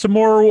to have some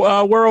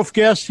more Werewolf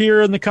guests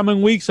here in the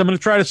coming weeks. I'm going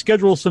to try to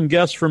schedule some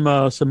guests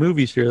from some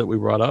movies here that we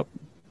brought up.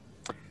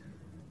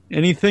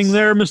 Anything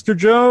there, Mr.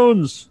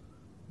 Jones?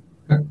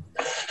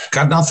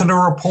 Got nothing to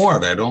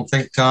report. I don't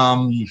think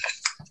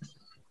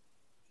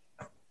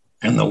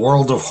in the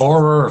world of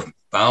horror,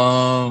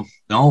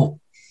 no.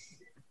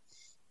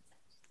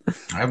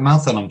 I have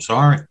nothing. I'm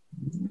sorry.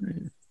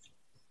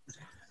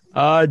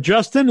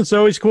 Justin, it's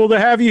always cool to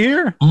have you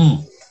here.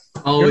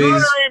 Always. You're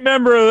not a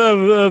member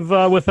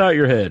of Without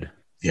Your Head.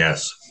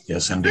 Yes,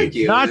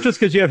 indeed. Not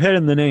just because you have head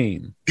in the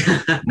name.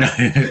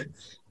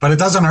 But it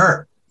doesn't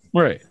hurt.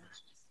 Right.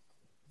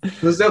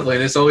 Most definitely,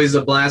 and it's always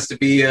a blast to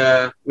be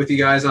with you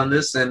guys on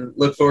this, and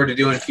look forward to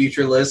doing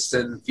future lists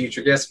and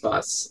future guest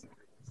spots.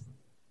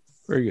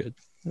 Very good.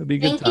 That'll be a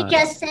good Thank time. you,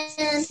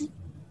 Justin.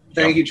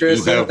 Thank you,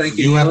 Tristan. Thank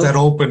you. You have that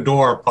open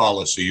door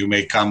policy. You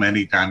may come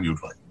anytime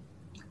you'd like.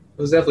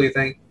 Most definitely.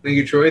 Thank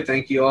you, Troy.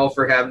 Thank you all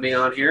for having me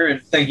on here,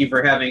 and thank you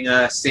for having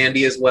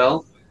Sandy as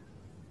well.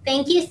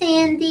 Thank you,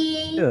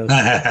 Sandy.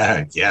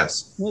 Yes.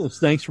 Yes.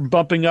 Thanks for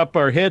bumping up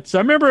our hits. I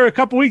remember a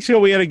couple weeks ago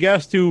we had a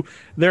guest who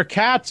their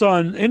cat's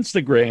on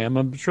Instagram.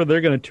 I'm sure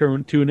they're going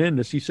to tune in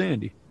to see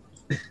Sandy.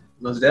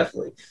 Most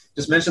definitely.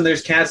 Just mention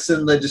there's cats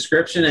in the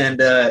description,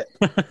 and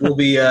we'll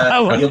be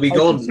you'll be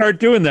golden. Start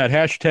doing that.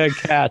 Hashtag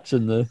cats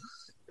in the.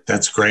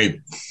 That's great.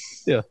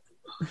 Yeah.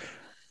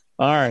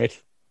 All right.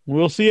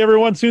 We'll see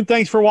everyone soon.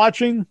 Thanks for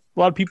watching. A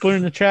lot of people are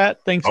in the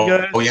chat. Thanks,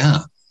 guys. Oh, yeah.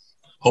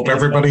 Hope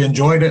everybody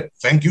enjoyed it.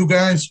 Thank you,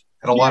 guys.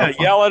 Had a lot of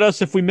fun. Yell at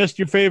us if we missed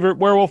your favorite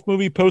werewolf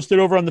movie. Post it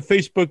over on the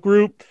Facebook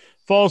group.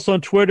 Follow us on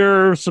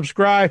Twitter.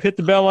 Subscribe. Hit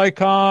the bell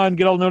icon.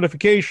 Get all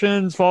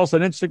notifications. Follow us on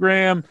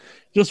Instagram.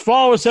 Just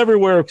follow us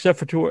everywhere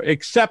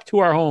except to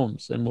our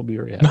homes, and we'll be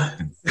very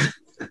happy.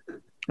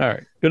 All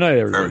right. Good night,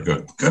 everybody. Very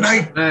good. Good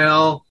night. Good night,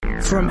 all.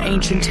 From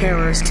ancient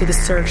terrors to the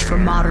search for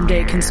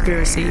modern-day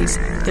conspiracies,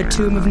 The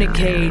Tomb of Nick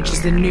Cage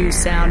is the new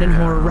sound in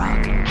horror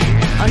rock.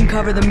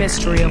 Uncover the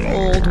mystery of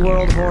old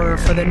world horror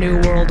for the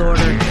new world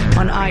order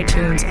on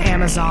iTunes,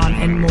 Amazon,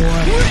 and more.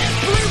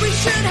 Ripley, we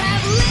should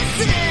have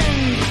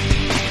listened.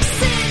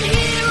 Sit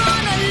here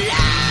on a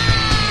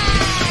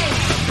lie.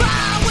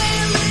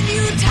 Bywell and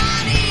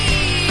Utani.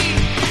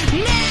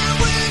 Now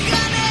we're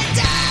gonna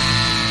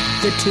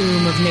die. The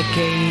Tomb of Nick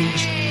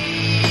Cage.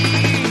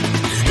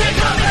 There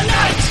come the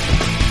night.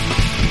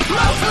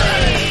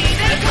 Mostly,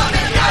 there come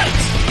the night.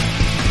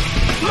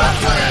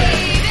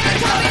 Mostly, there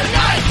come the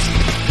night.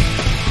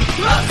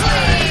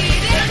 Mostly,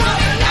 there come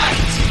the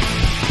night.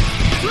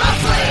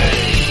 Mostly.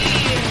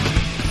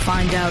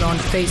 Find out on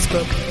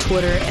Facebook,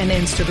 Twitter, and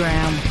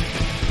Instagram.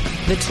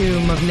 The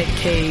Tomb of Nick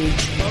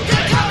Cage.